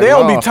 And shit yeah, like, they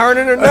don't no. be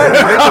turning or nothing. They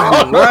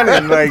just be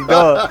running like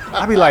dog.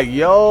 I be like,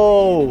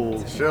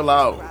 yo. Chill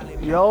out.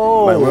 Like, we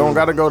don't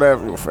gotta go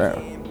that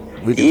fast.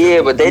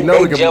 Yeah, but they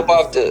we jump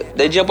off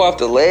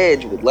the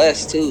ledge with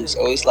less too.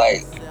 So it's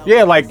like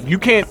Yeah, like you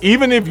can't,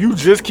 even if you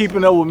just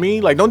keeping up with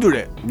me, like don't do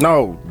that.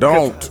 No,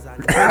 don't.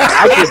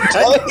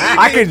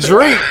 I can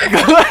drink.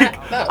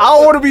 Like I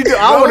don't want to be. I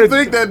I want don't to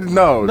think that.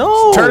 No,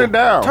 No, turn it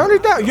down. Turn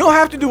it down. You don't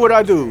have to do what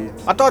I do.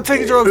 I thought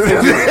taking drugs.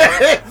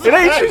 It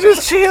ain't. You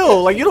just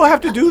chill. Like you don't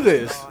have to do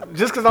this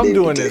just because I'm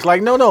doing this.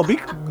 Like no, be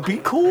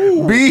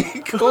cool. Be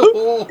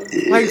cool.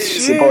 Like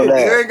Sip shit. on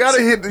that. You ain't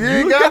gotta hit. You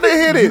ain't gotta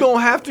hit You it.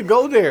 don't have to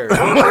go there.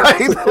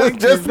 Like,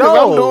 just because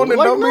No, I'm doing it,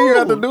 like, don't mean you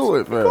have to no. do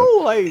it, man. No,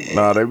 like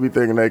Nah, they be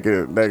thinking they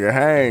can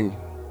hang.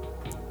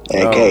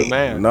 okay.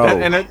 man, No.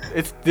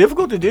 it's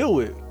difficult to deal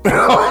with.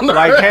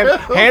 Like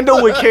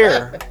handle with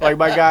care, like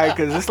my guy,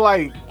 because it's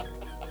like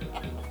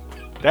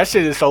that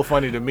shit is so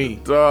funny to me.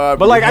 Dog,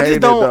 But, like, I just hate it,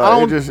 don't- dog. I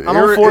don't- It just I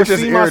don't it foresee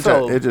just irritate-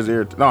 myself. It just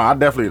irritates. No, I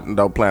definitely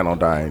don't plan on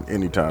dying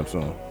anytime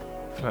soon.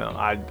 Well,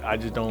 I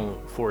just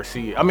don't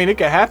foresee it. I mean, it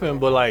could happen,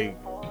 but like.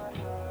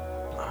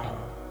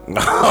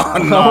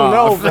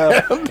 No,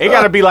 fam. It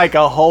gotta be like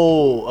a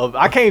whole.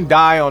 I can't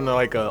die on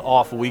like a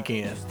off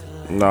weekend.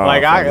 No,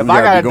 Like you if I be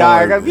gotta die,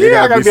 I going- gotta, you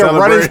I gotta be a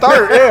running celebrating.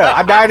 start. Yeah,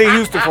 I died in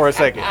Houston for a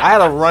second. I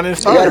had a running You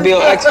start. gotta be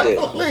on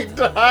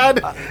accident.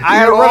 I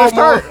had a running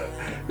start.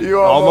 You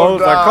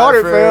Almost, I died, caught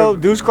it, fam.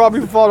 Deuce caught me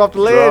from falling off the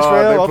ledge, Dog,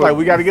 fam. they I was put- like,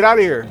 we gotta get out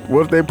of here.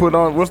 What's they put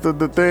on? What's the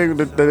thing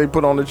that they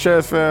put on the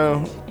chest,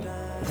 fam?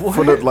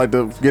 For the like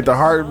to get the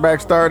heart back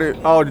started.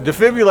 Oh, the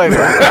defibrillator.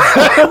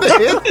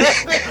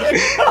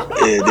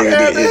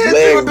 His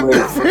leg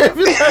moved.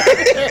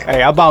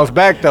 Hey, I bounced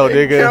back though,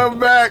 nigga. Come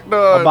back, I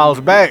dog.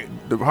 bounced back.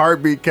 The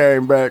heartbeat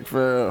came back,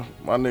 fam.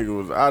 My nigga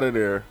was out of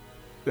there.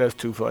 That's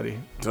too funny.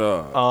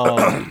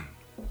 Dog.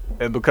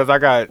 And because I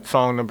got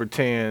song number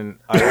 10,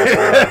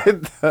 I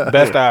got,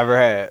 best I ever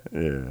had.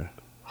 Yeah.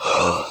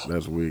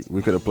 That's weak.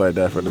 We could have played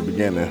that from the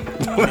beginning.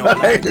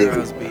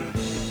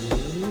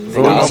 So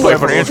we're gonna play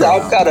for the This intro.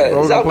 album got a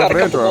We're gonna play for the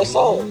couple intro. more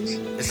songs.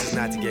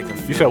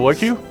 You said what,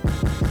 Q?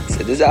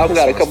 So this album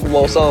got a couple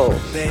more songs.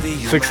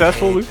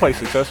 Successful? We play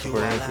successful for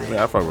the intro.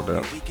 Yeah, I fuck with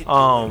that.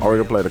 Or we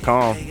can play the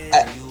calm.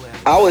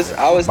 I was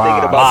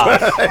thinking about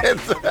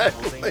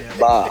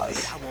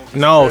Boz.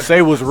 No,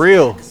 Say Was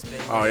Real.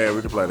 Oh yeah,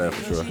 we can play that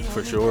for sure.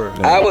 For sure.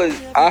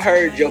 I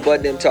heard Joe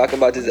Budden them talking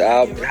about this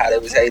album and how they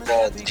was hating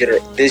on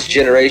this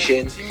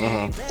generation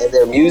and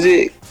their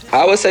music.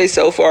 I would say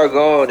So Far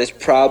Gone is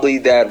probably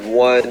that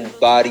one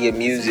body of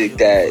music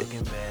that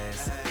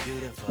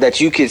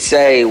you could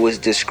say was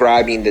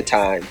describing the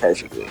time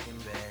perfectly.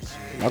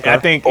 Okay. I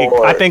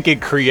think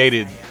it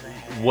created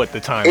what the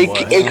time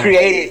was.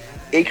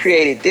 It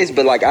created this,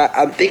 but like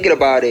I'm thinking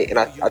about it and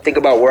I think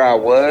about where I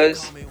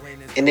was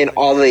and then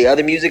all the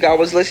other music I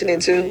was listening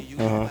to.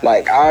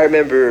 Like I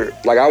remember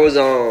like I was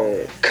on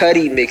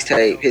Cudi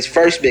mixtape, his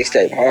first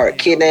mixtape, Hard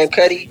Kid Named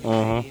Cudi.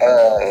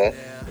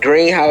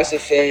 Greenhouse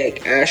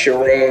Effect, Asher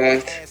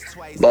Roth,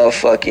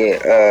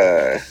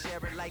 motherfucking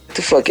what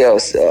the fuck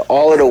else?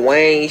 All of the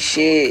Wayne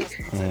shit.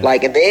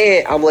 Like, and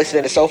then I'm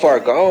listening to So Far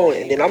Gone,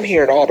 and then I'm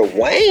hearing all the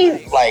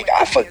Wayne. Like,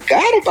 I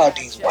forgot about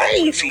these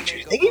Wayne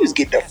features. Nigga, he was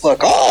getting the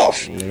fuck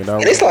off. Yeah,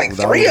 And it's like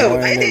three of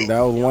them, Wayne, ain't it?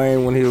 That was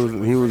Wayne when he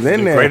was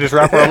in there. Greatest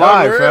rapper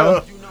alive,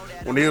 fam.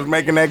 When he was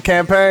making that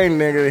campaign,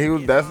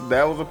 nigga,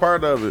 that was a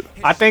part of it.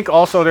 I think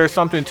also there's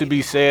something to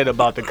be said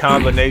about the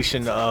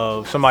combination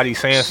of somebody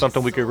saying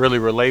something we could really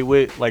relate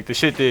with, like the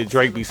shit that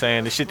Drake be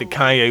saying, the shit that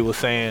Kanye was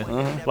saying.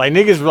 Like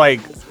niggas like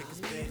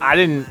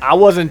I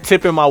wasn't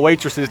tipping my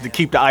waitresses to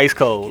keep the ice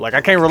cold. Like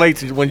I can't relate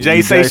to when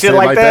Jay say shit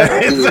like that.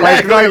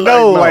 like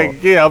no,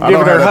 yeah, I'm I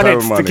giving don't her have that type of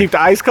hundreds to money. keep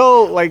the ice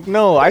cold. Like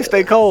no, I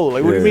stay cold.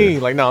 Like what do you Yeah.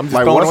 mean? Like no, I'm just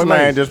Like going what's on the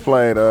man night. just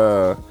played?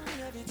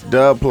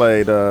 Dub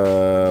played.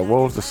 What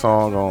was the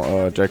song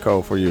on J.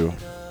 Cole For You?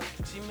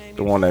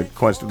 The one that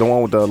the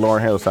one with the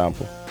Lauryn Hill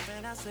sample.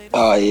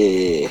 Oh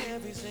yeah.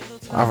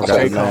 I forgot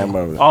the name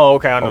of it. Oh,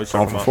 okay, I know what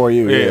you're On talking about. For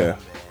You, yeah.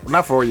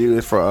 Not For You.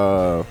 It's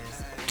for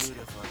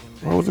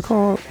what was it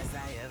called?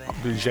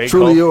 J.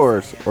 Truly Cole?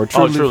 Yours or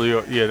Truly. Oh, Truly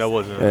Yours. Yeah, that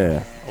wasn't.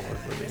 Yeah. I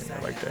wasn't really in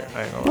there like that.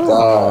 I ain't gonna lie.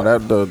 Oh,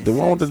 that the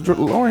one with the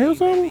Lauryn Hill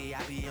sample.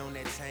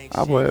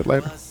 I'll play it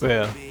later.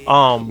 Yeah.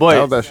 How's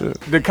But that shit?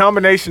 the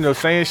combination of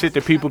saying shit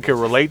that people can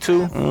relate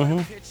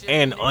to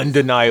and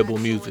undeniable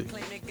music.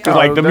 Cause Oh,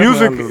 like the definitely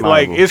music, undeniable.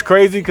 like it's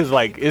crazy because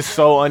like it's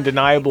so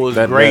undeniable. It's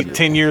That- great that-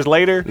 10 years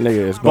later.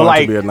 Nigga, it's But going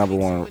like to be a number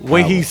one.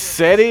 when he album.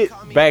 said it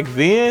back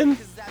then,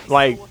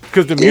 like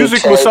because the It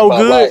music was so changed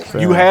my good,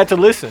 life. you had to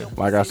listen.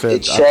 Like I said,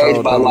 It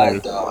changed my them life,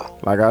 niggas- dog.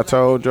 Like I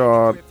told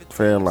y'all,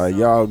 fam, like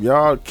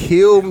y'all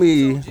kill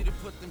me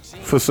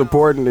for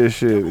supporting this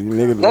shit.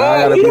 Nigga, No,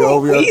 I gotta we be don't.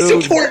 over your We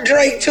dude. support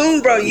Drake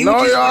too, bro. You No,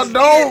 just y'all was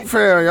don't,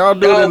 fam. Y'all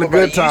do it No, in the bro,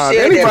 good you times.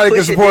 said that Anybody can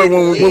Pusha support when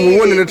didn't we're winning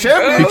the win, bro.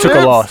 championship. He took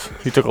a loss.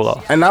 He took a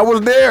loss. And I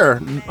was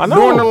there I know.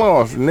 during the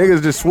loss.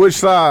 Niggas just switched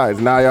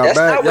sides. Now y'all That's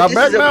back. not Y'all what this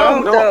back is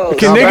now? about, though.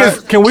 Can Y'all niggas?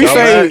 back? Can we Y'all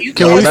say? back?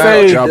 Can Y'all we back?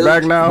 say? Y'all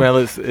back now? Man,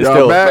 it's Y'all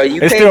still. back? Bro,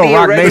 you It's can't still be a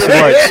Rock Nation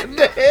regular-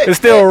 brunch. It's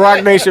still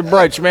Rock Nation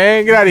brunch,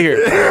 man. Get out of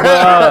here.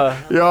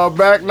 But, Y'all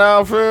back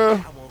now,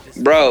 fam?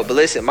 Bro, but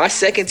listen, my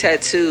second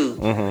tattoo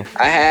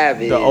I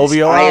have is The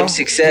OVO I am owl?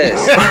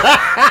 success.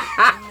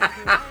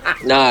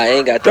 Nah, I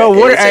ain't got that. Yo,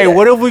 what? It's Hey, like-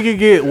 what if we could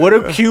get? What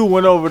if Q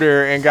went over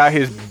there and got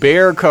his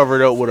bear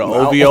covered up with an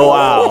OVO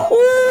owl?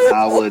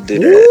 I would do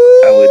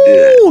that. I would do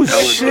that. Oh I would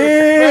do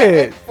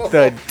shit!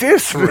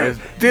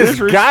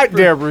 The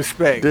goddamn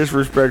respect.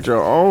 Disrespect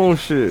your own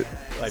shit.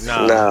 Like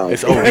nah, No.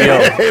 it's OVO.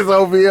 It's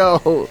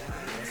OVO.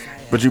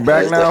 But you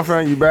back now,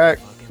 fam? You back?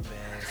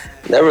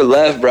 Never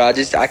left, bro.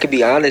 I could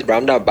be honest, bro.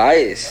 I'm not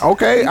biased.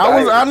 Okay, I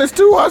was honest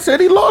too. I said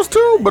he lost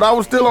too, but I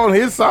was still on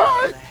his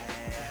side.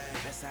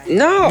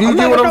 No, You I'm get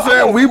not, what I'm no,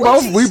 saying? I'm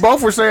We not-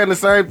 both were saying the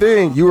same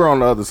thing. You were on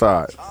the other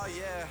side.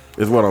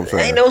 Is what I'm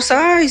saying. Ain't no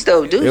sides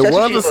though, dude. It That's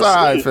what was you a gonna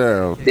side, see.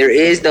 fam. There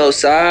is no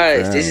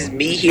sides. Damn. This is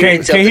me hearing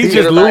Can something. he just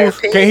giving my lose?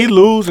 opinion. Can he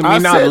lose and me I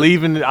not said-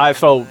 leaving?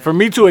 So for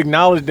me to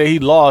acknowledge that he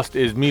lost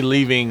is me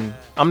leaving.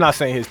 I'm not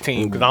saying his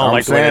team because I don't I'm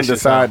like the way saying that the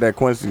shit side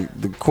sound.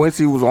 that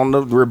Quincy was on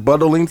the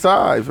rebuttaling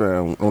side,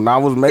 fam. When I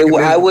was making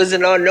I this-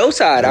 wasn't on no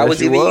side. I Yes,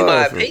 was you giving you my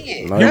was, fam.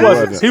 opinion. No, He you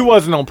wasn't. He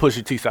wasn't on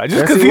Pusha T side. Just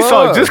Yes, because he he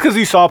saw. was. Just because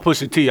he saw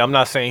Pusha T. I'm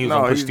not saying he was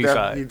No, on he Pusha T he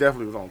side.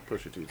 definitely was on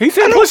Pusha T. He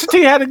said Pusha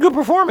T had a good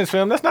performance,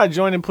 fam. That's not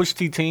joining Pusha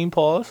T team.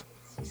 Pause.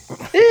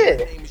 Yeah.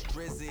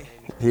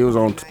 He was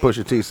on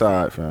Pusha T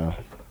side, fam.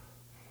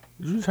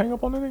 Did you just hang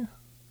up on that nigga?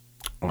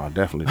 Oh,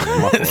 definitely.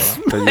 My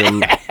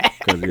fault.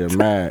 Because you're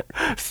mad.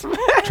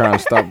 Trying to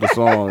stop the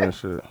song and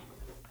shit.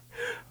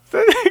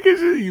 That nigga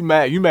just, you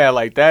mad? You mad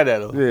like that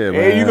at him? Yeah, And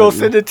man. you gonna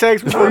send a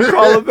text before you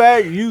call it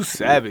back? You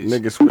savage.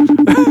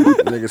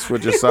 Nigga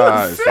switching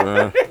sides,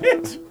 man.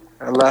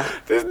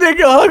 This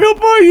nigga hung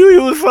up on you. He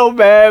was so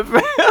mad,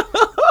 man.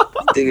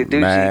 Dude,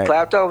 Mad. he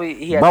clapped on me.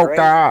 He had Broke rain.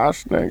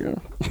 ass, nigga.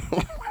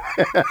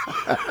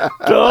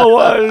 Don't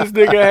want this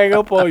nigga hang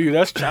up on you.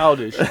 That's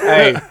childish.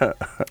 Hey,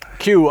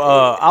 Q,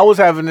 I was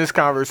having this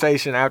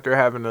conversation after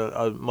having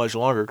a much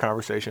longer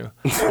conversation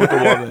with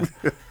the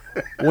woman.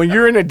 When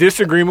you're in a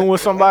disagreement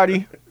with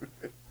somebody,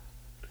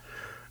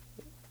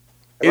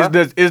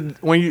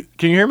 can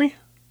you hear me?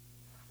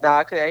 Nah,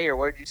 I couldn't hear.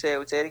 What did you say?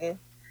 Say it again.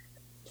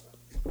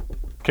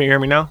 Can you hear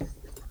me now?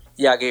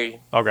 Yeah, I can hear you.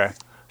 Okay.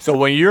 So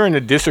when you're in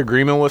a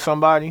disagreement with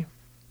somebody,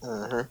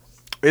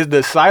 is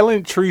the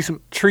silent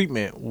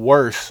treatment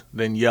worse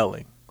than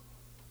yelling?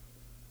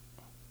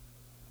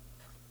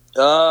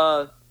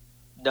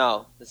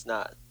 No, it's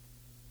not.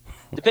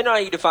 Depending on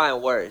how you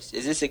define worse.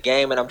 Is this a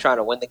game and I'm trying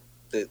to win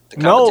the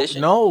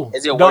competition? No.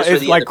 Is it worse for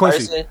it's the like other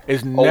Quincy. person?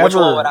 It's Or which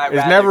one would I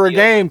rather never a feel?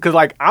 game because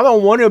like I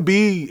don't want to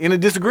be in a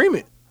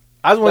disagreement.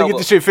 I just want to get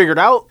the shit figured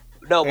out.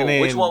 No, but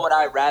and which then- one would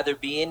I rather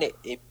be in?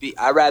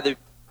 I'd rather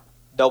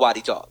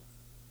nobody talk.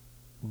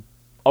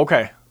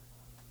 Okay.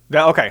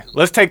 Okay.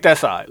 Let's take that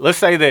side. Let's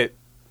say that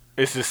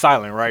it's just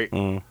silent, right?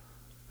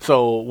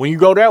 So when you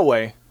go that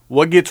way,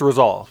 what gets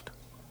resolved?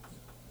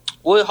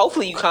 Well,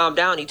 hopefully you calm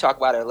down and you talk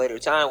about it at a later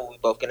time when we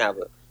both can have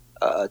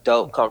a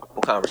dope,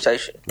 comfortable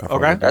conversation.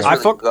 Okay. That's I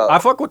really fuck. the goal. I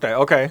fuck with that.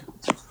 Okay.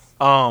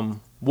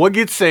 What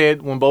gets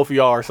said when both of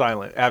y'all are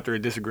silent after a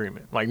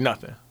disagreement? Like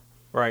nothing,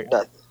 right?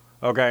 Nothing.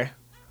 Okay.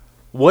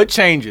 What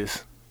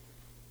changes?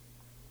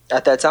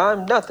 At that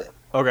time, nothing.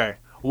 Okay.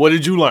 What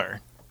did you learn?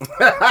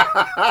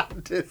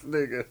 This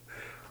nigga.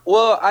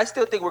 Well, I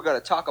still think we're going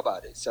to talk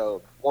about it.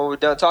 So when we're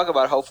done talking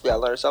about it, hopefully I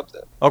learned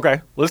something.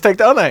 Okay. Let's take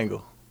the other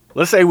angle.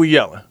 Let's say we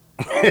yelling.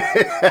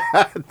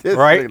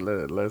 Right?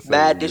 Let's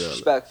Mad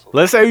disrespectful.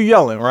 Let's say you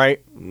yelling,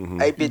 right?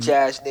 Hey, bitch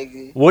ass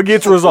nigga. What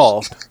gets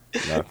resolved?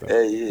 Nothing.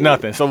 Hey, yeah.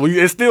 Nothing. So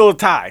it's still a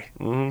tie.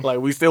 Like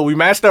we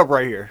matched up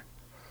right here.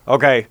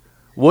 Okay.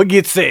 What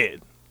gets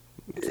said?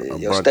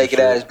 Your bunch steak of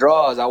ass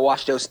draws. I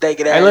watched your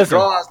steak ass listen.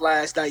 draws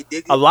last night,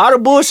 nigga. A lot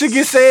of bullshit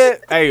gets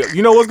said. Hey,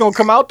 you know what's gonna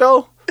come out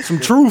though? Some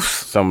truths.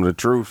 Some of the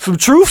truth. Some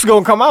truths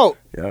gonna come out.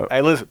 Yep.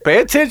 Hey, listen. Pay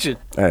attention.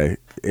 Hey,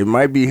 it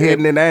might be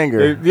hidden in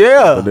anger.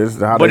 Yeah. But it's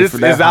how But they,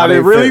 it's how they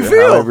really How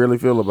feel. they really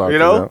feel about You it.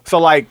 know. So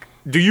like,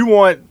 do you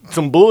want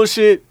some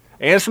bullshit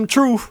and some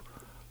truth,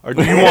 or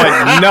do you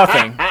want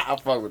nothing? I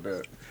fuck with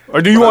that.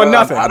 Or do you want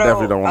nothing? I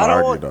definitely don't wanna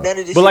argue, though. none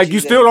of this But like, shit you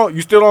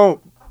still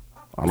don't.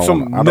 I don't Some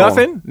wanna- I don't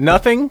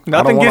nothing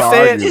wanna gets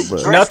said. argue,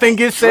 but- Nothing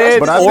gets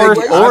said, But I or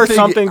think- I or think-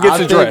 something I gets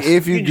think addressed.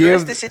 if you dress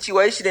give the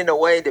situation in a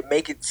way to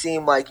make it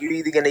seem like you're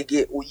either gonna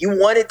get. Well, you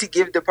wanted to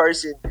give the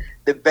person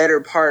the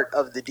better part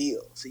of the deal,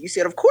 so you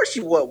said, "Of course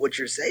you want what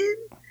you're saying."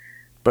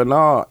 But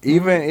no,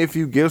 even if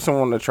you give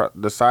someone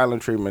the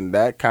silent treatment,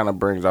 that kind of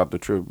brings out the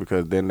truth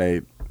because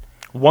then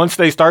Once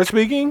they start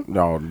speaking,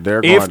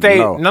 they're if going, they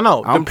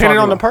no, I'm depending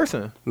on the talking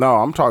person. No,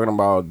 I'm talking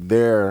about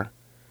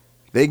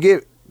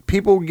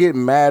people get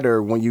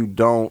madder when you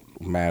don't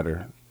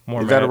matter.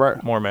 More Is mad. that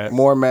right? More mad.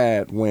 More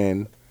mad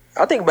when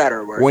I think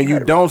better work. you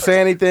don't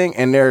say anything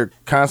and they're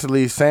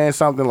constantly saying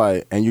something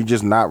like, and you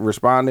just not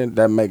responding.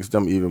 That makes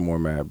them even more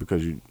mad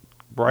because you're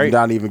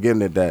not even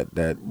giving it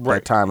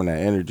that time and that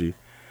energy.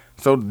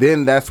 So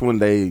then that's when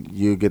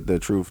you get the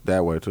truth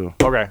that way too.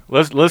 Okay,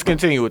 let's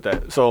continue with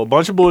that. So a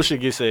bunch of bullshit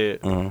gets said.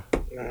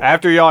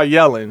 After y'all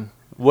yelling,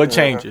 what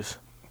changes?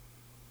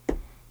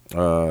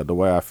 The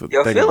way I feel.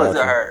 Your think feelings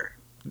about are hurt.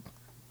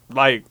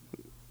 Like,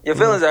 Your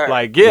feelings are hurt.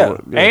 like yeah.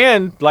 Yeah.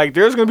 And like,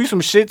 there's gonna be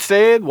some shit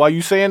said while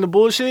you saying the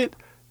bullshit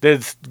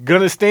that's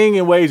gonna sting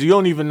in ways you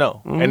don't even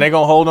know, and they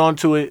gonna hold on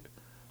to it.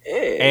 yeah,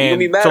 you're and gonna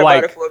be mad so, about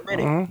like, it for a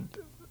minute.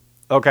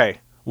 Okay,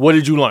 what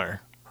did you learn?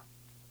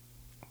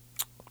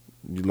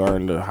 You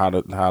learn how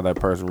that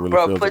person really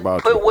Bro, feels put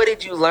about you. what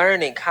did you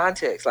learn in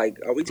context? Like,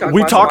 are we talking?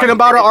 We about talking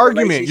somebody about an in a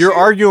argument. You're relationship?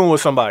 arguing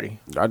with somebody,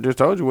 I just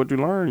told you what you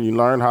learn. You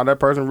learn how that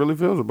person really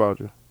feels about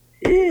you.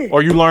 Yeah.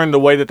 or you learn the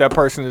way that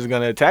person is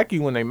gonna attack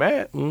you when they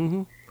mad.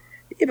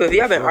 Yeah, but if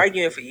y'all been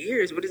arguing for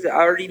years, what is it? I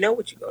already know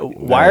what you gonna do.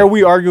 Why are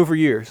we arguing for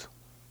years?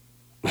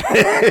 People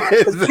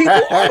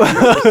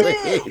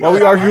argue. Why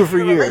we arguing for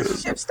years?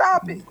 Relationship,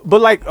 stop it.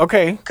 But like,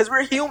 okay, Because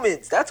we're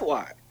humans. That's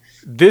why.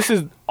 this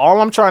is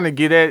all I'm trying to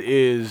get at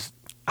is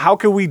how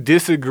can we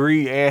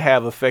disagree and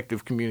have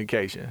effective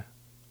communication?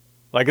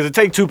 Like, does it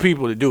take two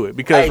people to do it?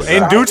 Because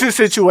Hey, due to a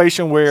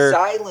situation where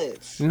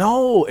Silence.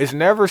 no, it's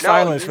never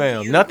silence,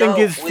 fam. Nothing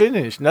gets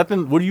finished.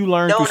 Nothing. What do you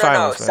learn through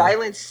silence,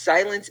 fam?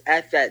 Silence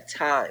at that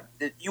time.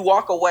 You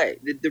walk away.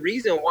 The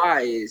reason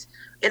why is,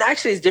 it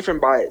actually is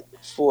different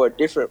for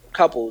different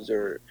couples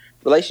or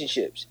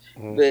relationships.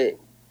 But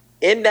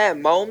in that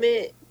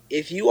moment,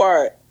 if you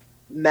are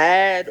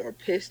mad or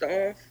pissed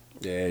off,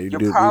 Yeah, you're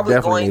probably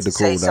definitely going need to to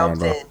say cool down,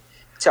 something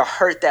to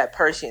hurt that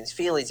person's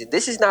feelings. And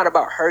this is not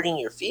about hurting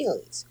your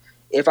feelings.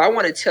 If I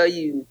want to tell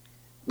you,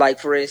 like,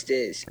 for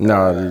instance,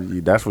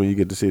 that's when you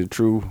get to see the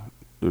true.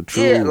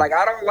 yeah, like,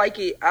 I don't like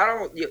it. I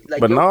don't like.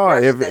 But your no,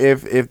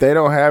 preference- if they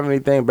don't have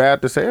anything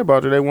bad to say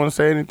about you, they won't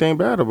say anything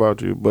bad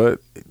about you. But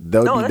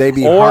No, they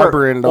be Or-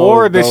 harboring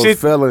or the those shit-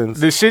 feelings.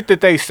 The shit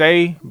that they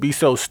say be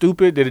so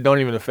stupid that it don't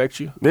even affect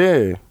you.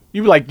 Yeah,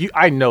 You be like,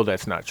 I know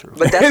that's not true.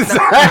 but that's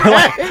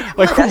not.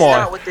 Like, come that's on.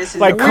 not what this is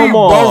Like, about. come We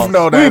on. both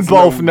know We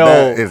both know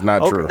that is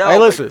not true. No, Hey,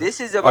 but listen. This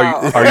is Are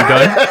about. you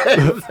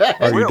done?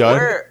 Are you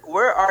done?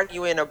 we're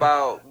arguing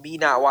about me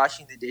not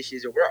washing the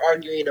dishes, or we're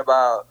arguing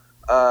about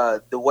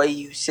the way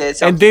you said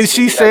something. And then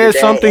she said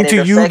something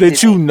to you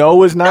that you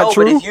know is not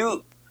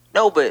true.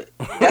 But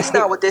that's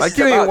not what this like is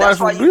you ain't about.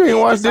 wash, you ain't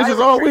wash dishes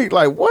all week.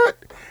 Like what?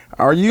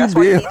 Are you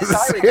being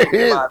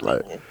serious?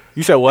 Like,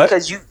 you said what?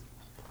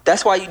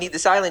 That's why you need the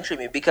silent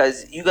treatment,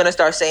 because you're gonna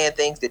start saying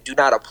things that do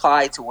not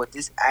apply to what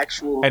this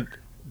actual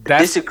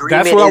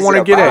disagreement that's what I want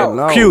to get at.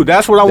 No, Q,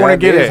 that's what I want to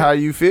get at. How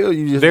you feel?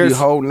 You just be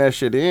holding that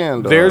shit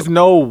in. Dog. There's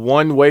no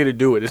one way to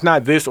do it. It's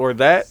not this or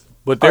that,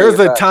 but there's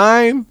a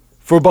time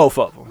for both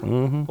of them.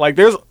 Mm-hmm. Like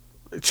there's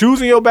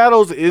choosing your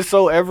battles is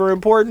so ever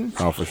important.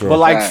 Oh, for sure. But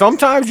like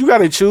sometimes you got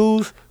to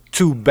choose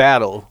to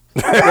battle.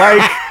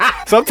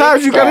 Like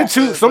sometimes you got to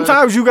choose.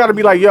 Sometimes you got to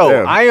be like,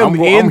 yo, I am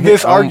in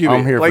this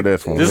argument. I'm here like, for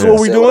this one. This is what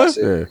we doing.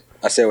 Yeah.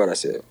 I said what I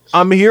said.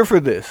 I'm here for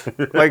this.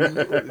 Like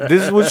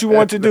this is what you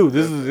want to do.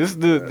 This is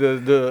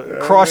the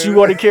cross you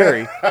want to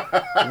carry.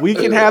 We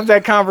can have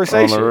that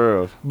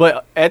conversation.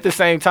 But at the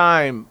same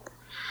time,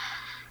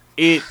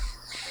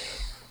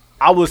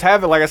 I was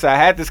having, like I said, I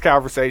had this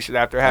conversation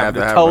after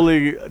having a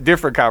totally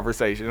different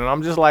conversation, and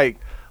I'm just like,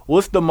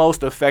 what's the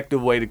most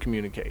effective way to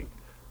communicate?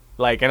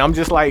 Like, and I'm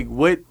just like,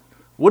 what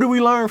do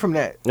we learn from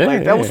that? Yeah,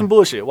 like that was some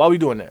bullshit. Why are we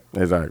doing that?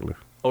 Exactly.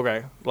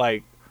 Okay,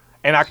 like,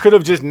 and I could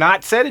have just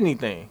not said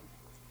anything.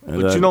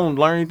 But you don't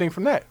learn anything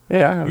from that.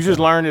 Yeah, you just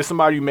learn that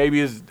somebody maybe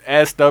is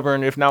as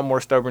stubborn, if not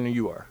more stubborn than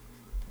you are.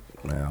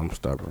 Man, I'm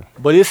stubborn.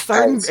 But it's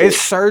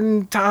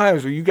certain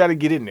times where you got to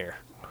get in there.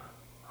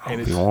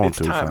 And it's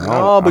time.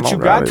 No, but you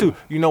got to.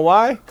 You know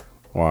why?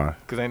 Why?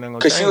 Because ain't nothing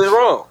gonna change. Because she was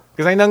wrong.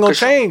 Because ain't nothing gonna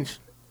change.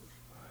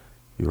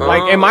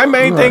 Like, and my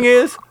main thing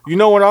is, you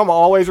know what I'm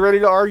always ready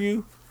to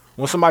argue?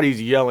 When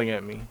somebody's yelling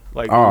at me.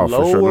 Like, for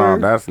sure.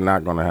 No, that's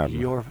not gonna happen.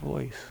 Your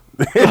voice.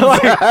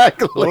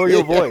 Exactly. Lower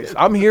your voice.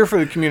 I'm here for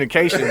the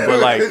communication,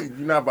 but like, you're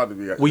not about to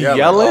be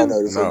yelling.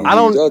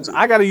 No.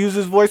 I gotta use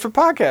this voice for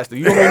podcasting.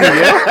 You gonna make me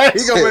yell?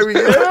 You gonna make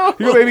me yell?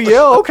 You gonna make me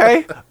yell?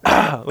 Okay.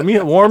 Let me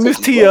warm this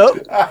tea up.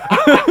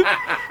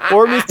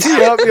 Warm this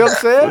tea up. You know what I'm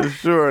saying? For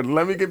sure.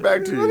 Let me get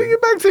back to you. Let me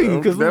get back to you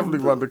because definitely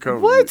about to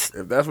come. What?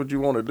 If that's what you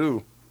want to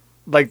do.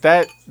 Like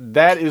that.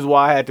 That is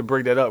why I had to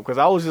bring that up, because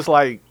I was just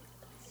like,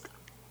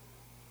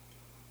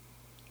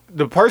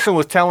 the person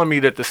was telling me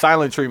that the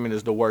silent treatment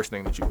is the worst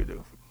thing that you could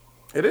do.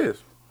 It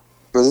is.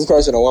 Was this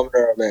person a woman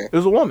or a man? It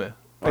was a woman.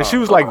 And she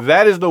was like,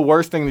 that is the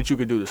worst thing that you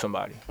could do to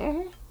somebody.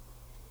 Mm-hmm.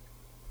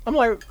 I'm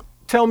like,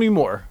 tell me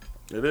more.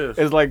 It is.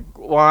 It's like,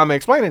 well, I'm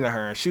explaining to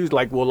her. And she was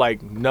like, well,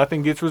 like,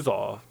 nothing gets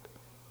resolved.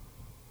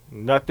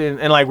 Nothing.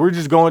 And like, we're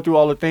just going through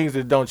all the things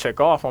that don't check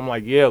off. I'm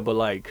like, yeah, but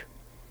like,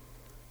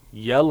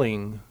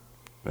 yelling.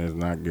 Is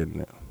not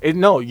getting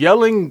it.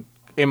 Yelling,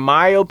 in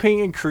my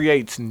opinion,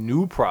 creates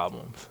new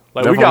problems.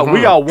 Like we got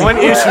one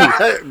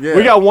issue. Yeah.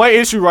 We got one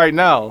issue right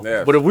now.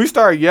 Yes. But if we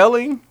start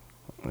yelling,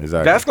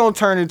 that's gonna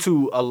turn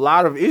into a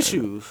lot of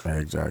issues.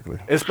 Exactly.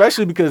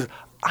 Especially because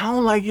I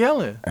don't like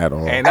yelling at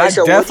all, and I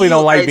definitely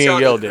don't like being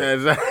yelled at.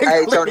 Exactly.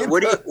 Hey Tony,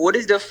 what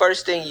is the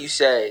first thing you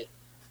say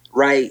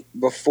right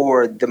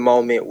before the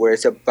moment where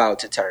it's about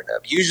to turn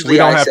up? Usually, we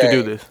don't have to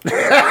do this.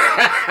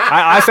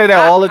 I say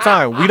that all the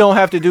time. We don't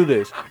have to do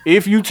this.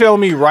 If you tell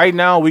me right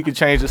now, we can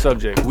change the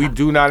subject. We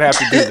do not have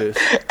to do this.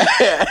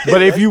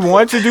 But if you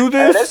want to do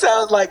this, that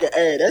sounds like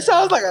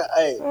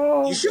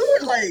you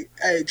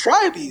should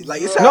try me.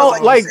 Like it sounds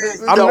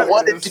you don't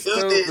want to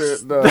do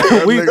this.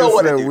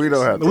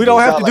 We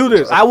don't have to do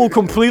this. I will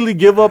completely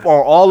give up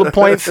on all the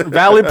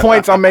valid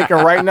points I'm making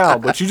right now.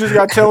 But you just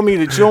got to tell me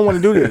that you don't want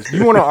to do this.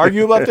 You want to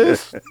argue about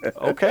this?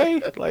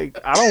 Okay. Like,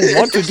 I don't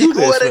want to do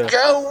this.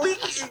 We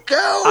can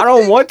go. I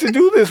don't want to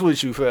do this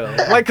with you, fella.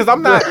 Like, cause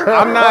I'm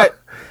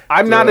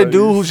not a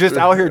dude who's just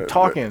out here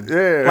talking.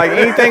 Yeah. Like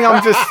anything,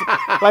 I'm just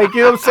like,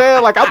 you know what I'm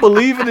saying? Like I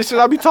believe in the shit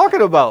I be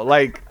talking about.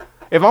 Like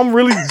if I'm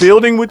really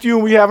building with you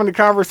and we having a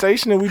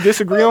conversation and we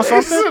disagree on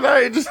something,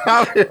 I ain't just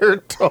out here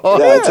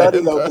talking.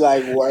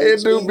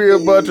 It do be a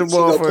bunch of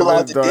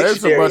motherfuckers.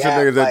 There's a bunch of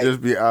niggas that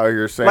just be out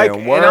here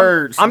saying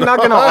words. I'm not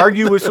gonna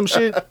argue with some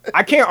shit.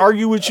 I can't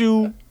argue with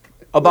you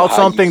about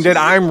something that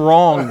I'm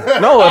wrong.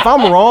 No, if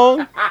I'm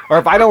wrong or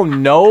if I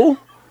don't know.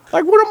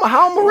 Like,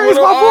 how am I gonna raise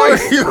my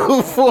voice?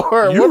 You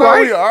for? You what right?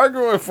 are we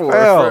arguing for?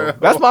 Hell,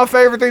 that's my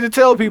favorite thing to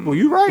tell people.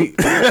 You right.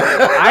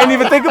 I didn't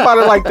even think about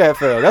it like that,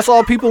 fella. That's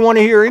all people want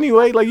to hear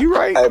anyway. Like, you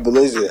right. But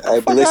listen,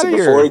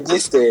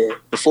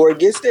 before it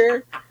gets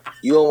there,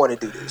 you don't want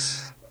to do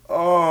this.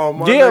 Oh,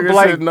 my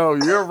nigga said, no,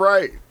 you're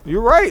right.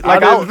 You're right.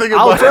 Like, I'll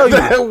tell you.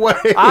 That way.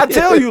 I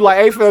tell you, like,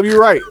 hey, fam, you're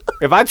right.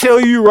 If I tell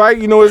you right,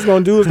 you know what it's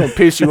going to do? It's going to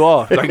piss you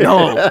off. Like,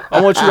 no, I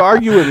want you to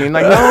argue with me.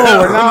 Like, no,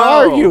 we're not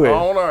arguing. I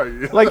don't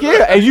argue. Like,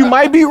 yeah, and you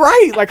might be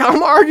right. Like, I'm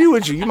going to argue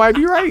with you. You might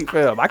be right,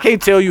 fam. I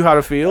can't tell you how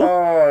to feel.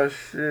 Oh,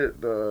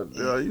 shit, dog.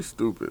 Yeah, you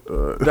stupid,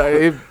 dog.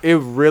 It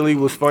really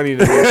was funny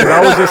to me.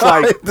 I was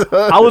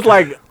just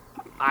like,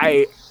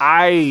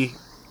 I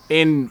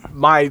in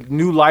my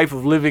new life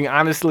of living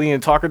honestly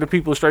and talking to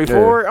people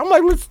straightforward, I'm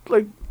like,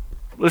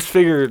 let's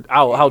figure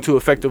out how to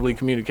effectively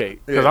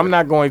communicate. Because I'm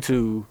not going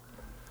to...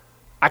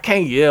 I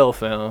can't yell,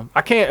 fam.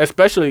 I can't,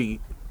 especially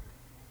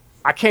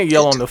I can't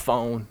yell on the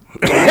phone.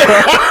 If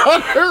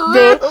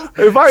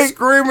I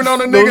Screaming on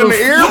the nigga in the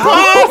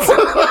earpods.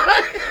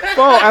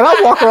 and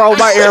I walk around with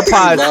my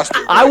AirPods,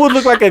 I would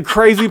look like a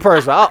crazy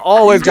person. I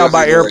always got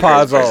my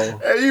AirPods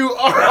on. And you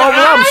are.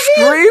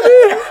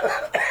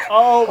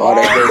 Oh, when I'm screaming. Oh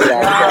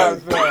my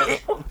God.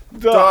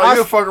 Dog,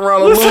 you fuck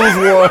around and lose one.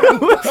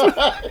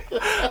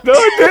 No,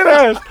 dead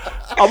ass.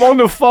 I'm on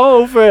the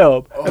phone,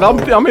 fam, and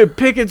I'm in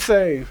pick and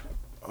save.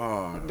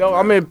 Dog,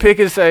 I'm in pick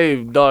and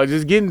save, dog.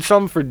 Just getting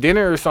something for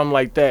dinner or something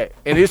like that,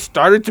 and it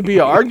started to be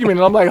an argument.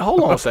 And I'm like,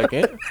 hold on a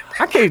second,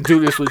 I can't do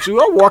this with you.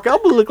 I walk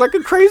out, but look like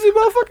a crazy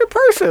motherfucking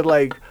person.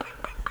 Like,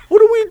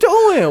 what are we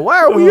doing? Why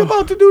are we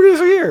about to do this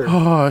here?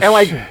 And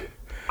like,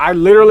 I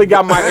literally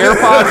got my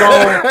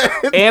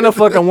AirPods on and a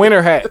fucking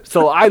winter hat,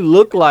 so I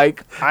look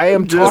like I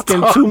am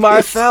talking to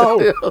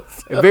myself.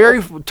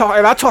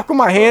 And I talk with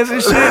my hands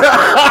and shit.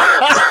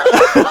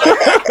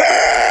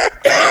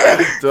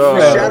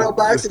 Shadow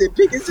boxing and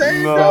pick and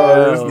save.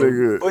 No, this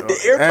nigga With the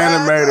AirPods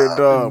animated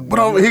dog.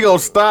 But he gonna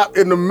stop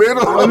in the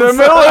middle. In the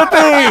middle of the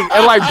thing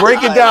and like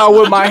break it down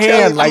with my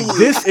hand. Like,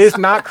 this is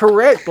not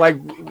correct. Like,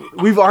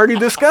 we've already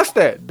discussed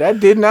that.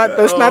 That's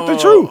not the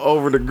truth.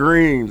 Over the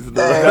greens.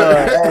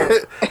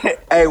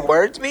 Hey,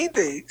 words mean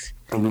things.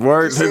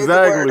 Words, Say the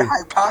exactly. word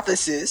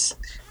hypothesis,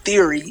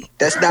 theory.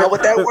 That's not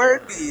what that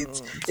word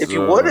means. If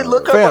you want to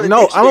look up Fam, on the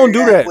no, I don't do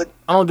dictionary, that.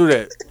 I don't do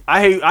that.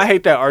 I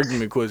hate that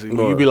argument, Quizzy.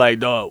 When you be like,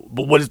 dog,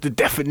 but what is the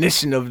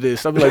definition of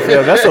this? I'm like,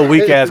 fam, that's a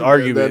weak ass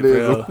argument,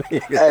 fam.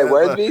 Hey,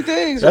 words mean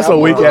things. That's I a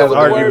weak wanna know ass what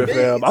the word argument, means.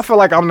 fam. I feel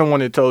like I'm the one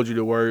that told you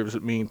the words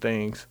mean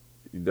things.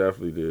 You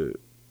definitely did.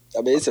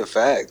 I mean, it's a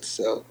fact.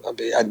 So I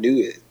mean, I knew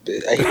it, but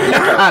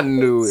I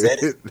knew said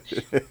it.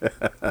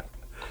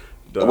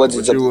 Dog,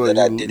 wasn't but something that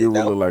I didn't you would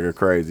know. look like a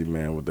crazy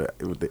man with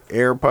the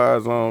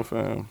AirPods on,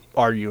 fam.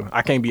 Argue.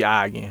 I can't be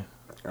arguing.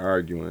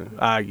 Arguing.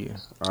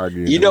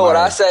 You know what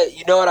I say?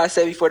 You know what I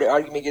say before the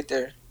argument get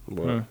there?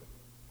 What?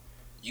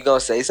 You gonna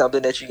say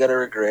something that you're gonna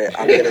regret.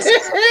 I'm gonna say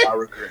something I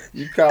regret.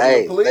 You call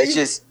Hey, the police? let's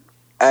just.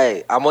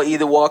 Hey, I'm gonna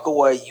either walk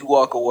away, you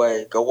walk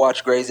away, go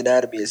watch Grey's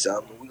Anatomy or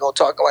something. We gonna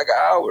talk in like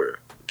an hour.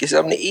 Get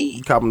something to You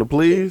eat. copping the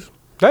please?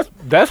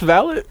 That's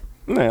valid.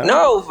 Yeah.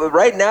 No, but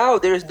right now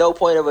there's no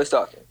point of us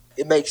talking.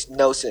 It makes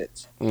no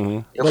sense. Mm-hmm.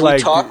 If But we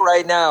like, talk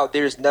right now,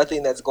 there's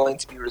nothing that's going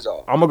to be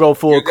resolved. I'm gonna go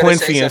full You're gonna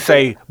say Quincy and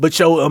something. say, but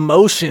your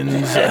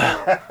emotions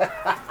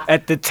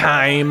at the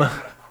time,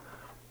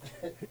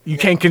 you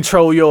can't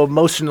control your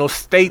emotional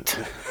state.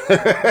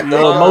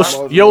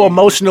 Your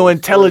emotional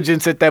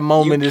intelligence at that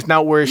moment is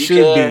not where it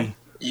should be.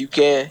 You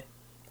can.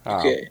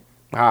 How? You can.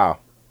 How?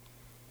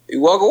 You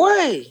walk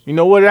away. You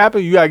know what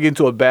happened? You gotta get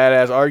into a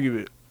badass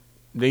argument.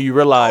 Then you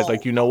realize,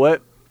 like, you know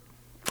what?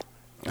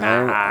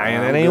 Nah,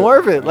 it ain't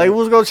worth it. Like,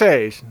 what's gonna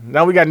change?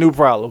 Now we got new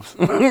problems.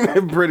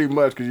 Pretty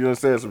much, because you done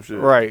said some shit.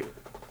 Right.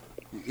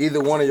 Either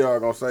one of y'all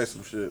gonna say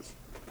some shit.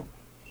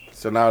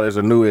 So now there's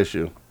a new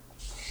issue.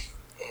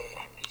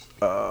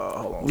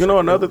 Hold on. You know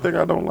another thing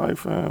I don't like,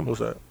 fam? What's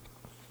that?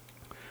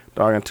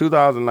 Dog, in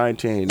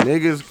 2019,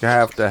 niggas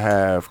have to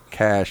have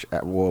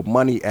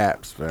money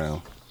apps,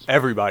 fam.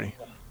 Everybody.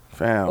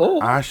 Fam,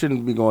 I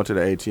shouldn't be going to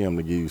the ATM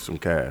to give you some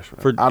cash. Fam.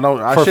 For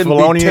I for shouldn't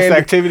felonious be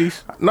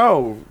activities?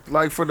 No,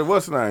 like for the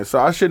what's the name? So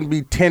I shouldn't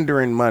be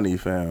tendering money,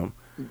 fam.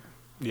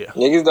 Yeah.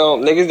 Niggas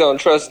don't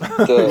trust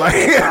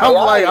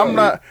the. I'm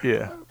not.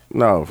 Yeah.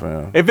 No,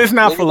 fam. If it's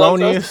not Niggas don't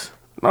felonious,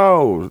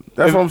 No,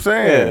 that's what I'm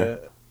saying.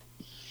 yeah.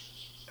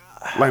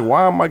 Like,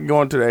 why am I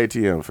going to the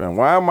ATM, fam?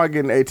 Why am I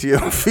getting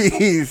ATM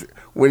fees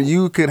when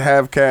you could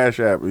have Cash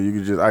App and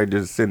you could I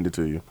just send it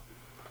to you,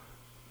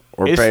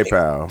 or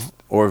PayPal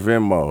or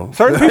Venmo?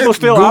 Certain people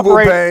still Google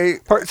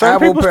operate. Pay, Certain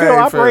Apple people still Pay,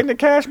 operate in fam. the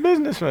cash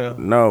business,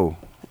 man. No,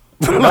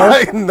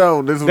 like,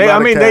 no. This is They,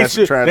 not I mean, a they cash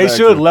should. They transaction.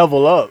 should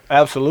level up.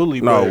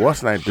 Absolutely. No, but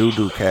what's that?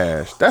 Do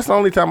cash. That's the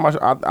only time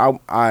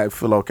I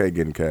feel okay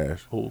getting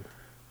cash. Who?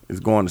 It's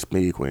going to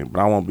Speed Queen,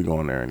 but I won't be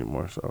going there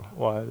anymore. So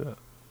Why is that?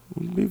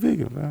 be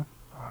vegan, man.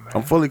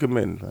 I'm fully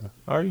committed, man.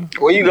 Are you?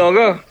 Where you gonna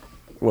go?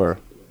 Where?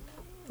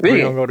 Where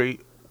you gonna go to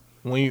eat?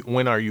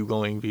 When are you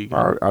going vegan?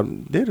 I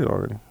did it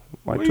already.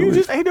 Like Well, 2 you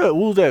weeks. just ate a,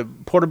 what was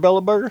that, Portobello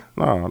burger?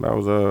 No, that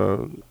was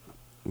a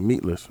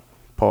meatless.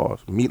 Pause.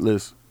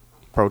 Meatless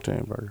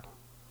protein burger.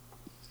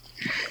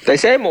 They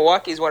say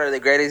Milwaukee is one of the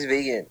greatest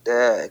vegan.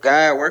 The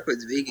guy I work with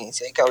is vegan. He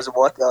said he comes to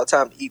Milwaukee all the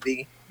time to eat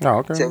vegan. Oh,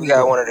 okay. He said we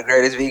got one of the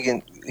greatest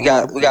vegan. We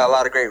got a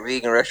lot of great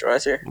vegan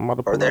restaurants here. I'm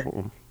about to Over pull there. up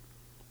one.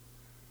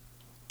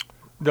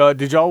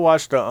 Did y'all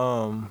watch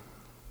the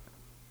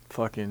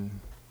fucking,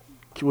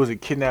 was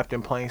it Kidnapped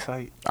in Plain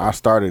Sight? I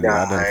started it. Nah, I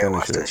I ain't didn't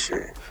watched that finish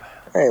it. shit.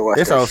 I ain't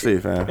watched It's that OC,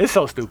 shit. fam. It's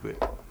so stupid.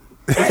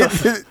 Is It's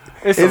so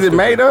it stupid.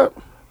 made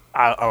up?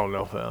 I don't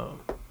know, fam.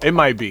 It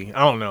might be. I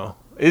don't know.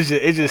 It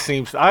just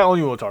seems. I don't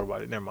even want to talk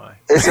about it. Never mind.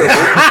 It's a,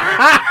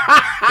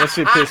 That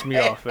shit pissed me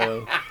off,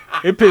 fam.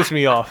 It pissed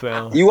me off,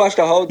 fam. you watched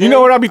the whole thing? You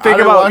know what I be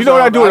thinking about? You know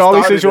what I do in all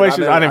these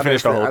situations? I didn't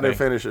finish the whole I thing. didn't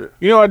finish it.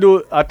 You know what I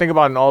do? I think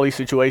about in all these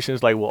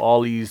situations, like with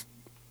all these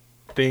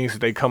things that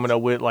they coming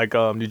up with. Like,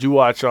 did you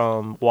watch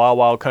Wild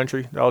Wild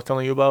Country that I was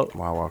telling you about?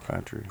 Wild Wild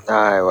Country.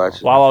 I ain't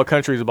watching. Wild Wild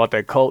Country is about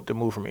that cult that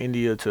moved from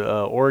India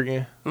to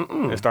Oregon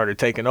and started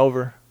taking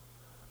over.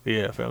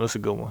 Yeah, fam, that's a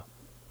good one.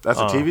 That's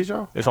a TV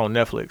show? It's on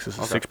Netflix. It's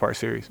a 6-part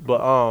series.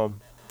 But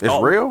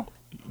It's real?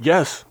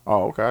 yes.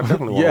 Oh, okay. I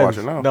definitely want to watch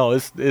it now. No,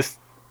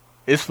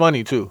 it's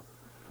funny too.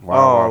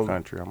 Wild Wild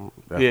Country. I'm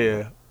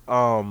definitely-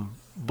 Yeah.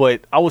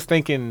 But I was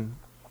thinking,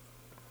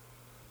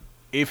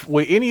 if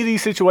with any of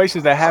these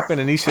situations that happened,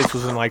 and these shits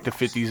was in like the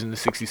 50s and the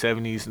 60s,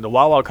 70s, and the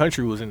Wild Wild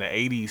Country was in the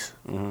 80s.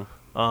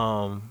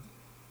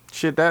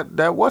 Shit,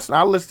 that wasn't.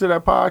 I listened to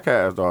that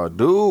podcast, dog.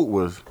 Dude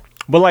was.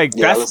 But like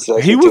Yeah, that's that's he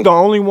actually was too. the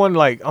only one.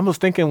 Like I was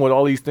thinking with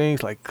all these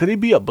things, like could it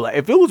be a black?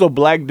 If it was a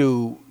black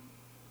dude,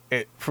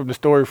 from the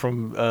story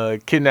from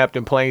Kidnapped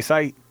in Plain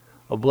Sight,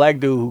 a black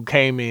dude who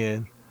came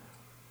in,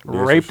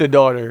 raped the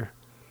daughter,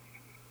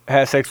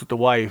 had sex with the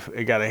wife,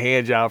 and got a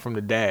hand job from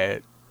the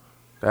dad.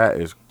 That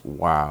is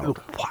wild.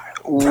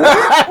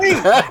 That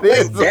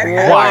is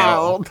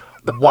Wild,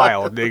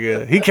 wild,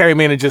 nigga. He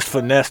came in and just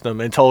finessed them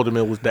and told them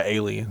it was the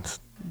aliens.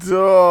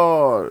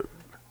 Dog.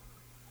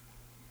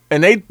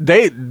 And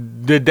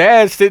the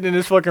dad sitting in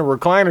this fucking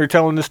recliner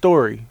telling the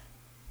story.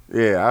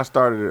 Yeah, I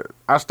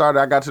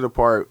got to the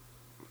part,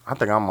 I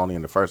think I'm only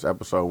in the first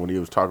episode when he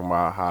was talking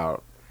about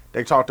how,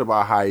 they talked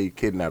about how he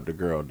kidnapped the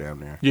girl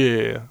down there.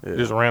 Yeah,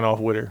 just ran off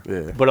with her.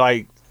 Yeah. But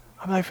like,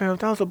 I'm like, fam, if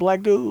that was a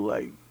black dude,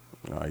 like,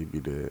 No, he'd be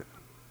dead.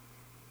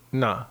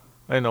 nah,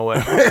 ain't no way.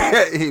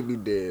 He'd be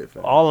dead,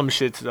 fam. All them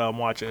shits that I'm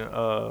watching,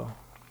 or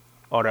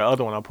that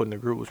other one I put in the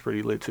group was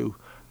pretty lit too.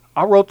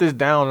 I wrote this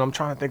down and I'm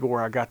trying to think of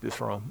where I got this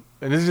from.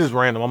 And this is just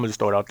random. I'm gonna just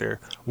throw it out there.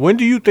 When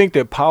do you think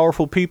that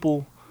powerful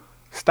people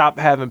stop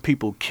having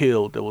people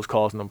killed that was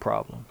causing them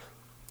problems?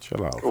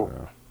 Chill out,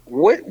 fam.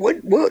 What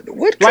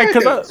Like, kind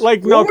cause of, I,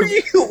 like no,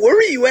 where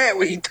were you at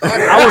when you thought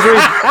it?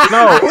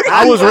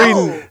 I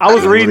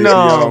was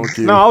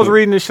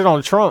reading this shit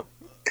on Trump.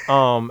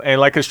 And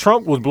like, cause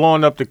Trump was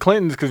blowing up the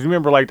Clintons, cause you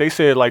remember, like they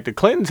said, like the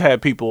Clintons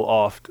had people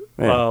offed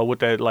with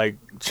that like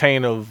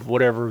chain of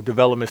whatever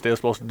developments they were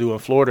supposed to do in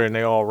Florida, and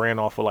they all ran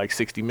off for like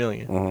 60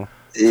 million.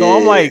 So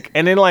I'm like,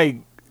 and then like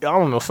I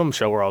don't know, some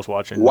show where I was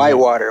watching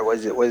Whitewater,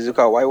 was it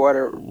called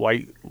Whitewater?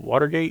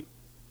 Watergate.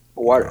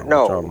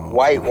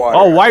 Whitewater.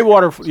 Oh,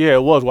 Whitewater. Yeah,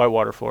 it was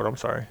Whitewater, Florida. I'm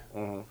sorry.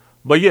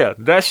 But yeah,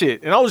 that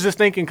shit. And I was just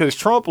thinking, because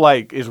Trump,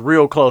 like, is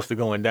real close to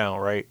going down,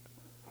 right?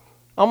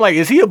 I'm like,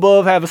 is he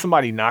above having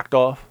somebody knocked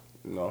off?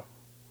 No.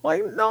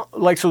 Like, no.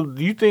 Like, so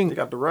do you think... They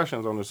got the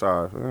Russians on the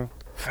side, man.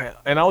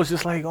 And I was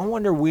just like, I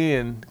wonder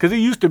when... Because it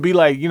used to be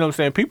like, you know what I'm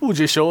saying, people would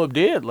just show up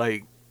dead.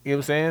 Like, you know what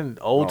I'm saying?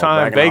 Old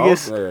time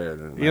Vegas. You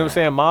know what I'm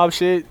saying? Mob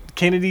shit.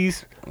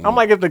 Kennedys. I'm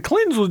like, if the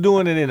Clintons was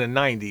doing it in the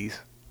 90s,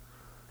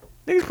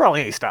 niggas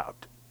probably ain't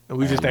stopped. And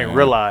we just ain't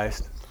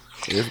realized.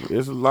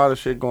 It's a lot of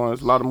shit going.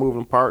 It's a lot of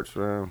moving parts,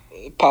 man.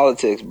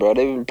 Politics, bro.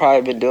 They've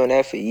probably been doing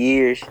that for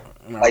years.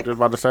 I was just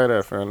about to say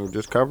that, fam.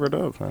 Just cover it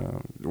up,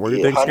 fam. Where do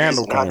you think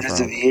scandal came hundreds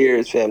from? of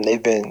years, fam.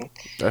 They've been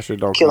That shit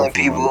don't killing come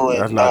from people and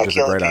That's not not just a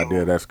killing great people.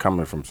 idea. That's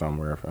coming from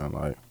somewhere, fam.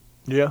 Like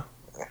Yeah.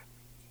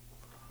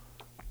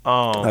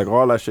 like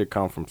all that shit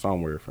come from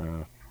somewhere,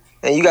 fam.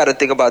 And you got to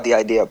think about the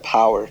idea of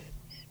power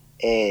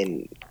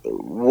and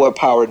what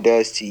power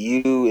does to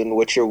you and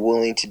what you're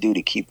willing to do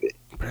to keep it.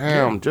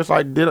 Damn, just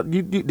like did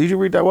you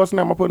read that? What's the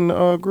name I put in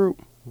the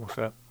group What's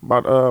that?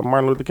 about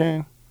Martin Luther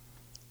King?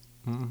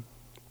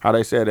 How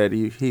they said that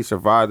he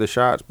survived the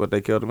shots, but they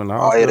killed him in the Oh,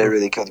 hospital. yeah, they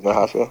really killed him in the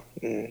hospital.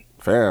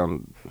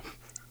 Fam,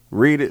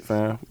 read it,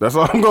 fam. That's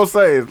all I'm gonna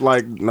say. It's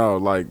like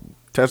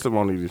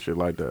testimonies and shit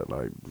like that.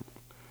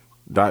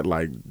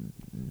 Like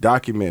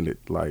document it.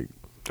 Like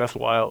That's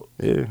wild.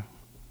 yeah.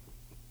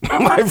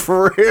 Like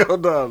for real,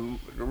 though.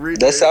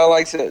 That sound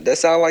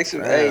like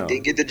some. Hey, Damn.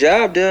 didn't get the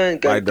job done.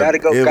 Like Gotta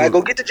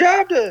go get the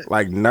job done.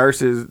 Like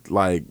nurses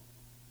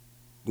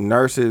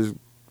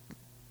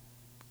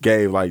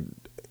gave like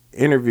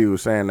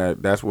interviews saying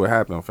that that's what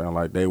happened, fam.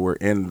 Like they were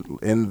in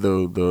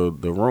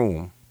the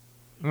room.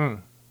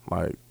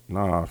 Like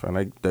nah,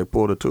 fam. They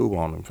pulled a tube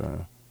on him,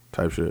 fam.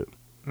 Type shit.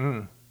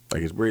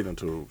 Like his breathing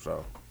tube.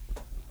 So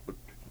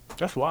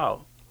That's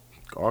wild.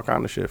 all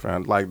kind of shit,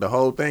 fam. Like the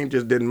whole thing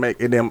just didn't make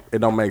it. It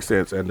don't make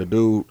sense. And the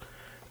dude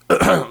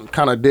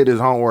kind of did his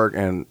homework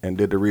and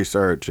did the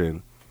research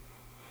and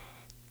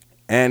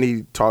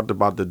he talked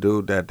about the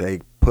dude that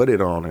they put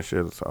it on and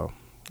shit. So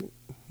you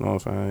know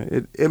what I'm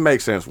saying? It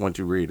makes sense once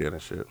you read it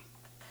and shit.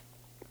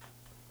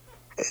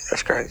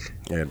 That's crazy.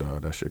 Yeah,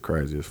 dog. That shit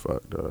crazy as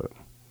fuck, dog.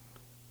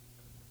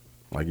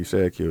 Like you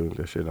said, Q,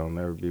 that shit don't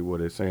never be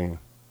what it seems.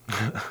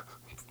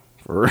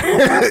 For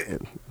real.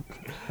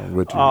 I'm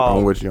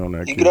with you on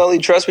that. You Q. can only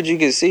trust what you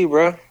can see,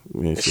 bro.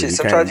 Yeah, That shit, shit,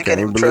 sometimes you can't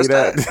even believe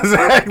trust that.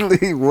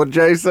 Exactly what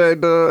Jay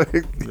said, dog.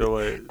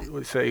 So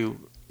we say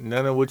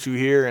none of what you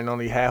hear and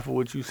only half of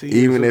what you see.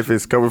 Even if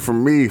it's coming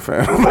from me,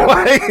 fam.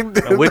 Like,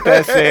 And with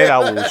that said, I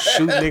will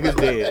shoot niggas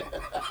dead.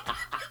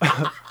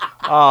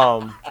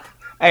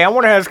 Hey, I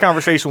want to have this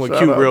conversation with Shout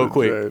Q out real to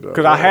quick Jay, though.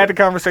 because I had the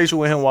conversation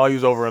with him while he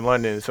was over in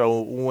London.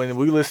 So when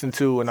we listened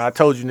to, and I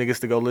told you niggas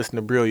to go listen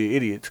to Brilliant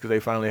Idiots because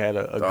they finally had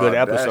a good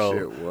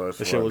episode.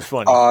 That shit was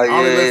funny. Oh I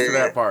only yeah. listened to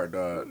that part,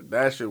 dog.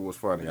 That shit was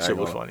funny. Shit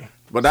was funny.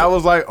 But that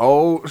was like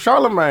old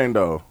Charlemagne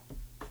though.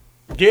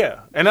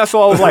 Yeah, and that's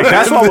what I was like.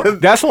 That's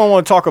what I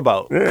want to talk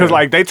about because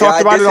like they talked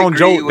about it on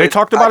Joe. They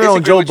talked about it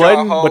on Joe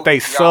Budden, but they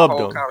subbed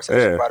him.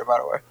 Yeah. By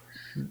the way.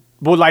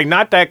 But like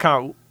not that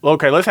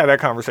Okay, let's have that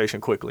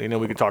conversation quickly, and then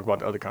we can talk about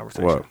the other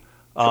conversation.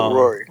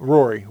 What?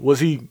 Rory was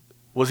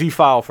he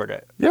fouled for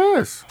that?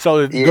 Yes.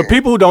 So the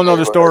people who don't know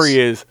the story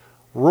is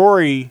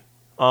Rory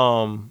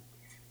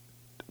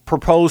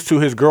proposed to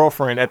his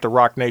girlfriend at the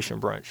Rock Nation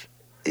brunch.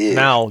 Yeah.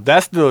 Now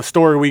that's the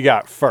story we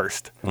got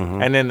first,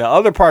 and then the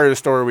other part of the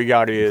story we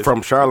got is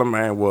From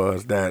Charlemagne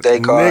was that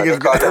niggas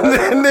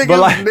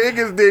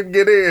niggas didn't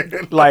get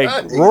in. like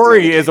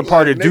Rory is a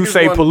part of Niggas Duce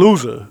want-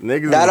 Palooza.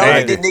 Niggas Not was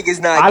only in did niggas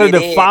not out of get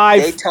the in,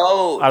 five- they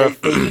told out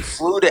of- they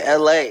flew to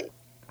LA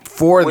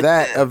for with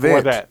that the-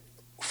 event.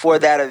 for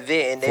that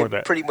event, and For they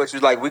that. pretty much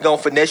was like, "We're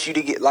gonna finesse you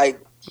to get like."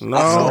 No.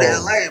 I flew to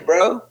LA,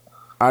 bro.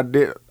 I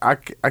did. I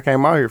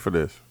came out here for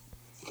this.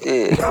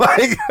 Yeah.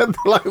 like I could've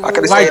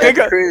Like stayed think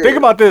at the crib. think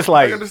about this, I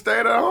like could have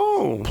stayed at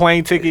home.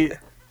 plane ticket,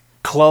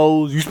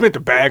 clothes. You spent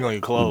the bag on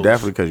your clothes.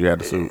 Definitely because you had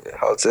the suit.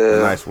 Hotel.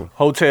 Nice one.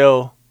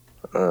 Hotel.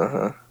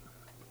 Uh-huh.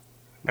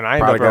 And I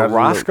ended Probably up got at a look.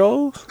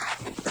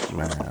 Roscoe's.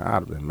 Man, I'd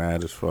have been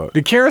mad as fuck.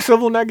 Did Karen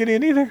Civil not get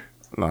in either?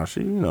 No,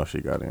 she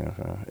got in.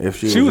 Fam. If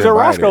she She was at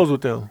invited. Roscoe's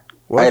with them.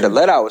 Was Hey, the she?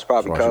 let out was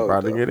probably That's why she cold.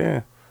 probably though. get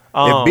in.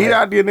 Um, If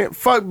B-Dot didn't,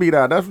 fuck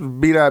B-Dot. That's what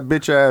B-Dot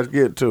bitch ass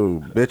get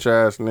to. Bitch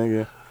ass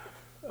nigga.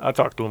 I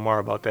talked to Lamar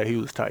about that. He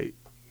was tight.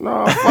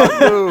 No, fuck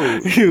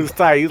dude. He was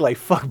tight. He was like,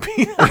 fuck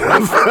me.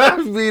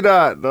 Fuck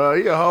B-Dot, dog.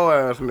 He a whole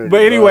ass nigga.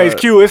 But anyways,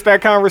 dog. Q, it's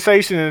that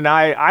conversation, and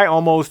I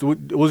almost,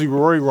 was he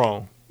Rory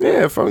wrong?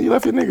 Yeah, fam, you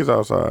left your niggas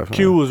outside. Fam.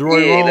 Q was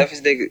Rory Yeah, wrong? left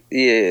his nigga.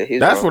 Yeah, he's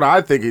That's wrong. what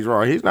I think he's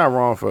wrong. He's not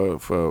wrong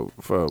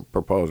for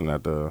proposing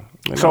at the.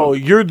 You know. So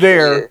you're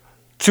there Yeah.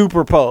 to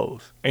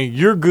propose, and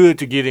you're good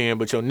to get in,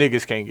 but your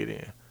niggas can't get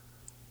in.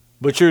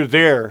 But you're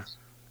there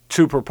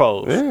to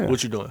propose. Yeah.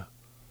 What you doing?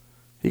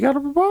 he got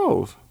to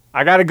propose,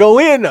 I got to go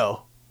in,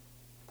 though.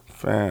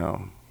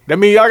 fam. That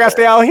means y'all got to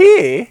stay out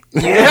here.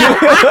 But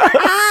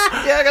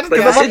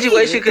the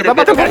situation could have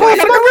been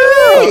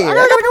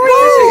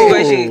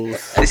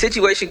the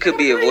situation could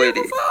be avoided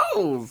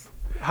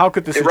How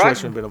could the The Rock-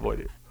 situation have been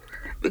avoided?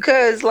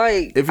 because,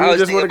 like, If I you was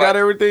just thinking would have got about-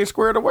 everything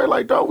squared away,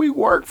 like, dog, we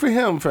work for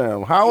him,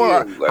 fam. How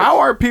Yeah, we work. how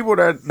are people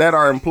that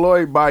are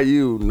employed by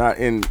you not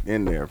in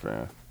there,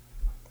 fam?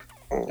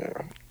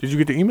 Did you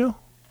get the email?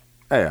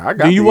 Hey, I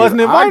got. Then you the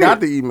wasn't email. I invited. got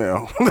the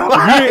email.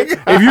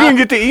 If you didn't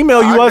get the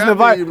email, you I wasn't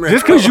got the invited. email.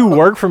 Just because you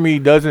work for me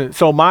doesn't.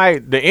 So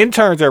the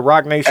interns at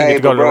Rock Nation Hey, get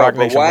to go but to the bro, Rock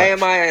but Nation. why brunch.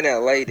 am I in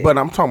LA then? But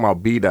I'm talking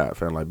about B-Dot,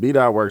 fam. Like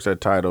B-Dot works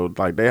at Tidal.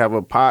 Like they have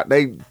a pod.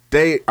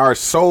 They are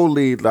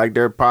solely like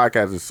their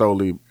podcast is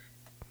solely.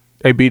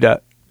 Hey,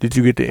 B-Dot, did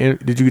you get the email?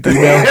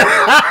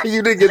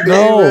 You didn't get the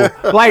No.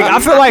 email. Like, I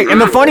feel like, and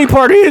the funny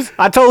part is,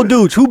 I told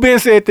dudes, who been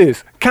said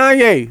this?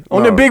 Kanye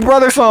on the No. Big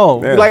Brother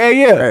song. Yeah. Like,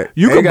 hey, yeah, Hey,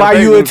 you ain't can gotta buy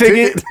pay you a no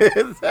ticket.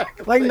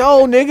 Exactly. Like,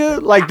 no,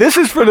 nigga. Like, this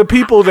is for the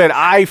people that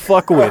I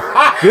fuck with.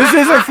 This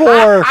isn't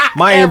for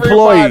my Everybody.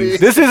 employees.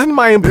 This isn't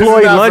my is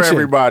employee not for luncheon.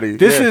 everybody.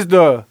 This Yeah. is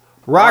the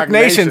Rock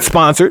Nation Nation.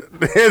 sponsored.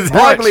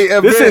 Exactly.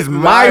 Brunch. This is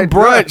my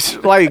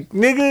brunch. Like,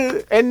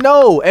 nigga, and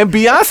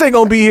Beyonce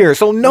gonna be here,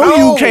 so no,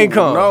 you can't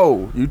come.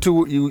 No, you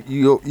two.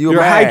 You're You're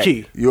mag. high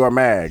key. You are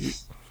mag.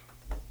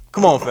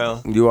 Come on,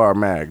 fam. You are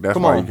mag. That's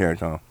Come why on. you can't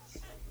come.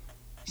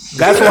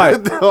 That's why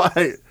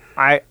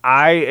like,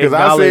 I because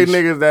I see acknowledge.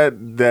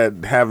 niggas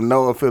that have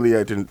no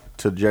affiliation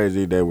to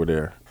Jay-Z. They were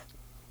there.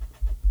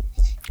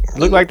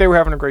 Look like they were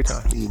having a great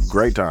time.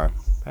 Great time.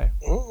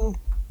 You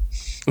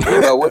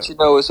know what you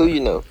know is who you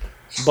know.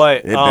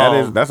 But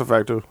That's a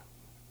fact too.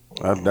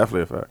 That's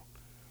definitely a fact.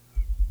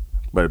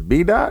 But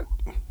B-Dot,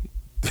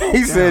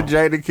 he said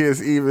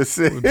Jadakiss even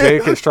said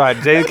Jadakiss tried.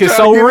 Jadakiss He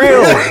so tried to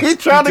real. get- he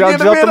tried to get him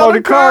jump in him on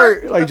the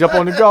cart. Like jump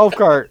on the golf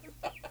cart.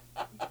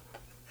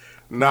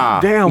 Nah.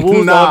 Damn, what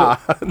was nah.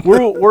 the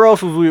other, where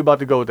else was we about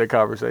to go with that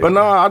conversation? But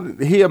no,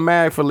 he a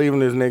mag for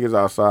leaving his niggas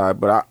outside.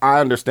 But I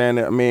understand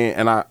it. I mean,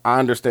 and I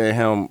understand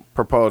him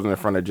proposing in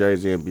front of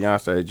Jay-Z and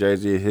Beyonce.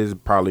 Jay-Z is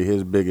probably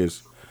his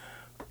biggest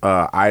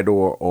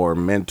idol or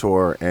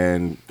mentor.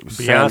 And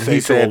Beyonce he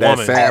to said a that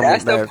woman. Sam,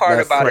 That's the part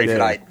that's about it crazy.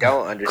 that I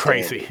don't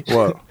understand. Crazy.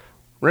 What?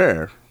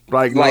 Rare.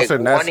 Like, you know what I'm Like,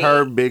 saying? That's wanting-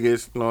 her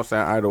biggest, you know what I'm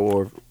saying, idol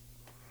or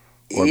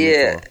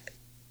Yeah. mentor.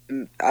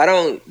 I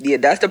don't. Yeah,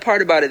 that's the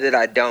part about it that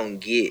I don't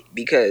get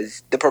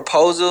because the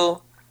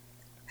proposal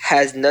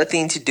has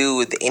nothing to do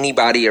with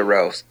anybody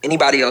else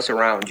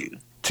around you.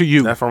 To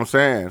you. That's what I'm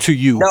saying. To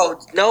you.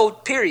 No,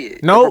 period.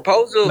 No, The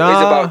proposal nah.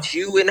 is about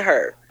you and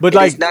her. But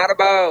it's not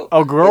about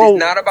a girl. It's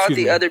not about excuse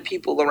the me. other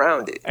people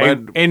around it.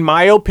 In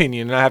my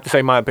opinion, and I have to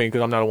say my opinion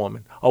because I'm not a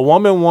woman. A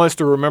woman wants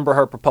to remember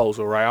her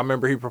proposal, right? I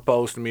remember he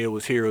proposed to me. It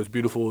was here. It was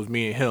beautiful. It was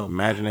me and him.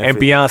 Imagine if and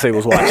Beyonce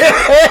was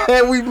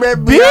watching. we met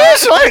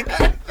Bitch,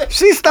 like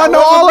she stunned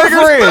all her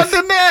friends.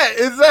 Than that.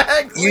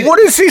 Exactly. What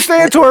is she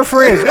saying to her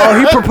friends? Oh,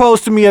 he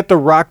proposed to me at the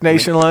Rock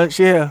Nation lunch.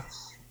 Yeah,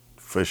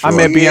 For sure. I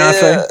met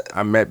Beyonce.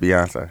 I met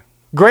Beyonce.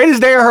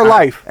 Greatest day of her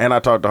life. And I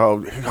talked to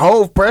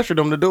Hov pressured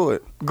him to do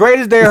it.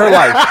 Greatest day of her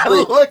life.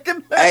 Look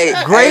at that. Hey,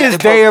 Greatest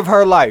day of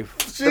her life.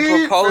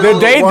 the proposal. The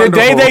day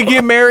Wonderful. they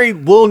get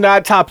married will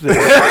not top this.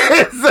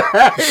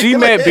 She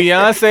met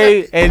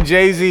Beyonce and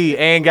Jay-Z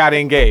and got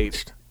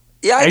engaged.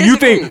 Yeah, I And you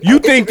disagree. think I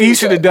disagree he with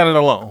should have that. done it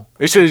alone?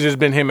 It should have just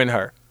been him and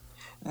her.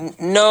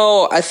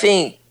 No, I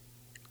think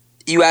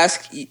you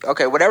ask.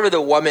 Okay, whatever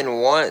the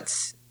woman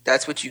wants,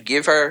 that's what you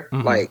give her.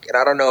 Mm-hmm. Like, and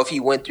I don't know if he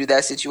went through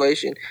that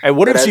situation. Hey,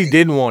 what but if I she think-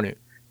 didn't want it?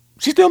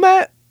 She still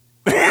mad?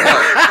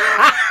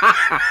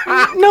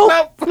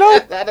 No.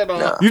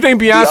 You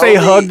think Beyonce only-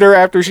 hugged her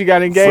after she got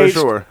For engaged?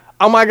 sure.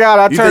 Oh my God!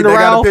 I You turned think they got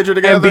a around picture and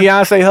together?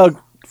 Beyonce hugged.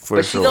 For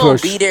But she's sure. gonna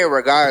be there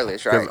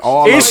regardless, right?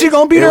 Is she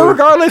gonna be there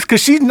regardless?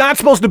 Because she's not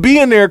supposed to be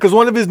in there. Because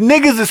one of his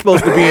niggas is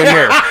supposed to be in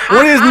there.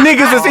 One of his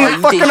niggas is Oh, you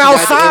think fucking she got the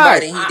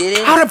outside. invite and he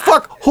didn't? How the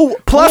fuck? Who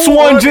plus Who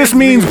one won just this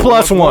means nigga?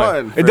 plus Plus one.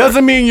 one, It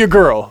doesn't mean your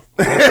girl.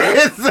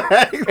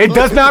 Exactly. It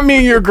does not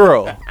mean your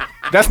girl.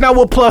 That's not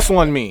what plus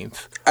one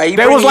means. Are you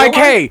They was bringing like,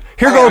 your hey, wife?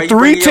 here Are go you 3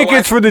 bringing your tickets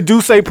wife? for the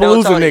Duce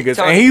Palooza Tony, niggas.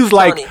 Tony, And he was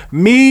like, Tony.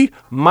 me,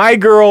 my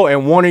girl,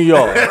 and one of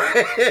y'all.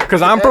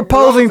 Because I'm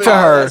proposing to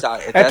her That's how-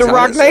 at that's the how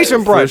Rock it Nation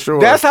says. For brunch. sure.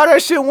 That's how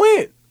that shit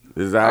went.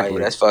 Oh, Exactly.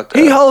 yeah, that's fucked up.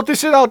 He hold the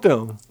shit out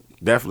them.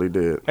 Definitely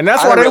did. And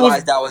that's I why didn't they was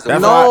realize that was the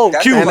That's No, why,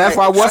 Q. and that's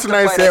why what's the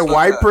name said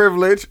white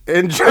privilege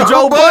and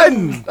Joe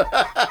Budden.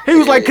 He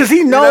was like, because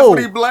he And that's knows. what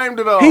he blamed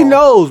it on. He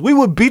knows. We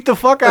would beat the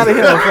fuck out of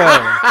him,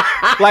 fam.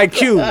 Like,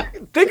 Q,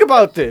 think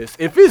about this.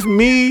 If it's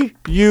me,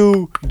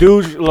 you,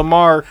 Dude,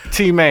 Lamar,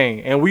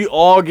 T-Main, and we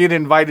all get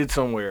invited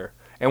somewhere,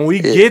 and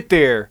we get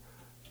there,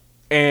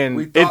 and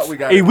We thought it's, we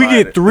got we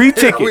invited. get 3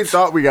 tickets. We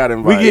thought we got We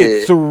invited.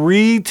 get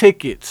 3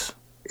 tickets.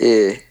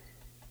 Yeah.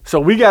 So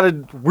we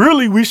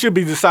we should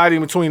be deciding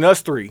between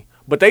us 3.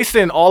 But they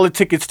send all the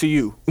tickets to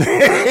you.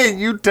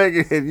 You take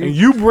it. And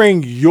you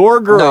bring your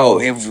girl. No,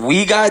 if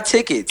we got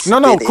tickets, No,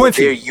 then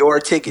Quincy. they're your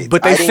tickets.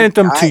 But they sent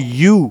them to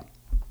you.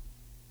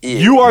 Yeah.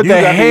 You are You the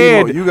got the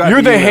head. email. You got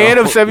You're the the head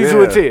email. of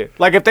 72 and Yeah. 10.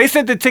 Like if they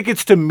sent the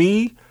tickets to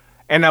me,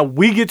 and now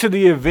we get to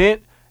the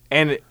event,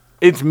 and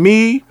it's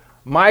me,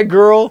 my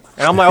girl,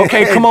 and I'm like,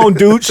 okay, come on,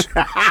 Dooch,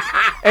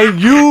 and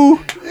you,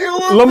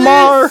 would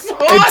Lamar, be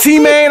and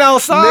T-Main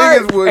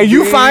outside, Niggas would and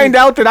you be- find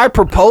out that I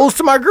proposed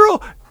to my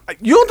girl.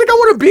 You don't think I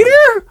want to be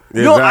there?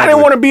 You know, I Exactly.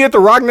 didn't want to be at the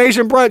Rock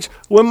Nation brunch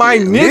with my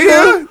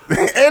nigga.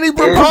 Nigga, and he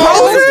Proposing?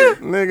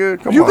 proposed.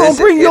 Nigga, come You on. gonna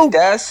Listen, bring your if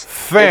that's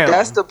fam. If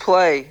that's the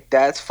play,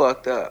 that's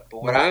fucked up.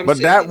 But what I'm But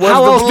saying, that was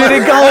How the else did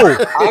it plan.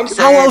 go? I'm How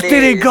saying else did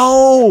it is-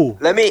 go?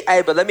 Let me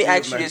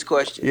ask you this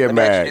question. Yeah, Let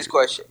me ask mad. you this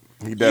question.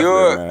 He definitely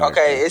You're mad.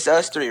 okay. It's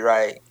us 3,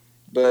 right?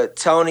 But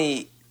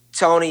Tony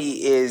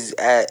is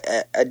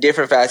at a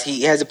different fast.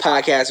 He has a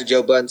podcast with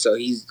Joe Budden, so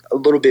he's a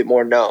little bit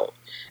more known.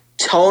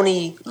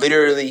 Tony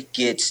literally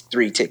gets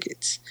 3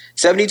 tickets.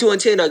 72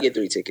 and 10 don't get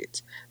 3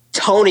 tickets.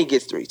 Tony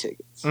gets 3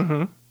 tickets.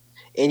 Mm-hmm.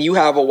 And you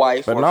have a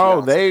wife. But or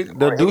no, fiance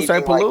the or Duce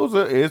anything like-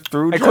 Palooza is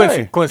through Hey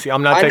Dre. Quincy,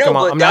 I'm not I taking know, my,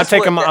 but I'm not that's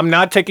taking what my, I'm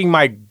not taking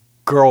my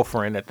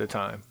girlfriend at the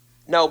time.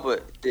 No,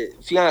 but the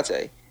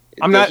fiance.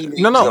 I'm not.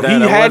 No. That He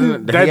wasn't-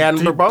 hadn't. he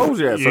hadn't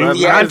proposed yet, so You- that's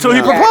Yeah, not until he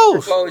his hadn't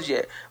proposed. proposed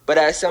yet. But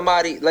as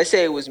somebody, let's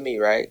say it was me,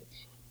 right?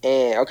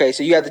 And okay,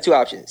 so you have the 2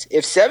 options.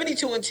 If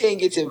 72 and 10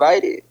 gets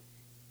invited,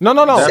 No.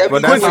 That-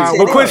 but that's Quincy, how it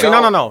but Quincy,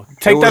 was. no.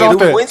 Take It that was- off it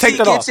there. was- Take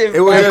that off. Quincy It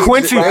was, If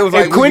Quincy- it was if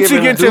like Quincy we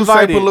giving gets Duce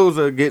invited-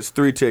 Palooza gets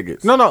 3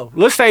 tickets. No.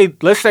 Let's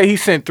say he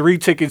sent 3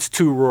 tickets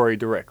to Rory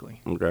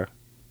directly, Okay.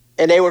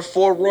 and they were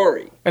for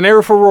Rory. and they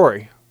were for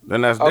Rory.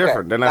 Then that's Okay.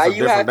 different. Then Now that's a you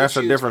different. have to That's a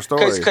choose. different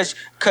story.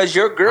 Because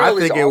your girl I is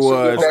think it also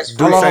was your best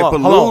Duce friend.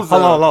 Palooza.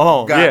 Hold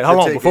on. got Yeah, the hold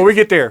on. tickets. Before we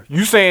get there,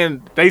 you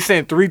saying they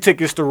sent 3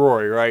 tickets to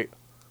Rory, right?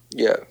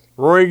 Yeah.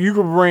 Rory, you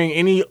can bring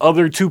any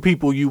other 2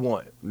 people you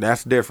want.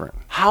 That's different.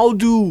 How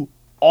do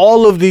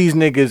all of these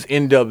niggas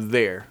end up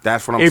there?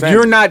 That's what I'm If saying.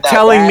 you're not Now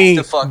telling that's me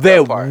the fucked up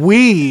that part.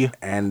 we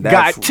And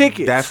got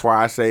tickets. That's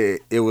why I say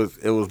it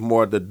was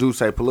more the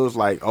Duce Palooza.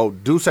 Like, oh,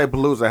 Duce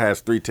Palooza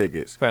has 3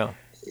 tickets. Fam,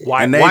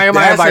 why And am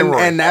I inviting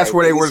Rory? And that's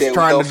where they Like, were we said,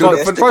 trying we to don't do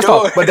finesse the the First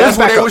door. off, But that's let's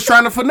what back they up. was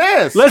trying to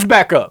finesse. Let's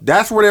back up.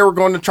 That's where they were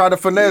going to try to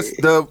finesse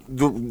the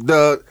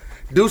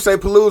Duce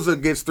Palooza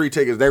gets 3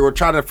 tickets. They were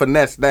trying to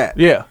finesse that.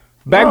 Yeah.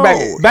 No, Back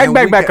and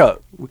we back can-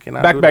 up. we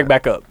cannot do that.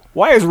 Back up.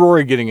 Why is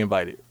Rory getting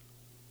invited?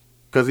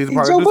 Because he's a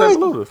part of Joe Duce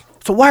Budden. Palooza.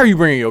 So why are you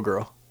bringing your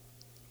girl?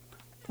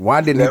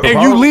 Why didn't he And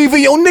propose? you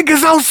leaving your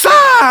niggas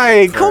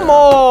outside. Come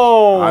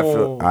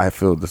on. I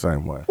feel the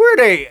same way. Where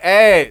they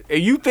at?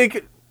 And you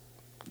think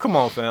come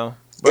on, fam.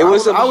 It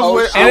was some I was whole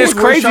with, shit. And I it's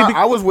was with crazy be-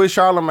 I was with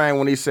Charlamagne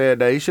when he said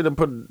that he should have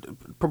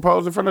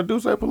proposed in front of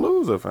Duce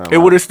Palooza, fam. It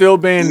would have still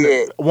been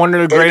Yeah. one of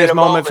the It'd been greatest a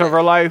moments of moment.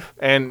 her life,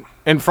 and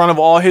in front of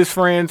all his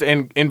friends,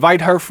 and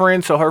invite her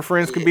friends so her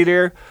friends could be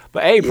there.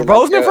 But hey,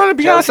 proposing in like, front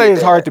of Chelsea Beyonce is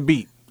did hard that. to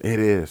beat. It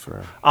is,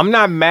 bro. I'm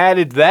not mad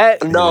at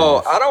that.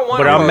 No, I don't want.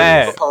 But I'm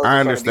mad. I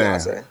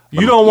understand.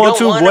 You don't want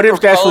to. wanna What if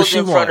that's what propose she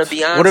in front of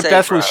wants? What if Beyonce,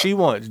 that's bro. what she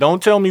wants?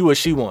 Don't tell me what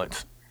she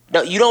wants.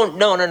 No, you don't.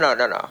 No.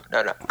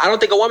 I don't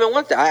think a woman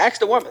wants that. I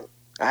asked a woman.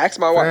 I asked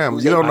my wife. Fam,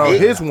 who's you a don't know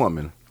big- his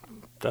woman.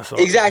 That's all.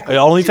 Exactly. It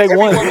only take Every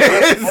one. woman-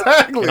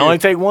 Exactly. It only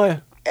take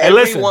one. Hey, Every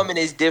listen. woman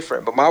is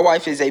different, but my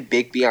wife is a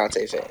big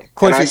Beyonce fan.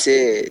 Quincy- And I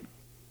said,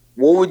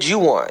 "What would you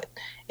want?"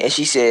 And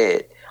she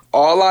said,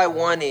 "All I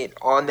wanted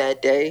on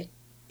that day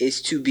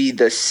is to be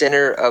the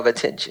center of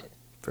attention."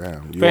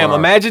 Fam, Fam,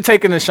 imagine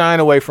taking the shine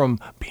away from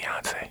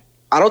Beyonce.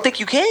 I don't think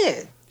you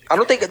can. I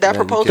don't think that you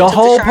proposal. can't. The took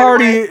whole shine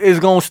party away. is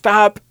gonna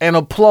stop and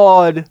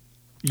applaud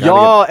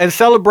y'all and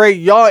celebrate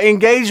y'all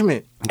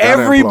engagement. Gotta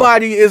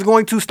Everybody is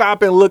going to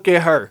stop and look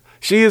at her.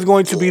 She is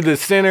going to be the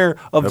center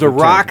of the attention.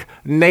 Rock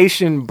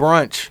Nation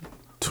brunch.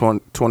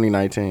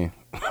 2019.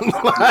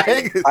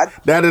 Like,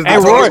 that is.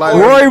 And the- Roy, like,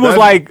 Roy was that's-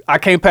 like, I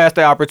can't pass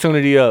the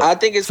opportunity up. I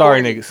think it's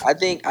sorry, corny. niggas. I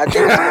think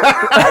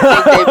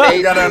they made.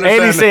 You gotta And he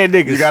understand said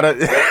that. niggas. You gotta.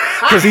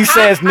 Because he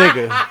says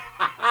nigga.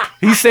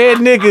 He said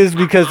niggas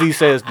because he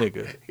says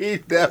nigga. He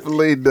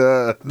definitely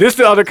does. This is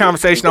the other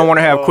conversation I want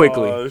to have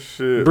quickly. Oh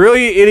shit.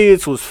 Brilliant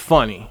Idiots was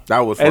funny. That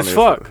was funny as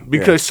fuck.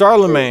 Because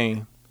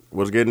Charlemagne,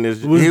 was getting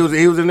his. He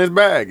was in his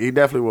bag. He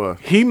definitely was.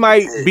 he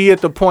might be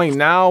at the point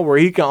now where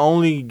he can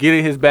only get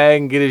in his bag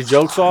and get his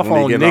jokes off When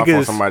he on getting off on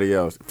niggas somebody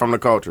else from the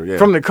culture. Yeah.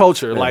 from the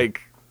culture. Like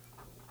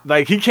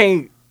he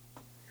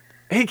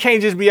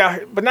can't just be out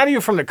here, but not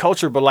even from the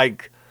culture, but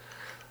like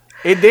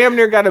it damn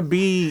near gotta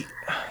be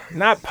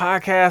not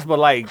podcast, but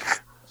like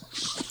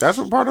That's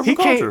a part of he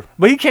the culture. can't,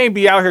 but he can't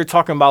be out here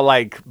talking about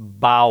like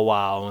Bow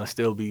Wow and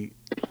still be,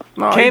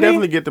 No, Can he he?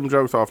 definitely get them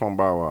jokes off on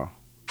Bow Wow.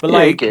 but Yeah,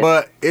 he like, can.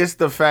 But it's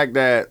the fact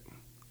that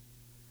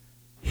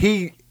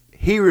he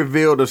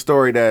revealed a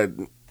story that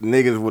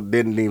niggas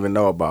didn't even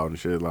know about and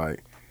shit.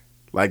 Like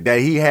that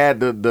he had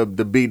the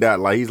B dot.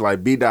 Like he's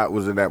like B dot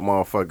was in that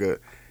motherfucker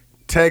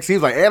text. He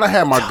was like, and I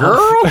had my girl,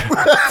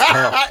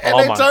 and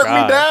Oh they my turned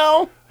God. me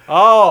down.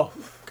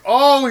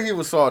 oh, He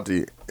was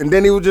salty. And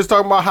then he was just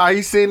talking about how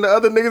he seen the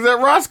other niggas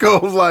at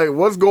Roscoe's. Like,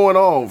 what's going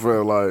on,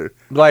 fam?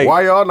 Like-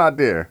 why y'all not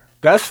there?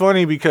 that's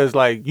funny because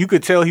like you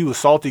could tell he was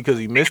salty because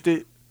he missed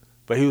it,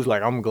 but he was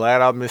like, I'm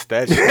glad I missed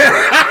that shit.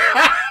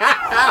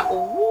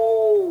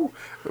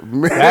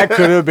 That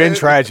could have been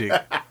tragic.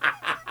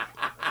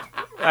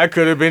 That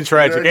could have been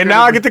tragic. And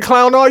now I get to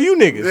clown all you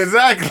niggas.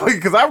 Exactly,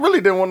 because I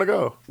really didn't want to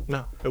go.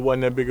 No, it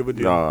wasn't that big of a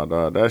deal. Nah,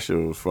 dog, that shit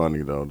was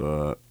funny though,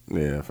 dog.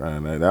 Yeah,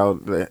 fam.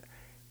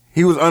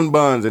 He was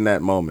unbuns in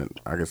that moment.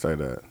 I can say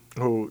that.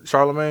 Who,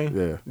 Charlemagne?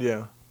 Yeah,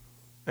 Yeah.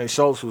 And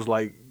Schultz was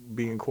like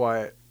being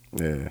quiet.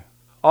 yeah.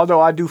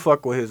 Although I do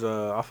fuck with his,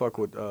 I fuck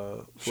with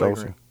Schultz.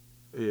 Flagrant.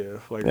 Yeah,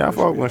 Flagrant. Yeah, I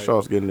fuck when Like,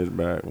 Schultz getting his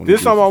back. when This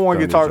he something I gets want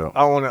to done his talk. job.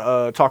 I want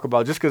to talk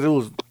about just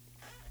because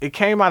it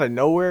came out of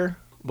nowhere.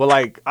 But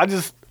like,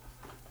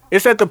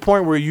 it's at the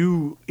point where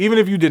even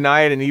if you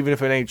deny it and even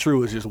if it ain't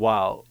true, it's just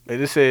wild.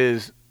 And it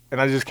says, and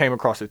I just came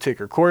across a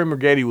ticker. Corey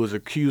Maggette was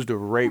accused of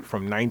rape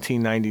from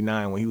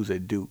 1999 when he was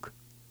at Duke.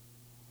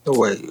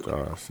 Wait.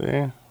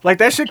 See, Like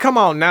that should come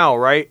out now,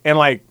 right? And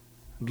like,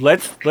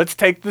 let's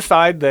take the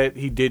side that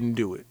he didn't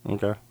do it.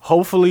 okay.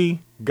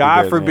 Hopefully,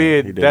 God didn't,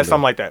 forbid, he didn't that's do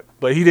something it. like that.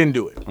 But he didn't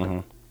do it.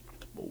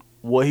 Mm-hmm.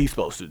 What he's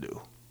supposed to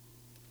do?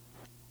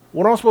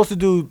 What I'm supposed to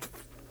do?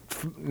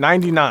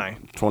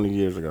 99. 20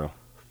 years ago.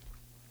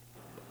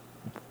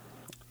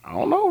 I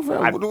don't know,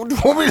 fam. What you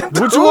want me to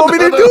do? What you want me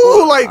to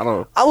do? Like, I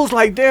don't. I was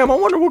like, damn. I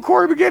wonder what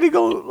Corey Maggette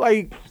go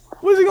like.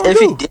 What is he gonna If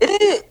do?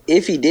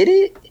 he did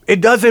it,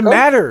 It doesn't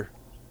matter.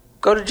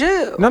 go to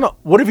jail. No.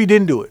 What if he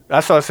didn't do it?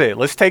 That's what I said.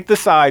 Let's take the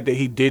side that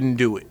he didn't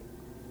do it.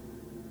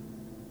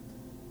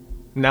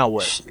 Now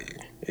what?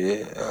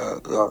 Yeah,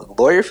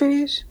 lawyer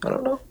fees. I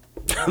don't know.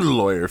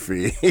 Lawyer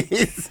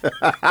fees. Don't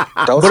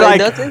But say like,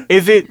 nothing.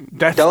 is it?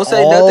 That's Don't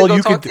say all nothing, go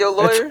you talk could. to your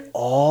That's lawyer.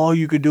 all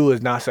you could do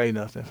is not say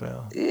nothing,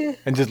 fam. Yeah.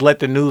 And just let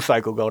the news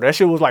cycle go. That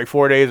shit was like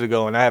 4 days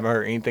ago, and I haven't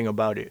heard anything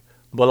about it.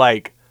 But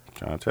like,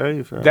 Trying to tell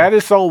you, fam. that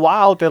is so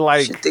wild that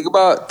like, Shit, think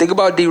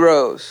about D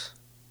Rose.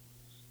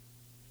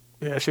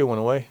 yeah, that shit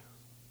went away.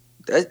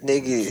 That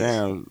nigga.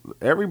 Damn,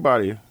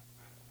 everybody.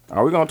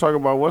 Are we gonna talk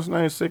about what's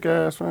name sick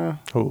ass, man?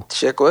 Who?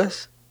 Check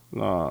West.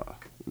 Nah,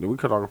 we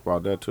could talk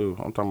about that too.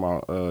 I'm talking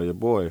about your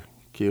boy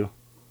Q.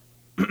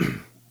 your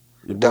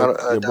boy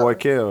Donald-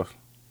 Kells.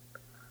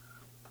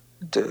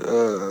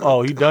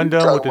 Oh, he done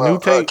with the new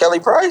tape. Kelly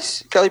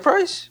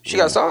Price. She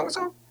got songs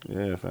on.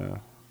 Yeah, fam.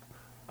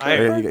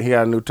 I He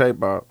got a new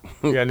tape out.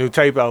 He got a new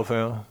tape out,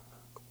 fam.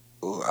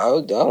 Ooh,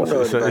 I don't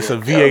know. It's a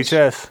anybody else.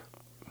 VHS.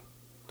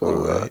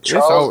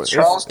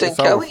 Charleston it's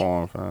Kelly? over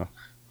for him, fam.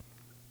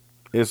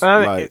 It's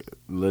I- like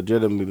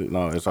legitimately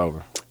no, it's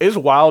over. It's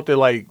wild that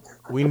like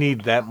we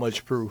need that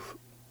much proof.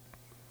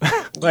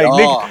 Like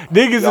Y'all.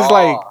 niggas is Y'all.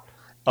 like,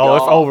 oh,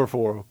 it's Y'all. over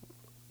for him.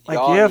 Like,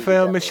 Y'all yeah, need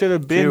fam, that it should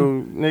have been.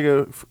 You,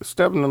 nigga,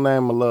 step in the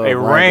name of love. It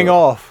rang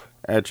off.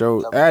 At your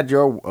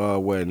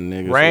wedding,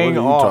 nigga. Rang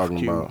so what are you off, talking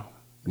Q. about?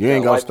 You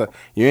ain't gonna stop.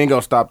 You ain't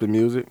gonna stop the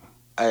music.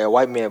 Hey, a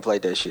white man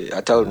played that shit.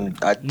 I told him.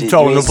 You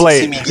told him to play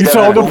it. You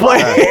told him to play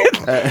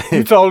it.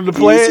 You told him to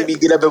play You see it. me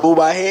get up and move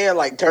my hand,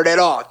 like turn that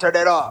off, turn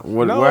that off.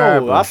 What No,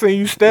 happened? I seen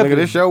you stepping. Nigga,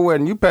 this your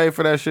wedding. You paid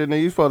for that shit,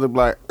 nigga. You supposed to be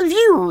like,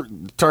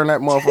 you turn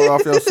that motherfucker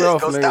off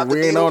yourself, Gonna stop nigga. the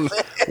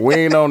We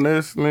ain't on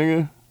this,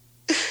 nigga.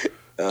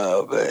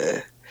 Oh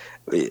man,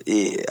 but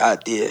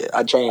yeah,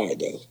 I tried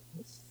though.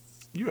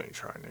 You ain't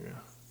trying, nigga.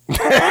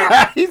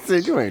 He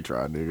said you ain't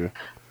trying, nigga.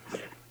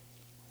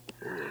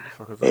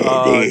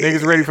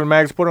 Niggas ready for the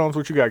Max put ons?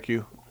 What you got,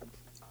 Q?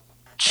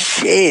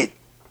 Shit.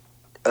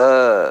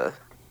 Dog,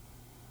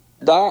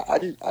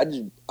 I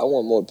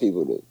want more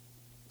people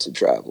to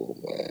travel,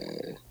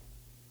 man.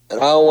 And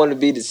I don't want to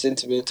be the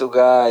sentimental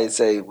guy and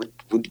say,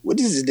 what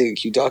is this nigga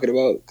Q talking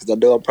about? Because I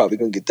know I'm probably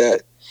gonna get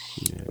that.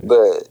 Yeah.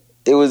 But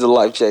it was a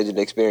life-changing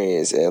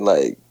experience, and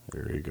like,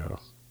 There you go.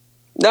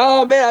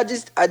 no, man, I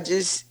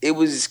just, it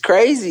was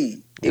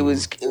crazy. It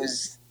was It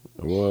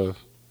was.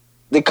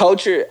 the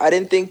culture. I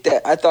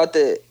thought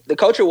that the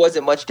culture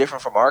wasn't much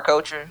different from our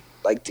culture.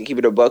 Like, to keep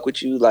it a buck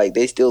with you, like,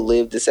 they still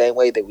live the same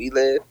way that we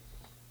live.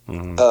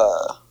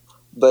 Mhm.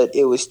 But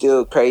it was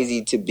still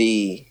crazy to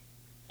be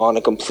on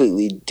a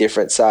completely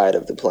different side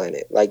of the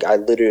planet. Like, I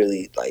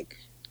literally, like,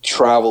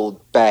 traveled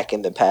back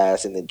in the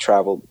past and then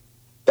traveled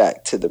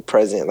back to the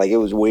present. Like, it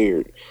was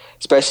weird.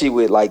 Especially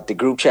with, like, the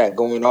group chat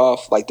going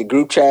off. Like, the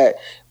group chat,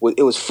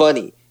 it was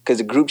funny because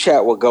the group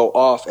chat would go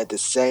off at the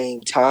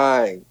same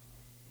time.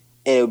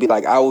 And it would be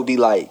like,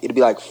 it'd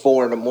be like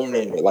 4 in the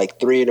morning or like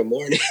 3 in the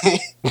morning. And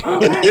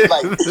then,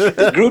 like,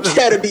 the group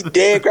chat would be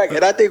dead crack.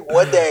 And I think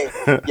one day,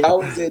 y'all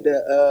was in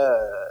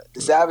the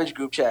Savage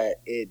group chat,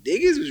 and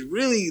niggas was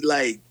really,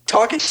 like,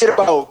 talking shit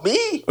about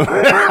me.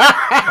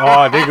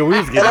 Oh, nigga, we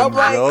was And getting I'm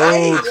like,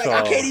 jokes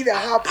I can't even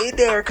hop in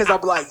there because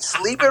I'm, like,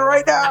 sleeping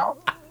right now.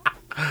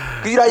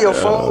 You know, your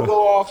phone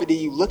go off and then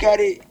you look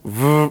at it.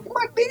 I'm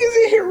like, niggas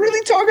in here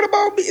really talking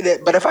about me.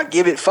 But if I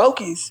give it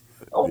focus,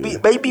 I'll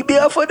maybe be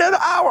up for another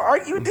hour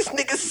arguing this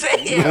nigga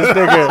saying. This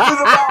nigga,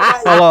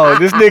 hold on,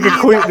 this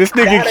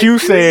nigga Q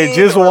said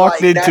just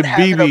walked into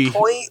BB.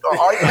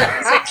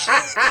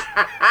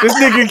 This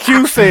nigga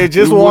Q said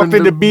just walked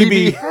into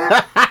BB,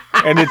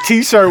 and the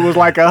T-shirt was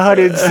like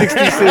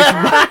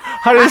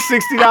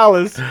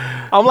 $160.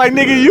 I'm like,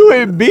 nigga, you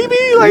in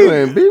BB? Like, You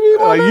ain't BB?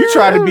 like you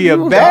try to be a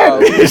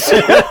bad bitch.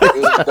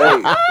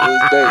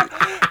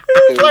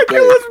 It's like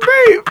it was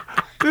babe.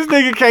 This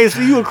nigga can't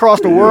see you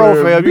across the world,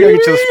 fam. You gotta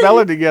get your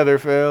spelling together,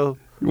 fam.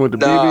 You went to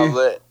No, BB?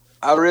 but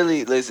I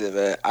really listen,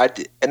 man.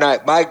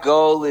 My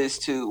goal is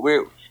to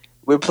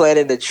we're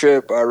planning the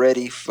trip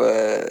already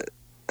for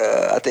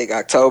I think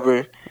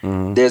October.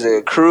 Mhm. There's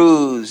a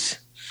cruise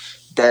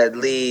that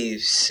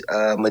leaves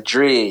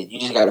Madrid. You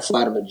just gotta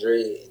fly to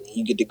Madrid, and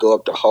you get to go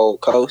up the whole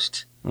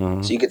coast.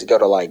 Mhm. So you get to go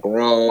to like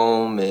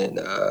Rome and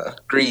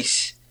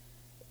Greece,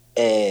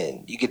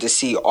 and you get to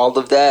see all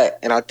of that.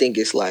 And I think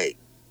it's like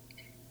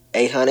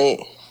 800.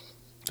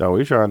 Oh,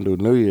 we trying to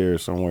do New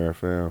Year's somewhere,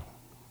 fam.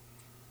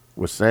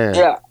 With Sam.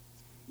 Yeah,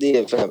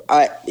 fam.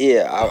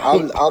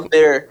 I'm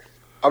there.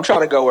 I'm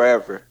trying to go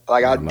wherever.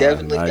 Like, I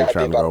definitely now you got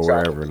trying bit to by go the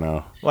travel wherever bug.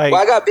 now. Like,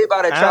 Well, I got bit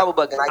by that travel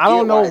bug, and I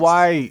don't know it's-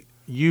 why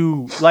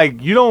you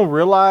you don't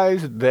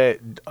realize that.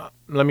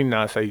 Let me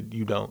not say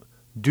you don't.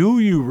 Do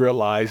you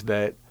realize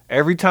that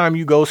every time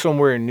you go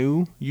somewhere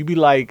new, you be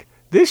like,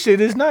 this shit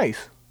is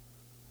nice?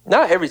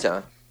 Not every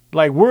time.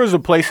 Like, where's the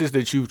places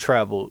that you've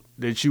traveled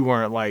that you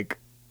weren't like,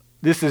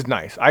 this is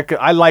nice?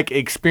 I like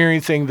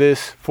experiencing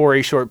this for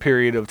a short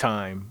period of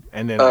time,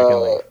 and then I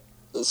can leave.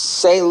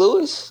 St.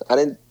 Louis. I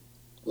didn't.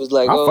 Was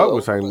like, I fuck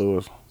with St.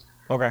 Louis.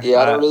 Okay.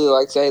 Yeah, I didn't really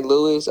like St.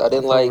 Louis. I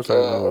didn't I fuck like. with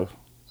St. Louis.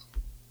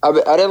 I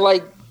didn't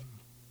like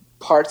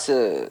parts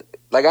of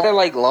I didn't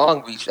like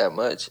Long Beach that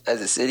much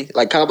as a city.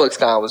 Like, Complex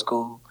Con was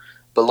cool,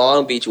 but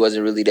Long Beach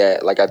wasn't really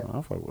that. Like, I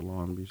fuck with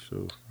Long Beach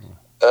too.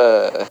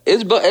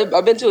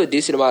 I've been to a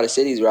decent amount of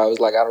cities where I was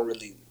like,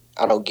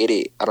 I don't get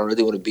it. I don't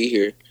really want to be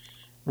here.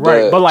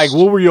 Right, but like,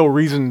 what were your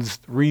reasons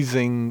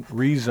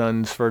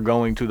for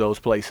going to those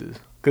places?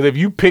 Because if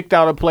you picked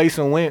out a place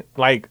and went,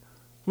 like,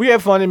 we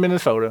had fun in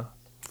Minnesota.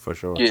 For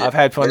sure. Yeah, I've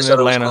had fun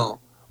Minnesota in was Atlanta.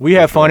 cool. We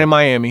had fun in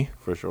Miami.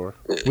 For sure.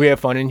 We had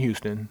fun in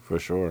Houston. For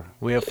sure.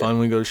 We had fun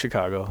when we go to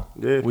Chicago.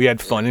 Yeah. We had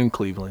fun in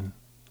Cleveland.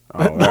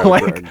 Oh, we had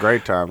Like- a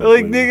great time. in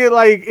Like, Cleveland. nigga,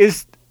 like,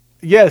 it's,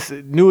 yes,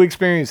 new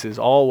experiences,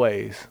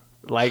 always.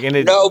 Like, and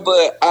it, No,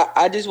 but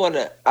I just want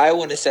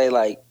to say,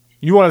 like,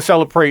 you want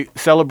to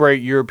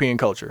celebrate European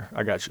culture.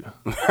 I got you.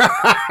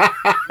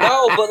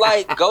 no, but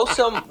like, go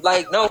some,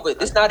 like, no,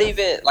 but it's not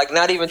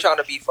even trying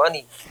to be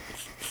funny.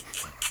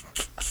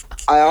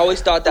 I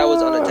always thought that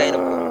was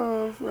unattainable.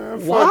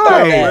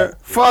 Why?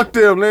 Fuck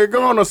them, nigga.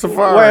 Go on a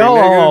safari, Wait, hold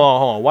nigga.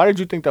 on. Why did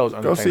you think that was Go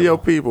unattainable? see your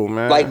people,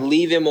 man. Like,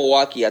 leaving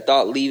Milwaukee, I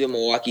thought leaving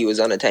Milwaukee was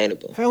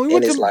unattainable. Fam, we And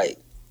went it's to- like,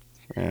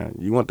 Man,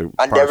 you want to.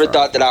 I never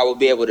thought that I would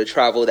be able to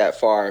travel that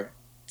far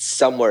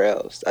somewhere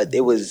else.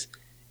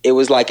 It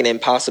was like an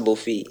impossible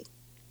feat.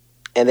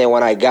 And then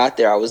when I got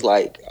there, I was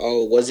like,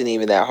 oh, it wasn't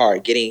even that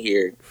hard getting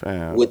here.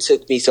 Fam, What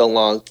took me so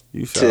long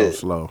you sound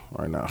slow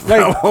right now.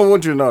 Like- I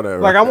want you to know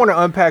that. Like, right? I want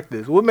to unpack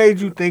this. What made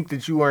you think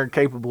that you weren't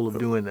capable of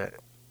doing that?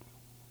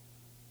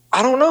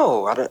 I don't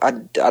know.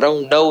 I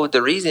don't know what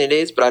the reason it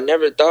is, but I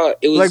never thought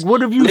it was. Like, what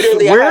have you?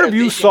 literally, I Where had a have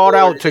you vision sought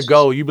board. out to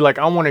go? You be like,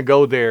 I want to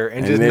go there,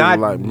 and just then not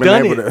you, like, been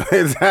done able it. to-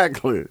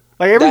 exactly.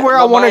 Like everywhere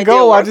my I want to mind go,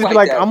 didn't I work just be like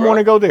like, that, I bro. want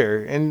to go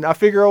there, and I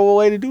figure out a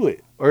way to do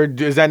it. Or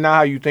is that not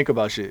how you think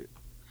about shit?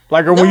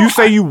 Like, or when No, you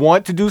say you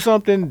want to do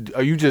something,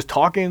 are you just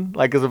talking?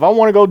 Like, because if I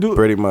want to go do it,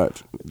 Pretty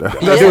much. That's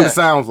what Yeah. it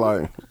sounds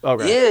like.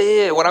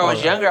 okay, Yeah. When I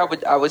was younger,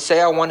 I would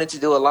say I wanted to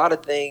do a lot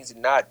of things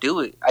and not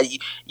do it.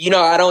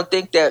 I don't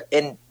think that,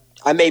 and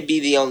I may be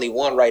the only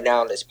one right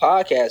now on this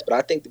podcast, but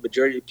I think the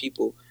majority of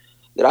people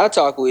that I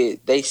talk with,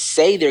 they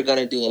say they're going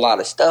to do a lot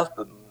of stuff,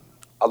 but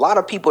a lot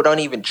of people don't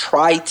even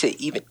try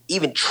to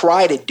even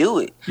try to do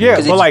it. yeah,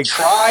 'Cause if but you like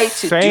try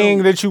to saying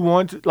do, that you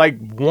want, to, like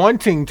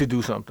wanting to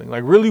do something,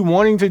 like really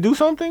wanting to do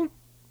something,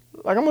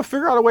 like I'm gonna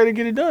figure out a way to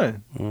get it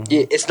done.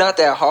 yeah, it's not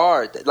that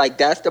hard. Like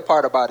that's the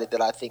part about it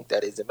that I think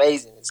that is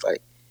amazing. It's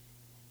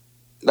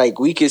like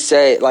we could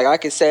say, like I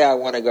could say I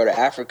want to go to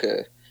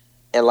Africa,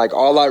 and like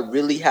all I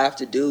really have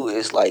to do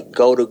is like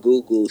go to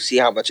Google, see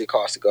how much it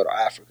costs to go to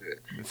Africa,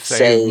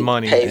 Save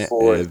money. pay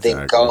for it,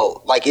 then Exactly.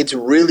 go. Like it's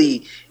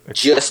really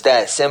just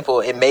that simple.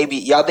 And maybe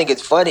y'all think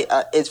it's funny.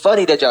 It's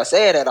funny that y'all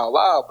saying that out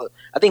loud, but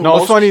I think No,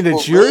 most it's funny people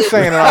that you're live-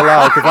 saying it out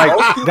loud because Most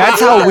like people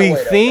that's live how that we way,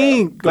 though, bro.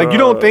 think. Like you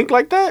don't think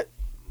like that.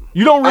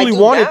 You don't I really do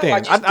want now. to think. I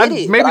just did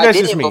it, Maybe but I that's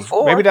did just it me.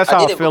 before. Maybe that's I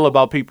how I did it feel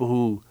about people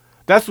who.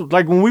 That's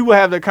like when we would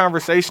have that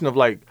conversation of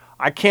like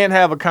I can't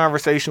have a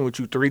conversation with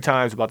you 3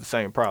 times about the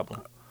same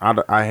problem.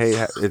 I hate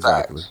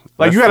exactly. Like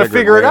Let's you got to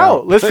figure it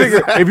out. Let's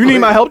figure. If you need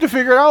my help to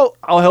figure it out,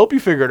 I'll help you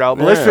figure it out.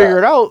 But let's Yeah. figure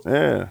it out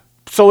Yeah.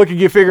 so it can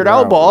get figured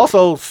out, Right. but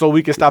also so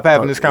we can stop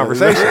having this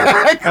conversation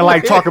and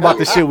like talk about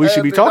the shit we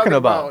should be talking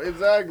about.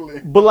 Exactly.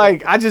 But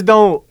like I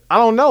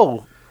don't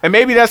know. And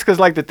maybe that's because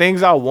like the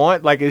things I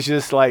want, like it's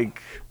just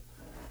like,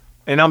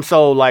 and I'm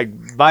so like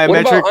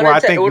biometric where I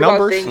think what about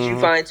numbers. things you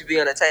find to be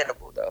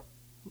unattainable though?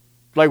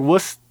 Like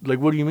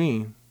what do you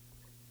mean?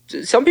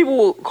 Some people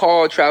will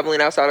call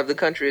traveling outside of the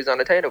country as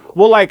unattainable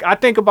Well, like I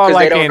think about because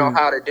like they don't know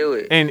how to do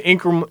it. in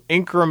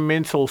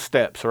incremental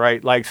steps,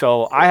 right? Like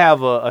so I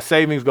have a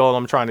savings goal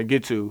I'm trying to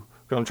get to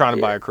because I'm trying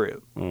to buy a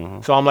crib.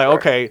 So I'm like,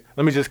 okay,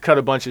 let me just cut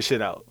a bunch of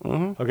shit out.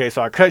 Okay,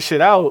 so I cut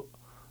shit out.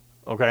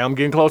 Okay, I'm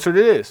getting closer to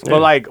this.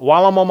 But like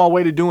while I'm on my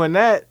way to doing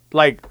that,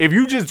 like if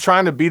you just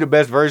trying to be the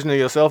best version of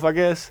yourself, I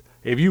guess,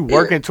 if you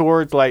working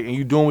towards like and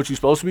you doing what you're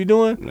supposed to be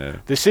doing,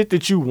 the shit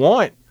that you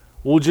want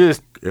will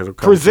just It'll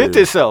come present to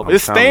you. itself. I'm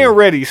It's telling staying you.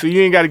 ready, so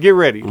you ain't got to get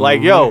ready.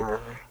 Like, yo,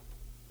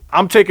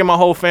 I'm taking my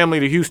whole family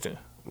to Houston.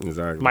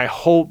 Exactly.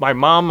 My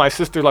mom, my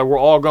sister, like we're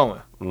all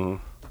going.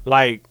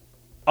 Like,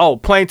 oh,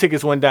 plane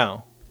tickets went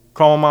down.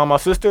 Call my mom, my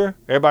sister.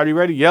 Everybody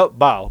ready? Yep.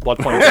 Bow. Bought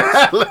the plane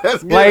tickets.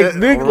 Let's get Like, it.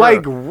 nigga, For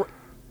like, real.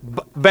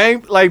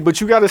 bang, like,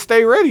 but you got to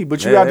stay ready.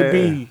 But you got to Yeah.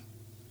 be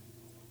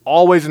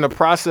always in the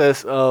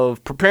process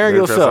of preparing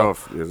Get yourself.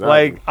 yourself, exactly.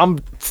 Like, I'm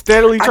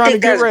steadily I trying to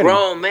think get that's ready.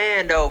 grown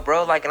man though,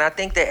 bro. Like, and I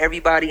think that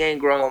everybody ain't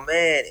grown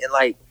man, and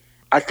like,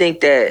 I think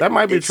that That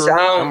might be it true. That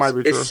Sounds, might be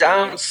It true.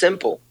 sounds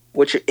simple,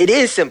 which it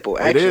is simple.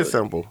 It Actually, is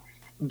simple.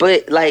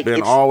 but like, Been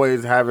it's,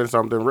 always having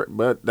something,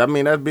 but I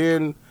mean that's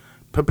being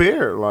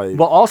prepared. Like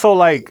But also,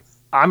 like,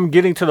 I'm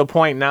getting to the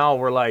point now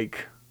where,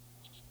 like,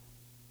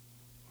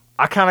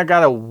 I kind of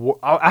got to,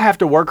 I have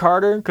to work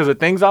harder because the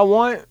things I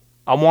want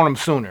them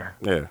sooner.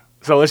 yeah,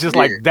 So it's just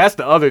like, that's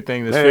the other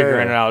thing that's Yeah.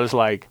 figuring it out. It's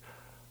like,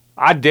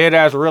 I dead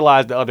ass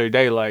realized the other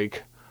day,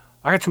 like,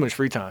 I got too much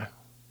free time.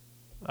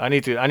 I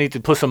need to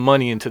put some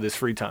money into this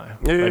free time.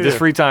 Yeah, Like, yeah, this yeah.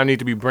 free time need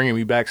to be bringing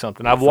me back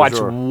something. I've For watched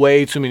sure.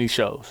 way too many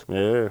shows.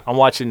 yeah. I'm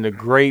watching the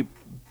Great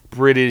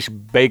British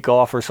Bake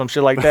Off or some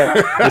shit like that.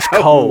 It's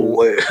cold.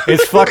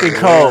 It's fucking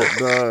cold.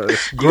 Duh. you got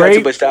too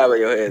Great. much time on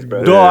your hands,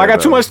 bro. Dog, I got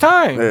bro. too much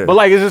time. Yeah. But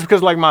like, it's just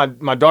because like my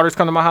daughters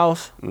come to my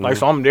house, like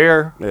so I'm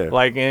there, Yeah.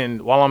 like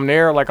and while I'm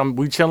there, like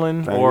we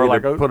chilling Man, or you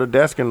like need to put a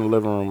desk in the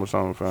living room or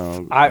something.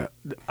 Fam.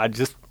 I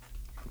just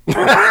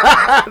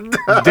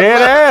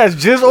dead ass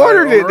just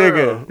ordered it, for real.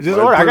 nigga. Just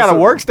Like, ordered. I put got a some-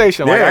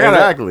 workstation. Like Yeah, I gotta,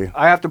 exactly.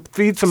 I have to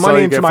feed some So money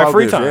you into can my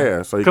free focus, time.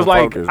 yeah, so you because can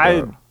like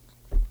focus,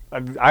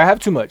 I have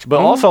too much, but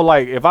also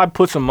like if I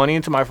put some money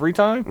into my free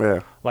time, Yeah.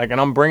 like and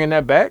I'm bringing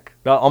that back,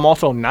 I'm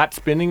also not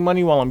spending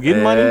money while I'm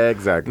getting money.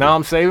 Exactly. Now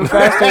I'm saving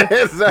faster.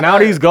 Exactly. Now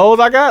these goals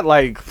I got,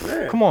 like,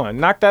 come on,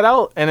 knock that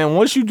out. And then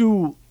once you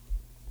do,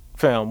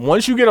 fam,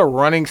 once you get a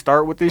running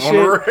start with this On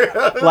shit,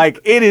 the real. like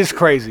it is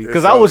crazy.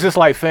 Because I was just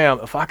like,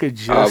 fam, if I could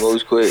moves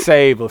just quick.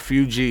 save a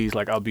few G's,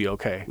 like I'll be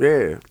okay.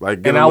 Yeah,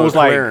 like get And a I little was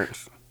like-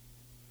 clearance.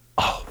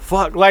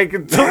 Fuck, like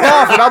it took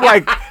off, and I'm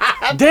like,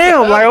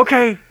 damn, like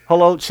okay,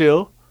 hello,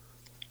 chill,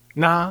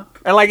 nah.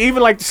 And like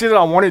even like the shit that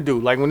I want to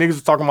do, like when niggas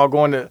was talking about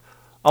going to,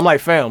 I'm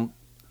like, fam,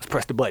 Let's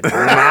press the button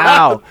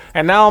now.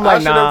 And now I'm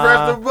like, nah.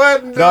 Pressed the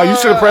button, No, you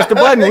should have pressed the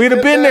button. We'd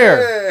have been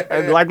there.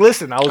 And like,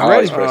 listen, I was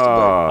ready.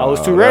 I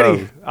was too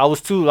ready. I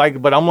was too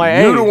like, but I'm like,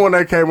 hey. You the one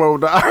that came up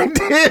with the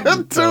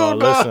idea too.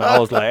 Listen, I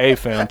was like, hey,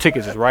 fam,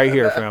 tickets is right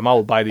here, fam. I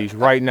will buy these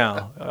right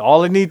now.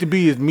 All it need to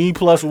be is me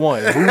plus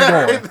one. Who's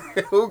going?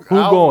 Who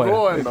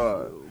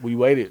going? We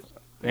waited.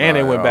 And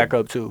they went back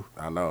up too.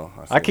 I know.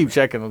 I keep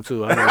checking them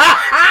too.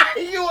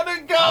 You want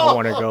to go? I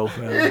want to go,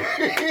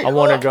 fam. I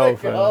want to go,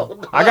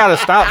 fam. I gotta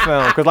stop,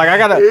 fam, because like I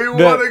gotta. You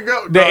want to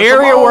go? The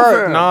area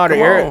where the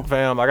area,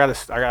 fam. I gotta.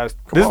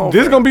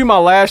 This is gonna be my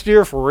last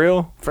year for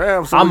real,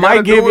 fam. So I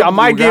might give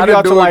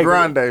y'all to like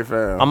Grande,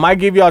 fam. I might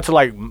give y'all to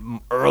like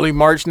early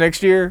March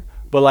next year.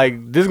 But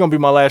like this is gonna be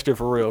my last year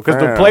for real, because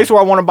the place where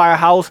I want to buy a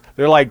house,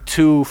 they're like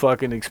too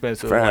fucking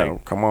expensive. Fam,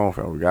 like, come on,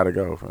 fam. We gotta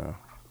go, fam.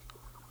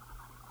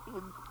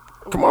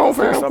 Come on,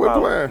 fam. Quit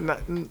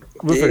playing.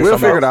 We'll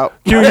figure it out.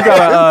 Q, you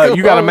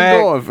got a Mac?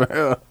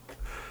 No,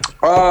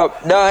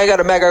 I ain't got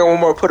a Mac. I got one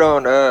more put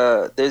on.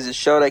 There's a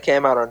show that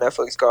came out on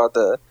Netflix called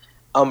The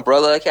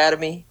Umbrella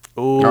Academy.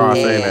 Ooh, I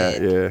seen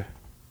that. Yeah.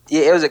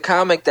 Yeah, it was a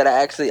comic that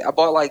I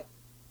bought.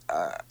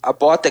 I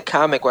bought the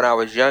comic when I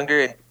was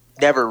younger and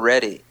never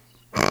read it.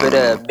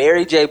 But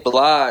Mary J.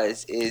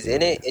 Blige is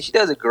in it, and she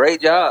does a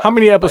great job. How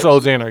many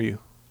episodes in are you?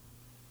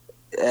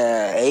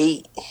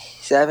 8,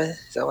 7,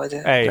 something like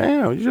that. Hey,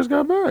 Damn, you just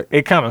got back.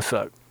 it kind of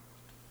sucked.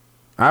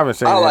 I haven't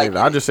seen it.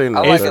 I just seen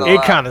I the like it a It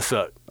lot. kind of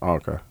sucked. Oh,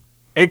 okay.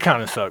 It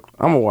kind of sucked.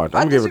 I'm gonna watch.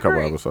 I'm gonna give it a couple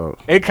disagree.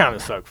 episodes. It kind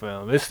of sucked,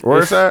 fam.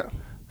 Where's that?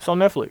 It's on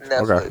Netflix.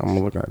 Netflix. Okay, I'm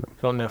gonna look at it.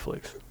 It's on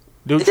Netflix.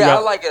 Dude, Yeah, I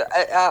like it.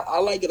 I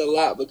like it a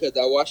lot because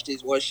I watched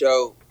this one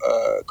show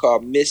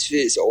called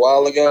Misfits a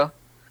while ago,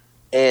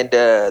 and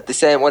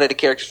one of the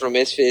characters from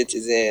Misfits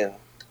is in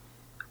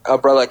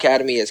Umbrella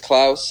Academy as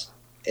Klaus,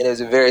 and it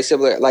was a very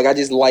similar. Like I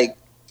just like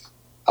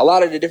a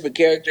lot of the different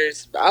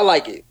characters. I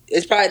like it.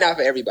 It's probably not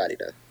for everybody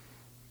though.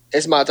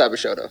 It's my type of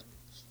show though.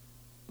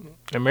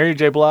 And Mary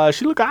J. Blige,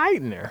 she look alright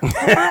in there.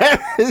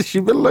 She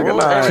been looking She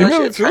like.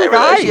 look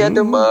alright. She had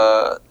them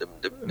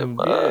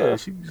Yeah,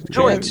 she's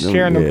joints.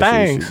 carrying them She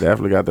things.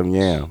 definitely got them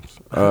yams.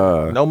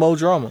 No more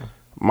drama.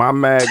 My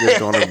mag is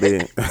gonna be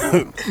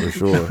for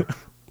sure.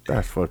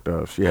 That's fucked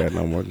up. She had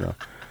no more job.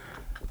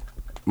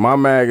 My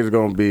mag is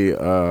gonna be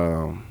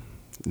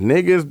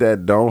niggas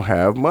that don't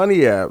have money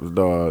apps,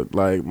 dog.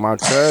 Like my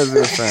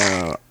cousin,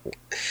 fam.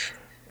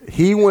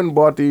 He went and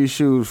bought these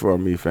shoes for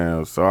me,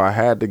 fam. So I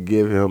had to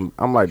give him.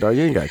 I'm like, dog,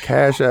 you ain't got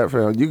Cash App,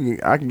 fam.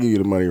 I can give you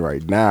the money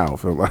right now,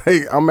 fam. Like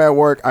I'm at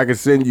work, I can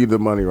send you the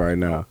money right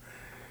now.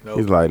 Nope.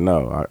 He's like,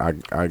 no, I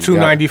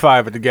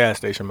 $2.95 at the gas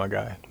station, my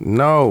guy.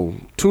 No,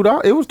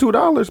 $2. It was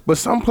 $2, but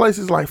some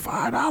places like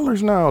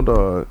 $5 now,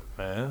 dog.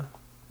 Man.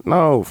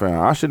 No, fam.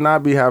 I should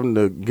not be having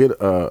to get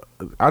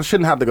I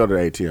shouldn't have to go to the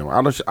ATM.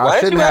 I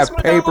shouldn't have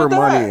paper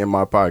money in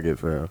my pocket,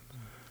 fam.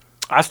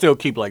 I still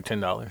keep like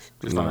 $10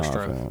 just on the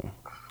strength. Fam.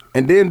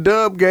 And then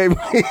Dub gave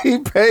me, he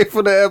paid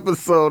for the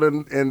episode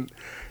and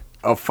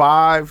a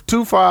 5,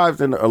 2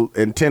 5s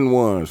and 10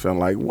 ones. So I'm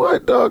like,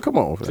 what, dog? Come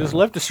on, fam. Just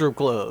left the strip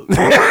club.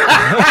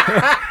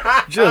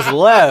 Just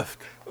left.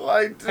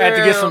 Like, Had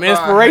to get some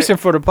inspiration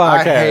for the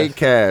podcast. I hate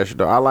cash,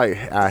 though.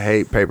 I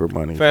hate paper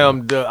money.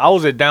 Fam, I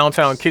was at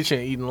Downtown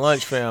Kitchen eating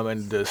lunch, fam,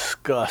 and the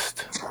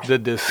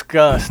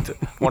disgust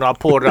when I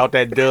pulled out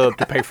that dub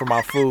to pay for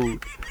my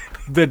food.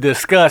 The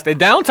disgust. At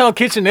Downtown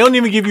Kitchen, they don't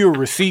even give you a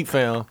receipt,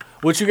 fam.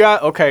 What you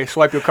got? Okay,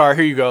 swipe your card.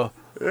 Here you go.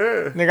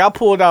 Yeah. Nigga, I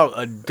pulled out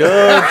a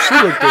dub. She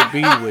looked at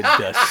me with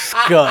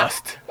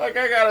disgust. Like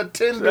I got to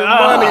tender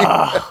money.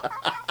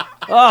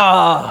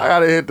 I got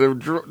to hit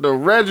the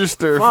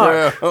register,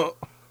 fam.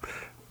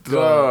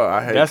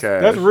 I hate cash.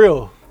 That's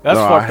real. That's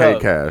no, fucked up. I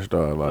hate cash,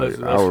 dog. Like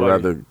That's I would funny.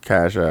 rather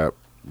Cash App,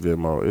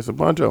 Venmo. It's a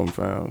bunch of them,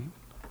 fam.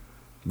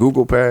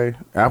 Google Pay,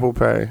 Apple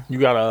Pay. You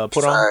got to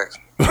put on?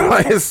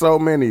 It's so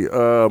many.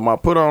 My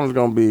put on is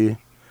gonna be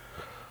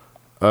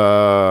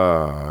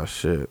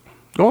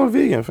going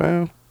vegan,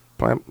 fam.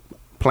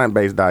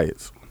 Plant-based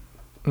diets.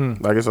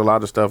 Like it's a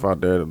lot of stuff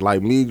out there.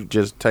 Like me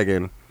just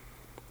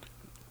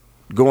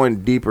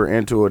going deeper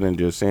into it and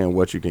just seeing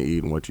what you can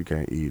eat and what you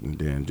can't eat, and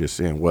then just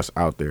seeing what's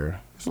out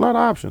there. It's a lot of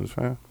options,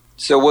 fam.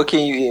 So what can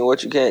you eat and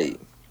what you can't eat?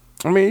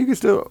 I mean, you can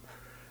still.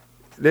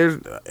 There's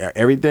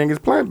everything is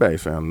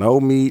plant-based, fam. No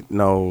meat,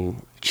 no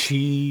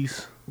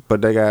cheese.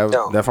 But they got.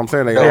 No. That's what I'm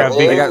saying. They No got.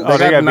 They eggs. got,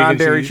 vegan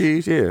non-dairy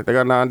cheese. cheese. Yeah, they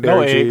got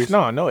non-dairy cheese.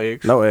 No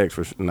eggs. No eggs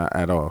for not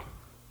at all.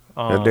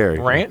 That's dairy.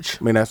 Ranch.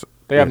 I mean, that's.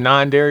 They have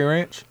non-dairy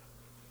ranch.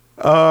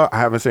 I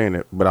haven't seen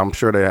it, but I'm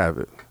sure they have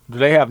it. Do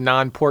they have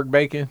non-pork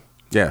bacon?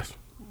 Yes.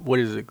 What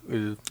is it?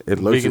 Is It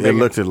looks. vegan It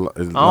bacon? looks.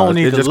 I don't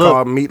need It's to just look.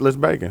 called meatless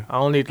bacon. I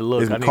don't need to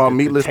look. It's I need called the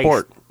meatless taste,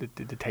 pork.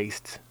 The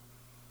taste.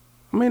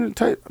 I mean, it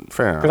tastes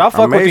fam. 'Cause I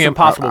fuck with the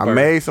Impossible I Burger.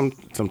 made some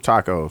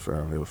tacos,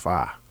 fam. It was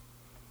fire.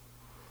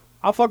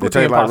 I fuck with It the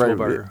tastes like Impossible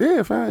regular- Burger.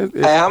 Yeah, fam.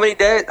 Hey, how many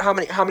days? How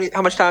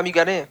much time you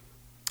got in?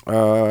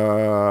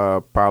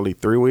 Probably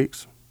 3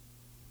 weeks.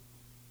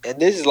 And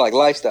this is like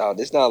lifestyle.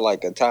 This is not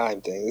like a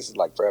time thing. This is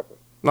like forever.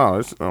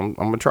 No, I'm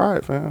gonna try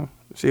it, fam.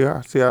 See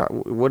how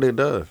what it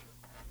does.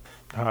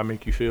 How I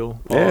make you feel?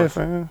 Yeah,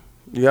 fam.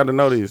 You got to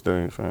know these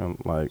things, fam.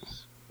 Like,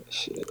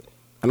 Shit.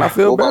 and I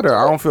feel What about better.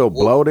 I the- don't feel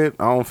bloated.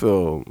 I don't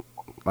feel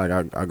like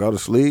I go to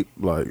sleep.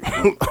 Like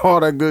all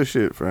that good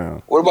shit,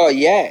 fam. What about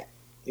yak?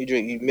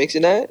 You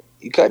mixing that?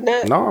 You cutting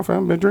that? No,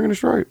 fam. Been drinking it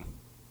straight.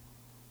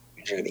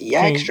 You drinking the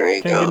yak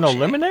straight? Can't Oh, get no shit.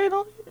 lemonade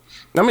on it?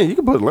 I mean, you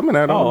can put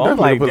lemonade on Oh, it. I'm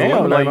Definitely like, put some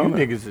damn, like lemonade you on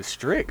it. niggas is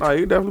strict. No,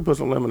 you definitely put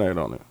some lemonade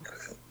on it.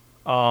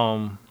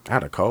 Um, I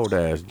had a cold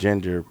ass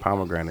ginger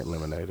pomegranate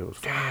lemonade. It was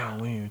damn,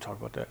 we didn't even talk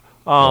about that.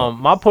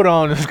 My put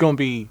on is gonna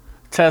be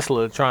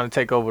Tesla trying to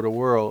take over the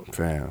world.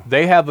 fam.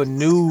 They have a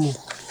new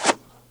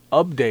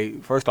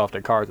update. First off,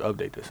 their cars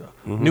update this.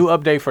 New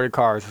update for the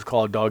cars is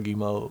called Doggy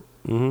Mode.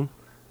 Mm-hmm.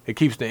 It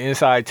keeps the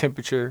inside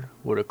temperature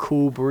with a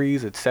cool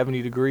breeze at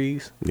 70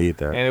 degrees, Need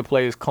that. and it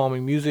plays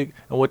calming music.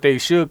 And what they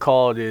should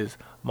call it is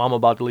 "Mama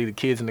about to leave the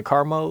kids in the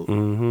car" mode.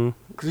 Mm-hmm.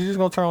 Cause you're just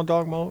gonna turn on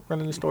dog mode, run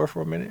in the store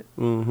for a minute.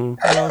 Mm-hmm. You know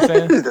what I'm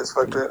saying? That's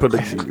fucked up.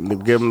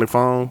 Give them the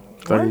phone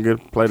so they can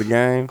play the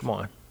game. Come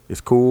on,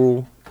 It's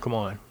cool. come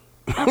on.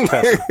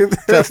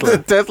 Tesla.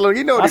 Tesla,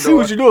 you know what I you're see doing.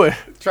 what you're doing.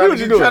 Trying what to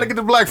you're get, doing. trying to get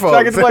the black folks.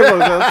 Try to get the black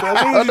folks.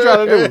 I see what you're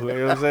trying to do. You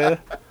know what I'm saying?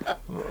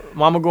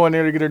 Mama going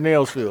there to get her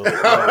nails filled.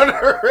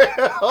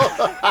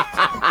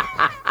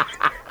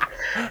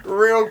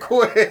 Real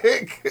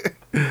quick.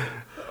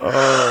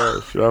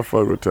 Oh, should I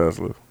fuck with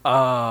Tesla?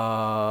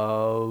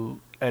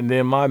 And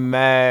then my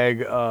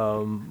mag,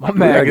 I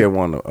mag. get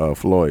one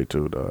Floyd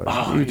too, dog.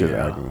 Oh, you just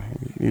yeah. acting.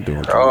 You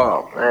doing too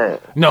Oh man.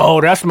 No,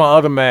 that's my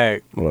other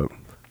mag. What?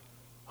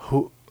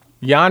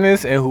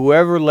 Giannis and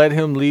whoever let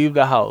him leave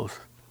the house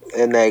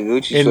And that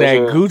Gucci. in that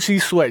sweatshirt.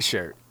 Gucci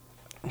sweatshirt.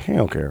 He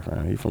don't care,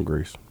 fam. He from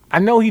Greece. I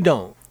know he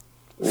don't.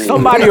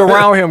 Somebody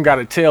around him got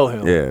to tell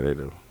him. Yeah, they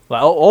do.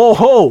 Like,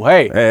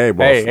 hey, Hey,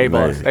 boss. hey,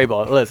 boss, Hey. hey,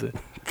 boss. Listen,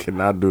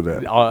 Cannot do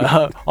that.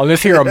 on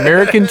this here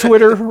American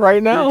Twitter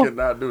right now, You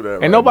cannot do that.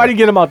 right ain't nobody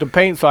get him out the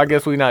paint. So I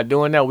guess we not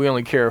doing that. We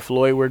only care if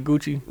Floyd wear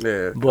Gucci. now.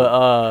 Yeah,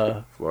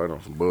 But Floyd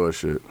on some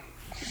bullshit.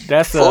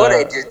 that's Floyd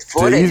ain't just.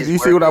 Floyd ain't You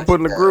just see what I wear put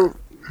in the Gucci, group?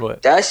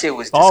 what? That shit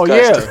was Oh,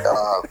 disgusting, yeah.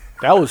 dog.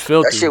 That was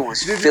filthy. That shit was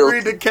Did you filthy.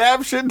 read the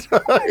caption?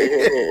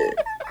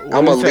 Yeah.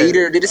 I'm a did it say?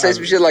 leader. Did it say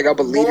some shit like I'm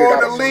a leader? Born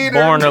not a leader.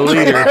 Born a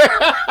leader.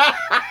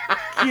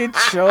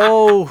 Get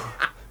your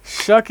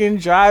shucking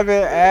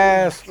driving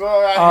ass.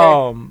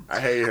 I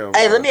hate him.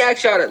 Hey, bro. let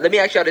me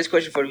ask y'all this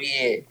question for the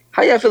end.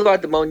 How y'all feel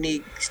about the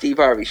Monique Steve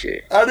Harvey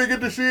shit? I didn't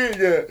get to see it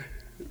yet.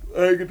 I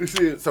didn't get to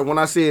see it. So when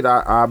I see it,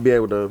 I'll be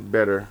able to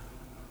better.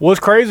 What's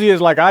crazy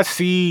is like I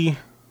see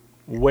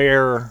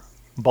where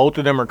both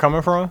of them are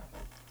coming from.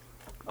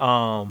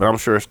 But I'm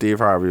sure Steve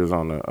Harvey was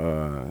on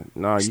the.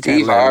 No, you Steve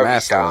can't let him Harvey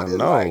ask him. sounded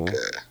No. like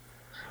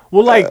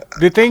Well, like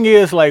the thing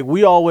is, like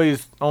we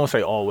always, I won't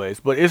say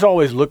always, but it's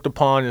always looked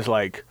upon as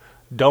like,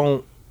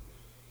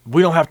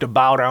 we don't have to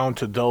bow down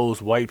to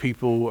those white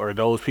people or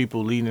those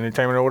people leading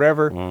entertainment or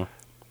whatever.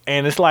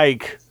 And it's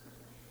like,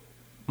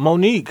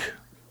 Monique,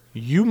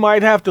 you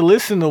might have to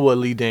listen to what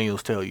Lee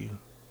Daniels tell you,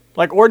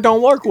 like, or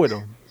don't work with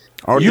him.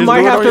 Or You just might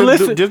do it have on to your-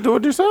 listen. Just do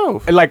it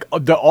yourself. And like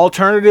the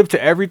alternative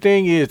to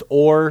everything is,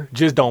 or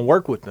just don't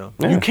work with them.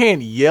 Yeah. You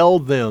can't yell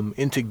them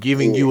into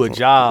giving you a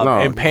job No,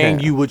 and you paying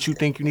can't. you what you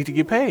think you need to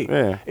get paid.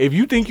 Yeah. If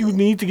you think you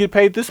need to get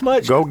paid this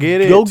much, Go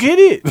get it. Go get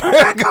it.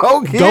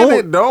 Go get Don't-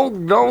 it.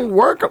 Don't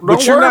work. Don't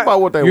But you're worry not,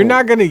 about what they you're want.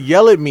 not gonna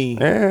yell at me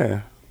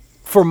Yeah.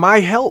 for my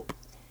help.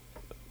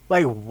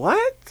 Like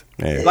what?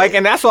 Yeah. Like,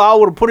 and that's why I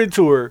would have put it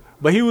to her,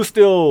 but he was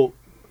still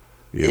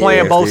Yeah.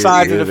 playing both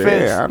sides of the Yeah,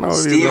 fence. I know.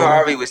 Steve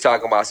Harvey was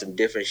talking about some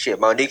different shit.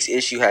 Monique's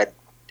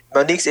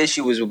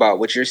issue was about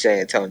what you're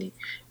saying, Tony.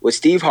 What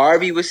Steve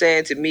Harvey was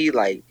saying to me,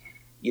 like,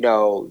 you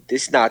know,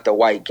 this is not the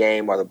white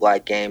game or the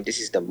black game. This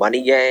is the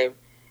money game.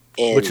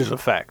 And which is a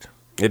fact.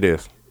 It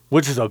is.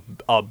 Which is a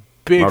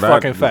big No, that-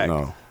 fucking fact.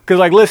 no. Because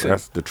like, listen,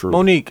 That's the truth.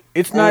 Monique,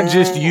 it's not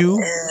just you;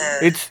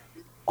 it's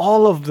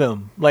all of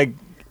them. Like,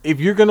 if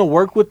you're gonna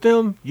work with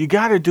them, you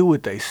gotta do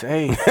what they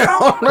say.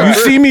 You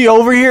see me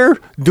over here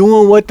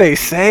doing what they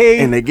say,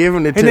 And they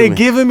giving it to and they me.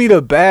 giving me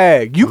the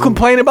bag. You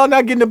complain about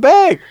not getting the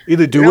bag.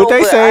 Either do what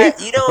they but say,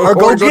 or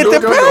go get the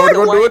go bag.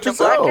 do it the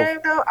black yourself. game,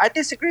 though, I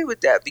disagree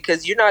with that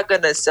because you're not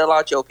gonna sell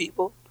out your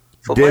people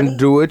for Then money.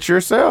 do it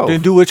yourself.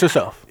 Then do it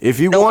yourself. If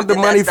you No, want the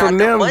but money that's not from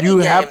the them, money you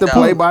game, have to though.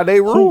 play by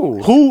their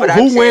rules. Who But I'm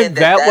saying went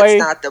that that's way?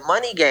 not the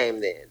money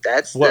game. Then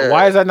that's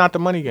Why is that not the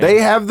money game? They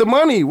have the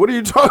money. What are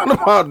you talking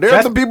about? They're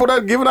That's- the people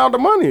that giving out the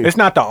money. It's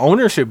not the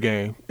ownership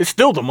game. It's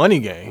still the money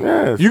game.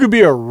 Yes. You could be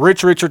a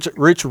rich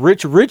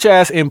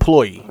ass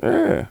employee,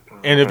 Yeah,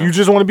 and if you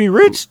just want to be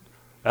rich,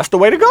 that's the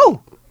way to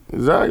go.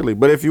 exactly.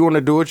 But if you want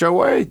to do it your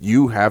way,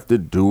 you have to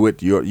do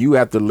it you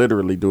have to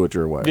literally do it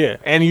your way. Yeah,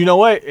 and you know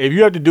what? If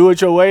you have to do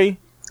it your way,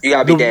 you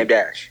gotta be the- damn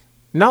dash.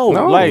 No,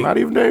 like not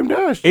even Dame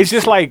Dash. it's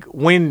just like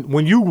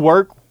when you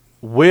work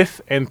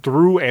with and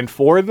through and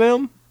for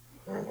them,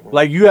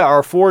 like you are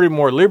afforded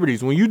more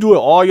liberties. When you do it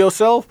all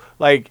yourself,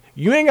 like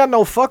you ain't got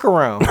no fuck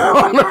around.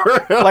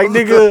 Like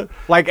nigga,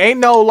 like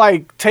ain't no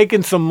like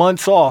taking some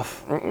months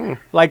off.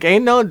 Like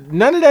ain't none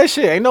of that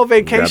shit. Ain't no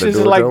vacations. do It's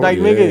it like your like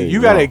way. nigga, Yeah, you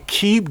no. gotta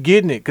keep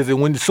getting it because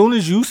as soon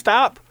as you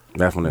stop,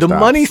 That's when the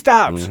money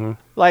stops. Mhm.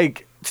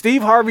 Like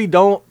Steve Harvey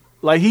don't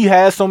like he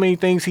has so many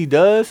things he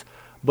does,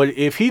 but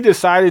if he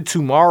decided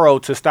tomorrow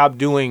to stop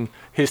doing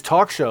his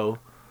talk show,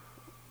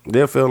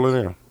 They'll fill it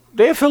in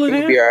they'll fill it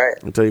He'll be in. all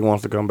right. until he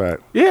wants to come back,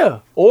 Yeah,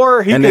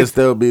 or he and could, it'll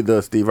still be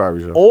the Steve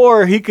Harvey show.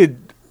 or he could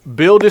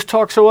build his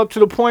talk show up to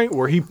the point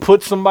where he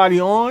puts somebody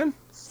on,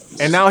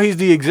 and now he's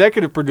the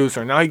executive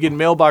producer. Now he getting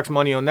mailbox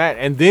money on that,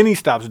 and then he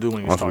stops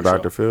doing his On some talk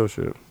Dr. show. Phil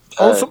shit.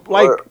 On some,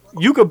 like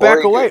you could back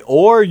or he away, could-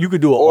 or you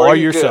could do it all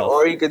yourself.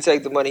 Or he could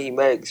take the money he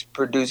makes,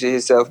 produce it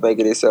himself, make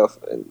it himself,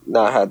 and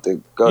not have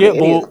to go Yeah, to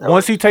any of but the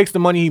once he takes the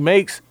money he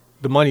makes,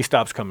 the money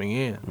stops coming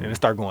in and it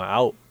start going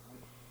out.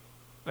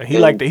 And he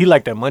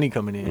like that money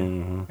coming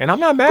in, and I'm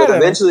not mad But at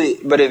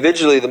him.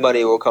 eventually the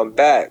money will come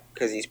back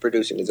because he's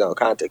producing his own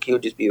content. He'll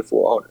just be a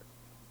full owner,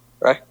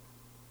 right?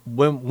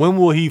 When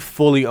will he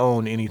fully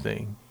own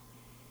anything?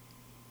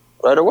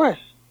 Right away.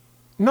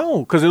 No,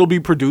 because it'll be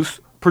produced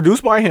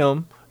by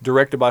him,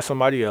 directed by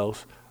somebody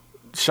else,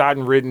 shot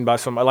and written by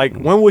somebody. Like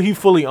when will he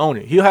fully own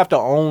it? He'll have to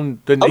own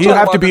the. talking He'll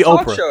have to about be the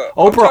talk Oprah. show.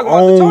 I'm Oprah talking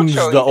about the talk owns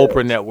show the he does.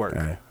 Oprah network.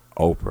 Hey,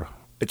 Oprah.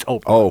 It's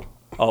Oprah. Oh,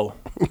 Oh,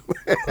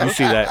 you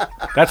see that?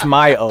 That's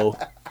my O.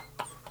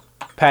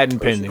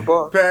 Patent pending.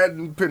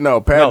 patent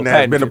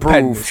has been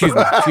patent, approved.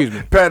 excuse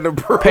me. Patent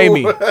approved. Pay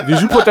me.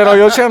 Did you put that on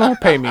your channel?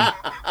 Pay me.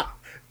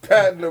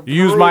 Patent approved. You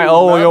use my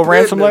O on Not your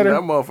ransom pending. letter?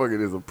 That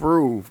motherfucker is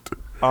approved.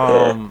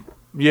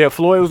 Yeah,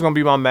 Floyd was gonna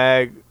be my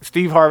mag.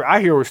 Steve Harvey. I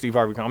hear where Steve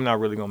Harvey comes. I'm not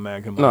really gonna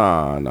mag him. No.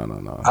 I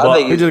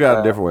think He it's just got a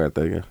bad. different way of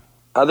thinking.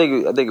 I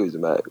think it was a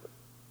mag.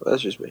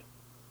 That's just me.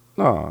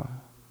 No.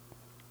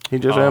 He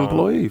just an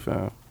employee,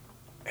 fam.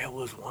 It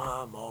was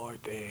one more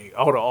thing.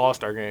 Oh, the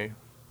All-Star game.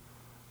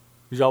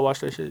 Did y'all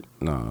watch that shit?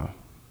 No.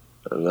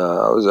 And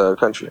I was out of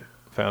country.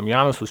 Fam,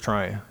 Giannis was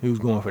trying. He was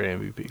going for the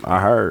MVP. I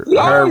heard.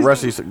 Yeah, I heard he's-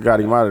 Rusty got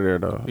him out of there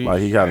though.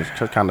 Like he kind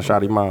of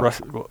shot him out.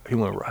 Russ, he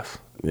went Russ.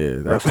 Yeah,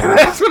 that's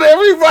Russ what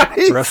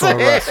everybody Russ said.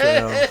 went Russ.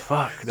 Fam.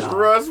 Fuck no.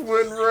 Russ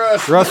went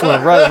Russ. Russ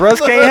went Russ. Russ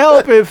can't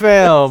help it,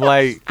 fam.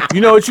 Like,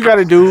 you know what you got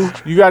to do?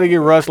 You got to get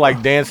Russ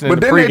like dancing in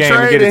But the then they pregame and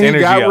traded get his and he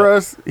energy got up.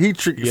 Russ.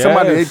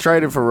 Somebody they Yes.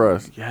 traded for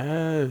Russ.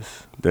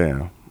 Yes.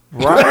 Damn.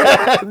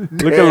 Right.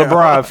 Look at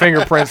LeBron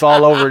fingerprints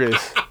all over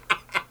this.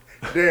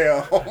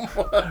 Damn.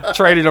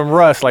 Traded him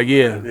Russ. Like,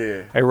 yeah.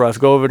 Hey Russ,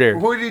 go over there.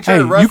 Who did he Hey,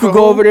 trade Russ you could for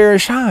go who? over there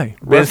and shine.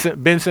 Russ-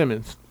 Ben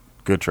Simmons.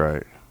 Good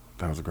trade.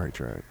 That was a great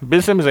trade.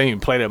 Ben Simmons ain't even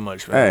play that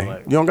much. Fam. Hey,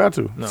 Like, you don't got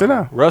to. no. Sit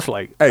down. Russ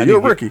like. Hey, I you're a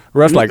need to rookie. get-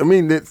 Russ like. I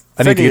mean, it's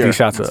I need to second get year. these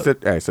shots up.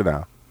 Sit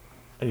down.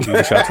 I need to get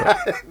these shots up.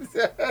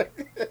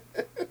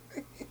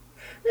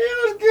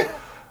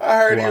 I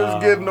heard he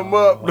was getting them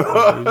up. He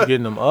was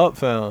getting them up,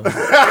 fam.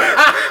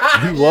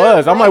 He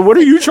was. I'm like, what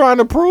are you trying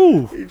to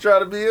prove? He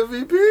trying to be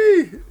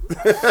MVP.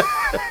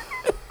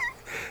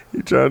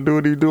 He trying to do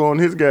what he do on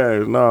his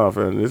guys. Nah,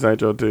 fam, this ain't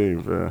your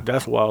team, fam.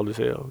 That's wild as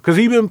hell. Because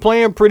he been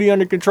playing pretty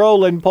under control,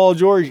 letting Paul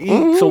George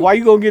eat. So why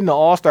you gonna get in the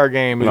All-Star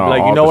game and No, be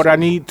like, you know what I opposite.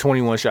 need?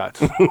 21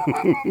 shots. Like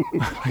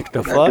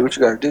the Do fuck? what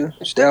you gotta do.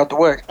 Stay out the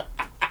way.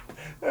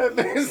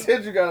 He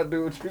said you gotta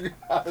do what you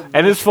gotta do.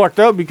 And it's fucked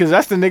up because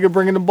that's the nigga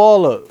bringing the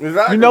ball up.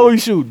 Exactly. You know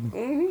he's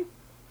shooting.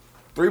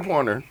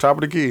 3-pointer, top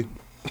of the key.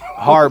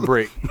 Hard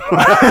break.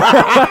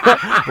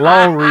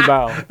 Long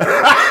rebound.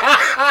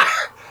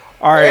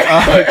 All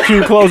right,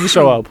 Q, close the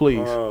show out, please.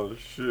 Oh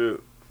shit.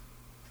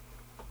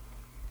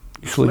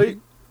 You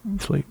sleep? You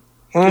sleep.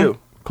 Q.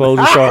 Close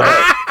the show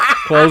out.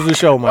 Close the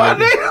show, man.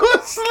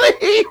 was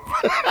asleep.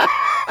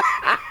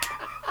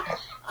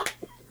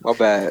 My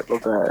bad.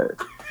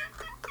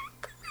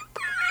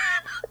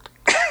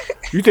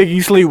 You think he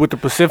sleep with the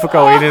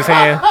Pacifico in his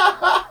hand?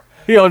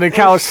 He on the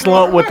couch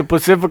slumped with the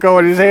Pacifico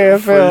in his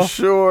hand, For fell.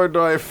 sure,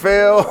 do I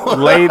fail?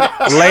 Laid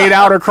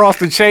out across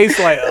the chase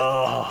like,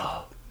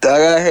 Doug,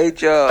 I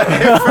hate y'all.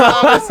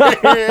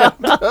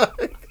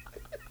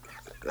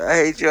 I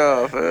hate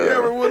y'all, You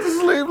ever fam. went to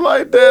sleep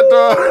like that,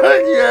 dog?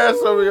 You had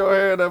some in your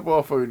hand, that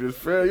motherfucker just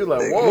fell. You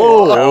like,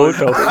 whoa. whoa, what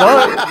the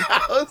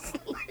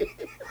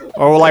fuck?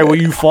 Or like when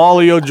you fall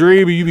in your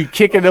dream and you be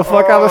kicking the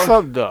fuck out of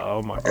something.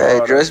 Oh my god. Hey,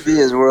 dress me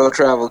as World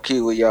Travel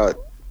Q with y'all.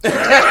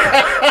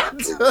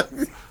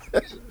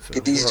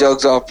 Get these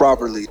jokes off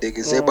properly,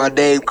 nigga. Say my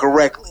name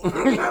correctly.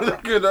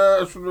 Look at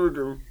us,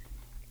 nigga.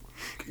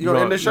 You gonna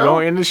end the You show?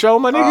 gonna end the show,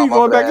 my nigga? Oh, You my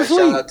going back to bad. sleep?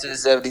 Shout out to the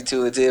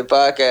 72 and 10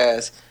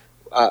 podcast.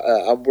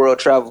 I'm World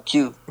Travel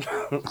Q.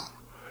 Hell,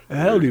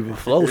 don't even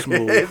flow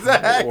smooth.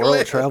 Exactly.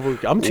 World travel.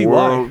 I'm TY.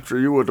 World,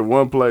 you went to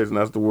one place and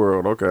that's the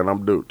world. Okay, and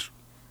I'm Dooch.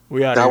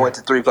 We out I here. went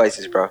to 3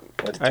 places, bro.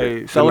 Went to 3.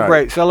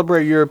 Hey,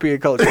 celebrate European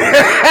culture.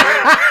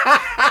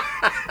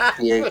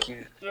 Yeah,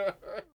 Q.